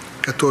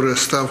 которые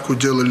ставку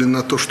делали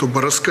на то,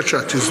 чтобы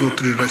раскачать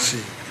изнутри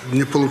России.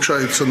 Не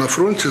получается на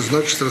фронте,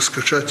 значит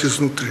раскачать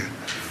изнутри.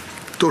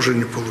 Тоже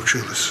не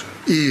получилось.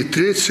 И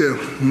третье,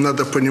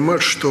 надо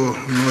понимать, что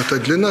это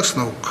для нас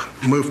наука.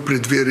 Мы в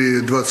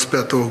преддверии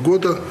 2025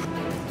 года.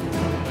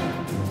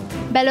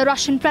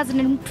 Belarusian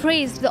president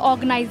praised the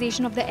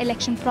organization of the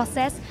election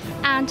process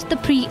and the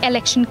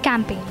pre-election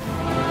campaign.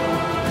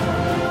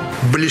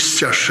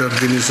 Блестяще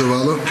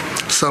организовала.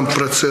 Сам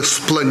процесс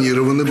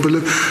спланированы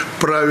были.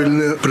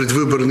 Правильный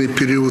предвыборный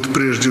период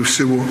прежде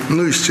всего.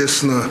 Ну,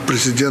 естественно,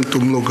 президенту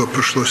много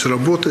пришлось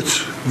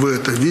работать. Вы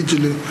это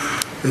видели.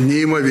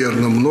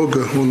 Неимоверно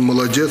много. Он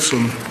молодец.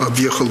 Он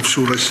объехал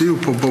всю Россию,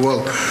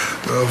 побывал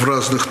в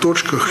разных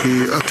точках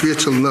и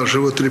ответил на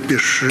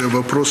животрепещущие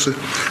вопросы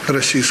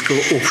российского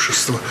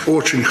общества.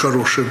 Очень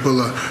хорошее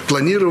было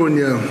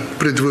планирование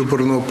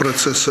предвыборного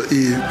процесса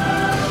и...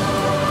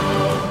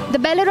 The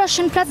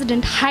Belarusian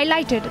president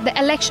highlighted the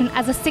election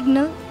as a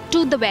signal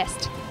to the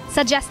West,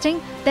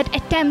 suggesting that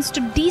attempts to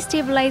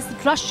destabilize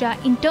Russia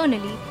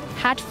internally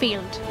had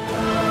failed.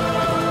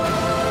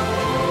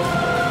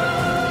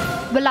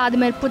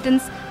 Vladimir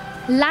Putin's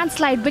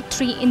landslide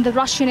victory in the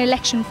Russian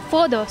election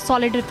further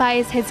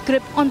solidifies his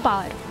grip on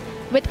power,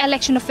 with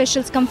election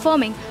officials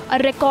confirming a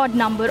record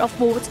number of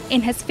votes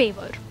in his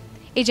favor.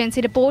 Agency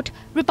report,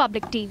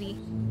 Republic TV.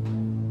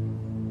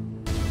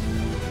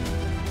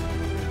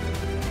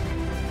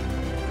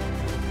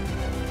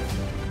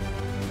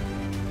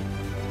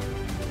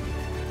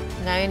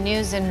 Now in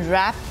news and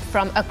wrap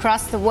from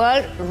across the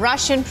world,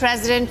 Russian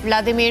President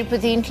Vladimir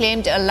Putin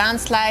claimed a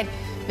landslide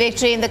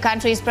victory in the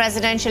country's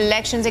presidential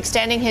elections,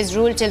 extending his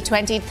rule till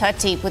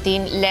 2030.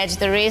 Putin led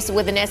the race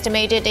with an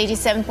estimated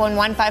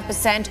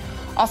 87.15%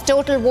 of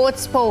total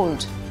votes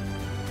polled.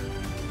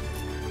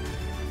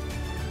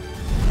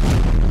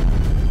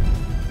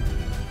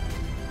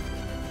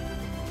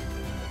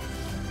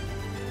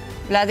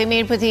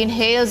 Vladimir Putin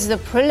hails the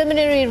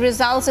preliminary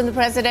results in the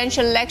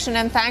presidential election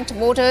and thanked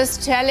voters,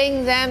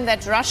 telling them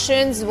that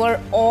Russians were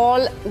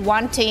all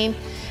one team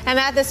and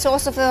that the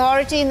source of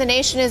authority in the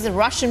nation is the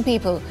Russian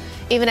people.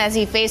 Even as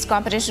he faced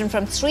competition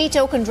from three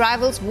token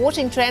rivals,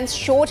 voting trends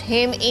showed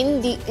him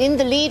in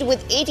the lead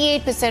with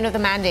 88% of the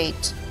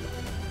mandate.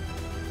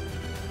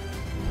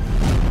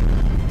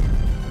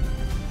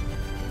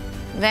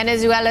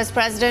 Venezuela's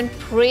president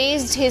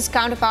praised his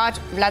counterpart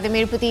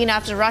Vladimir Putin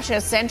after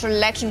Russia's Central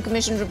Election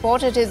Commission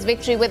reported his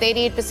victory with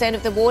 88%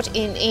 of the vote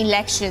in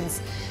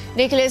elections.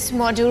 Nicolas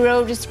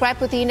Maduro described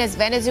Putin as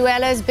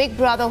Venezuela's big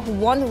brother who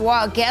won the war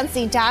against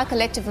the entire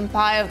collective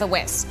empire of the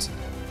West.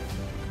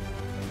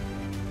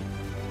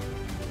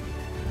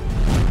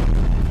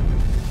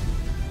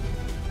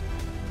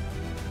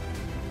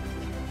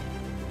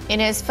 In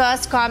his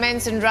first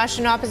comments on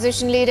Russian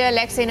opposition leader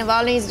Alexei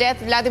Navalny's death,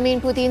 Vladimir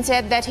Putin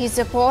said that he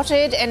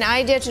supported an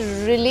idea to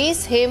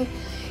release him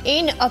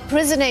in a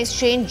prisoner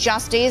exchange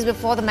just days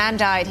before the man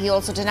died. He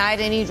also denied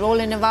any role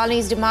in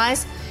Navalny's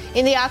demise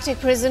in the Arctic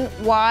prison,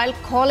 while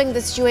calling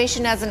the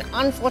situation as an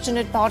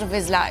unfortunate part of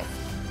his life.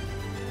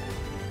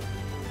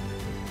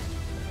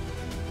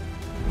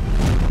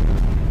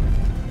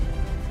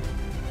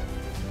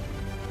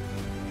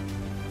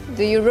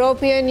 The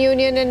European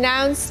Union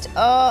announced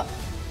a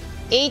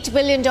 $8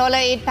 billion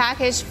aid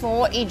package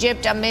for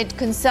Egypt amid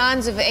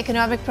concerns of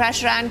economic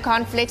pressure and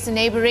conflicts in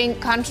neighboring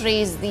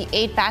countries. The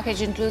aid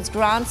package includes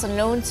grants and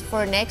loans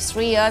for the next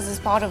 3 years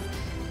as part of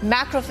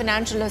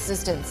macro-financial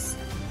assistance.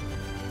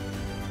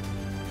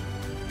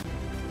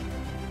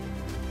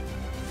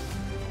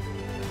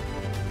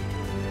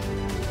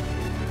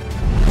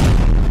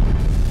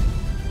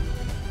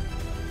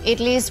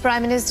 Italy's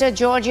Prime Minister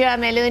Giorgia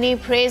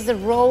Meloni praised the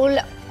role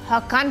her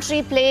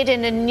country played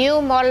in a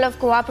new model of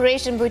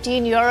cooperation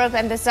between Europe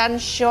and the southern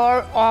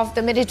shore of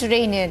the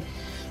Mediterranean.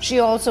 She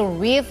also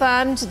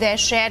reaffirmed their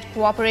shared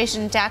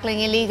cooperation in tackling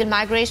illegal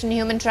migration and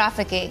human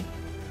trafficking.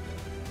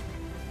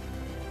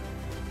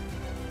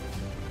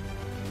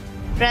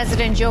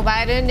 President Joe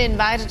Biden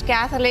invited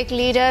Catholic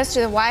leaders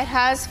to the White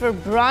House for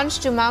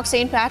brunch to mark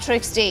St.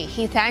 Patrick's Day.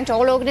 He thanked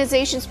all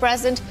organizations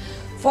present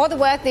for the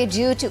work they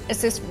do to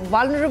assist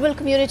vulnerable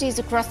communities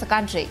across the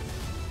country.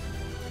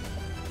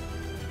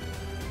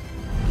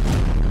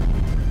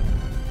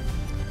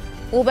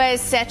 Uber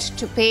is set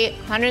to pay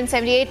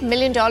 $178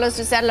 million to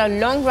settle a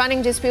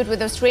long-running dispute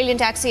with Australian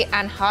taxi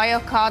and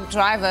hire car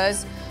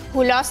drivers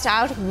who lost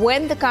out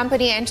when the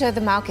company entered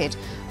the market.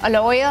 A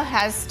lawyer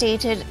has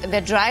stated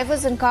that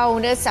drivers and car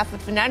owners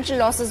suffered financial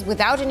losses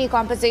without any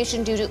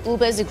compensation due to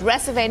Uber's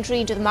aggressive entry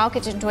into the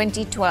market in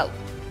 2012.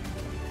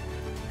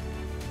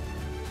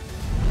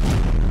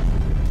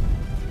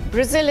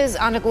 Brazil is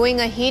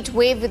undergoing a heat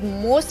wave with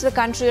most of the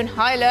country on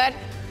high alert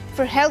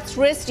for health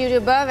risks due to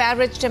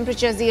above-average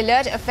temperatures. The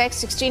alert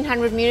affects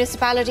 1,600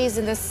 municipalities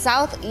in the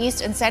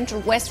southeast and central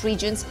west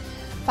regions,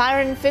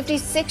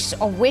 556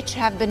 of which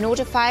have been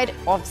notified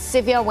of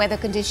severe weather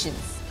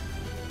conditions.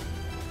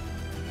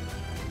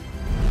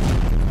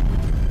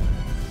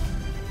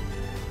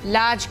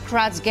 Large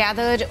crowds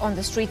gathered on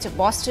the streets of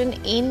Boston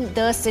in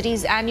the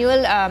city's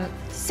annual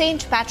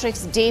St.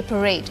 Patrick's Day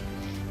parade.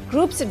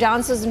 Groups of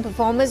dancers and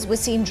performers were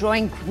seen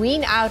donning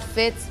green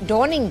outfits,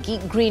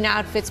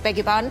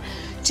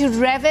 to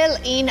revel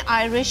in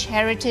Irish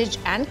heritage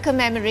and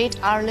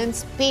commemorate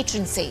Ireland's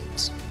patron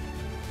saint.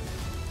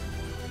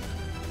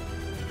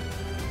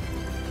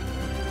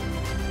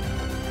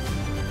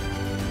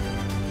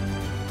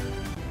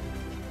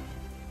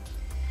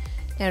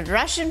 Now,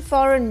 Russian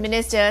Foreign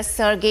Minister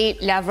Sergei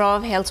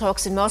Lavrov held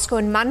talks in Moscow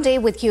on Monday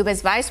with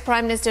Cuba's Vice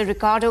Prime Minister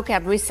Ricardo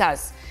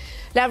Cabrizas.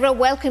 Lavrov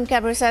welcomed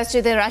Cabrizas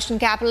to the Russian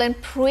capital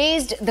and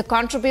praised the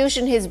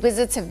contribution his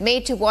visits have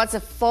made towards a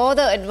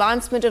further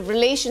advancement of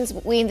relations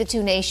between the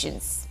two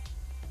nations.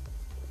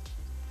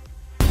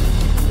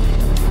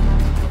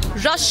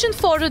 Russian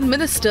Foreign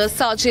Minister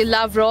Sergei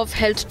Lavrov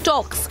held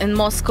talks in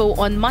Moscow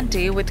on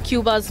Monday with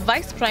Cuba's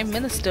Vice Prime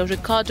Minister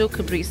Ricardo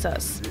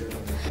Cabrizas.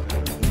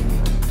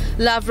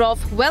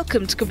 Lavrov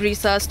welcomed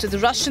Cabrizas to the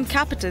Russian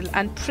capital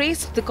and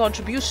praised the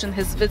contribution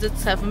his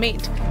visits have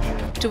made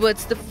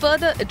towards the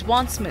further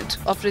advancement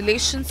of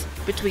relations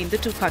between the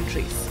two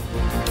countries.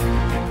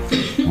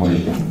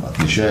 Мы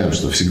отмечаем,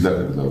 что всегда,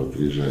 когда вы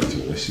приезжаете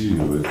в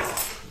Россию, вы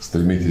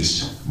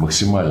стремитесь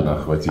максимально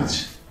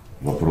охватить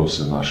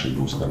вопросы нашей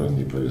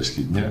двусторонней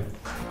повестки дня.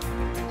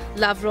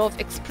 Lavrov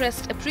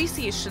expressed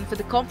appreciation for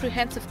the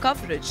comprehensive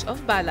coverage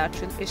of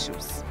bilateral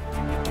issues.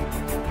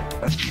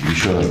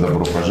 Еще раз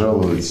добро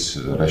пожаловать.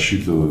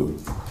 Рассчитываю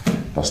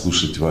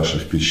послушать ваши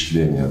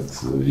впечатления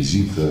от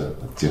визита,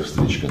 от тех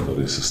встреч,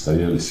 которые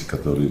состоялись и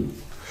которые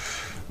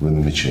вы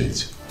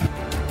намечаете?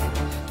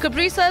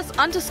 Cabrisa has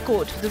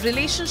underscored the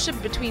relationship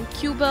between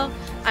Cuba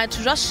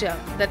and Russia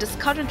that is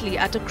currently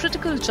at a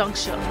critical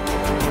juncture,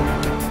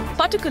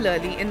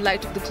 particularly in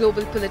light of the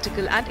global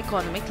political and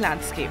economic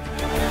landscape.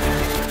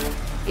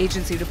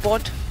 Agency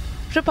report,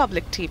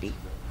 Republic TV.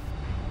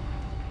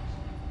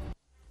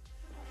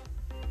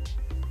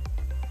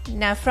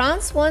 Now,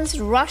 France wants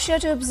Russia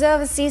to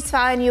observe a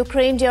ceasefire in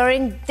Ukraine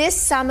during this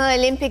Summer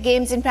Olympic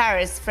Games in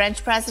Paris.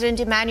 French President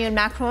Emmanuel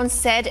Macron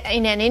said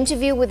in an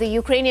interview with the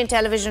Ukrainian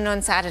television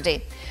on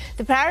Saturday.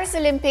 The Paris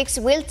Olympics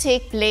will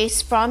take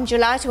place from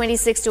July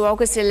 26 to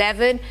August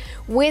 11,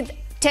 with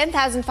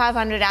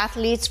 10,500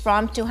 athletes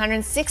from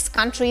 206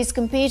 countries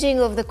competing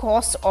over the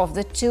course of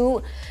the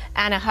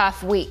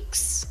 2.5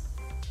 weeks.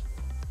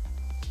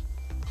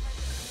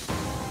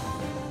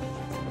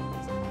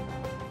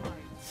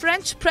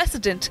 French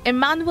President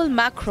Emmanuel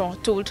Macron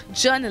told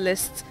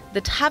journalists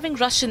that having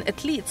Russian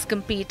athletes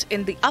compete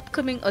in the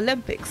upcoming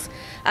Olympics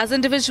as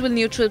individual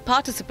neutral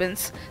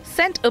participants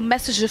sent a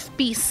message of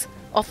peace,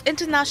 of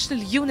international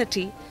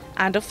unity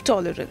and of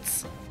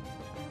tolerance.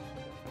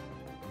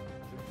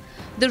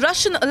 The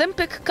Russian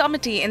Olympic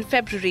Committee in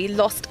February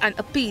lost an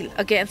appeal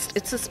against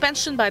its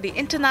suspension by the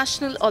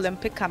International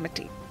Olympic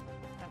Committee.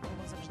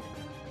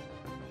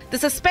 The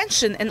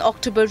suspension in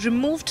October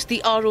removed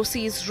the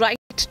ROC's right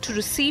to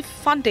receive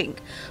funding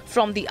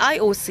from the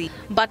IOC,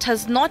 but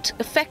has not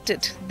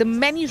affected the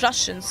many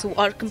Russians who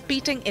are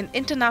competing in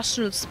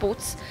international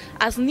sports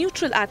as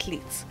neutral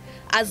athletes,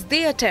 as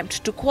they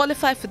attempt to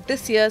qualify for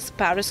this year's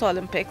Paris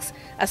Olympics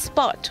as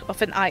part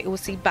of an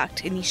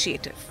IOC-backed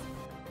initiative.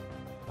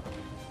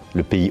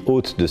 Le pays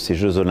hôte de ces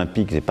Jeux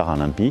olympiques et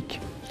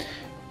paralympiques,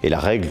 et la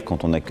règle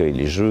quand on accueille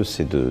les Jeux,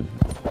 c'est de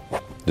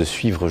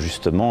suivre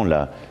justement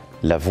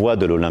la voie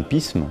de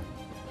l'olympisme,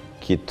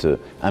 qui est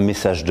un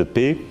message de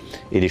paix,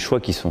 et les choix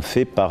qui sont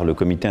faits par le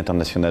Comité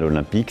international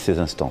olympique, ses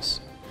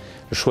instances.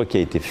 Le choix qui a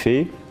été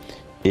fait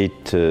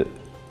est que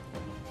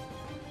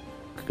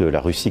la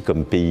Russie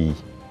comme pays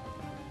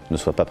ne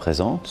soit pas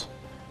présente,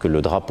 que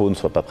le drapeau ne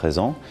soit pas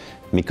présent,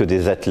 mais que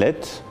des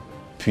athlètes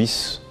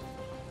puissent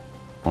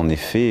en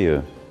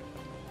effet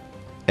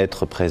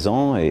être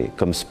présents et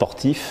comme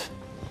sportifs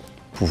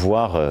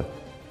pouvoir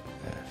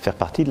faire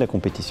partie de la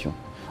compétition,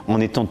 en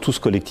étant tous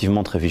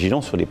collectivement très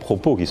vigilants sur les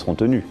propos qui seront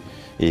tenus.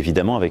 Et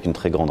évidemment avec une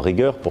très grande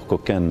rigueur pour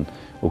qu'aucune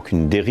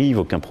dérive,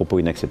 aucun propos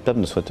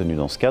inacceptable ne soit tenu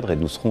dans ce cadre, et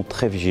nous serons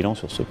très vigilants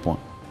sur ce point.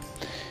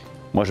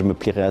 Moi je me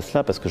plierai à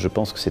cela parce que je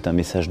pense que c'est un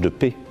message de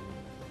paix,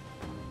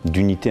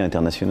 d'unité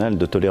internationale,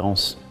 de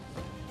tolérance.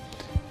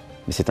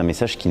 Mais c'est un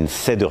message qui ne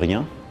cède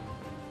rien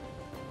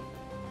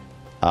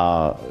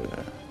à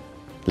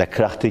la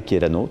clarté qui est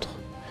la nôtre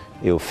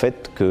et au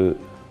fait que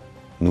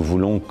nous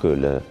voulons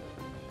que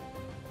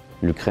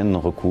l'Ukraine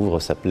recouvre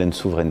sa pleine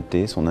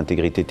souveraineté, son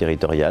intégrité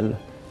territoriale,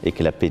 et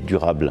que la paix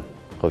durable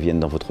revienne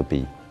dans votre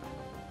pays.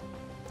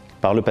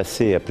 Par le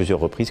passé, à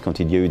plusieurs reprises, quand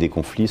il y a eu des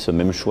conflits, ce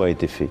même choix a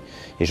été fait.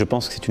 Et je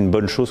pense que c'est une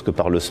bonne chose que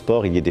par le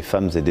sport, il y ait des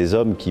femmes et des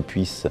hommes qui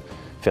puissent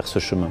faire ce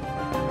chemin.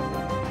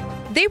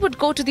 They would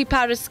go to the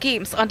Paris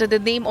Games under the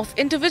name of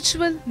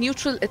individual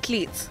neutral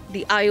athletes,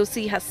 the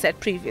IOC has said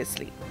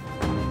previously.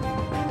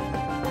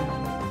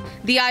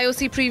 The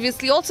IOC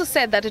previously also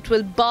said that it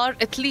will bar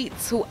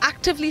athletes who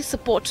actively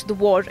support the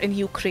war in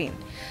Ukraine,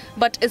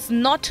 but is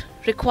not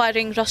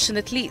requiring Russian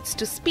athletes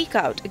to speak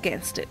out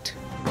against it.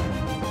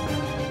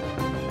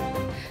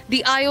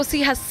 The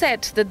IOC has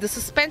said that the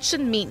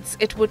suspension means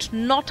it would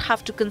not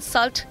have to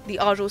consult the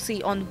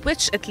ROC on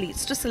which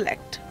athletes to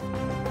select.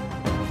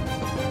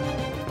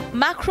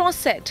 Macron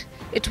said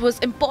it was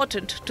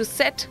important to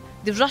set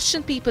the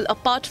Russian people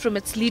apart from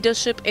its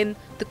leadership in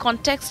the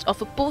context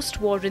of a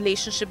post-war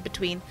relationship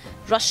between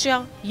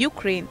Russia,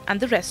 Ukraine and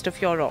the rest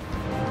of Europe.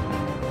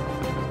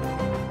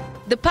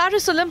 The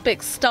Paris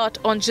Olympics start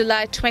on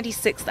July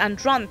 26th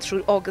and run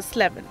through August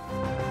 11.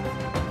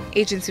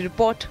 Agency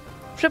report,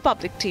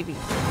 Republic TV.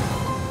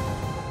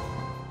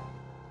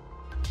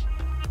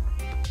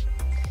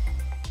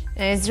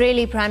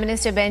 Israeli Prime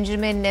Minister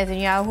Benjamin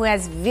Netanyahu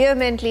has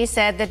vehemently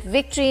said that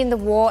victory in the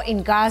war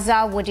in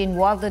Gaza would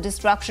involve the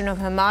destruction of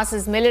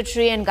Hamas's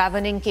military and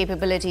governing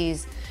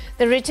capabilities.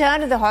 The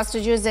return of the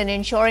hostages and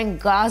ensuring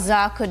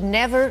Gaza could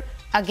never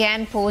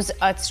again pose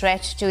a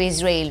threat to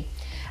Israel.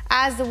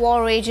 As the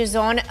war rages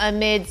on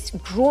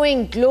amidst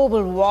growing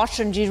global watch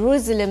on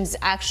Jerusalem's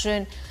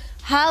action,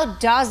 how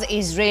does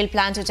Israel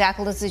plan to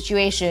tackle the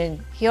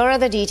situation? Here are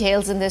the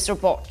details in this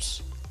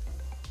report.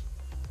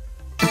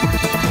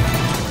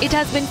 It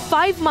has been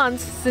 5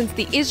 months since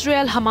the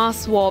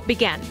Israel-Hamas war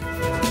began.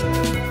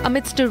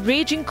 Amidst a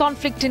raging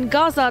conflict in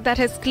Gaza that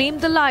has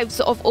claimed the lives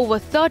of over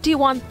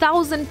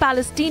 31,000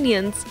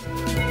 Palestinians,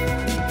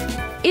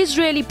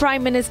 Israeli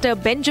Prime Minister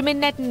Benjamin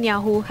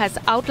Netanyahu has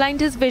outlined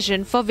his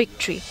vision for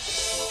victory.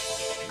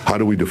 How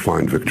do we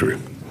define victory?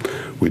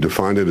 We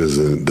define it as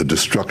the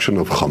destruction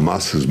of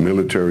Hamas's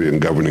military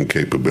and governing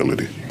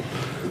capability.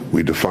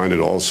 We define it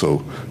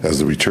also as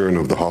the return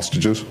of the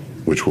hostages,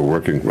 which we're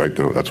working right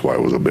now. That's why I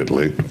was a bit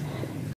late.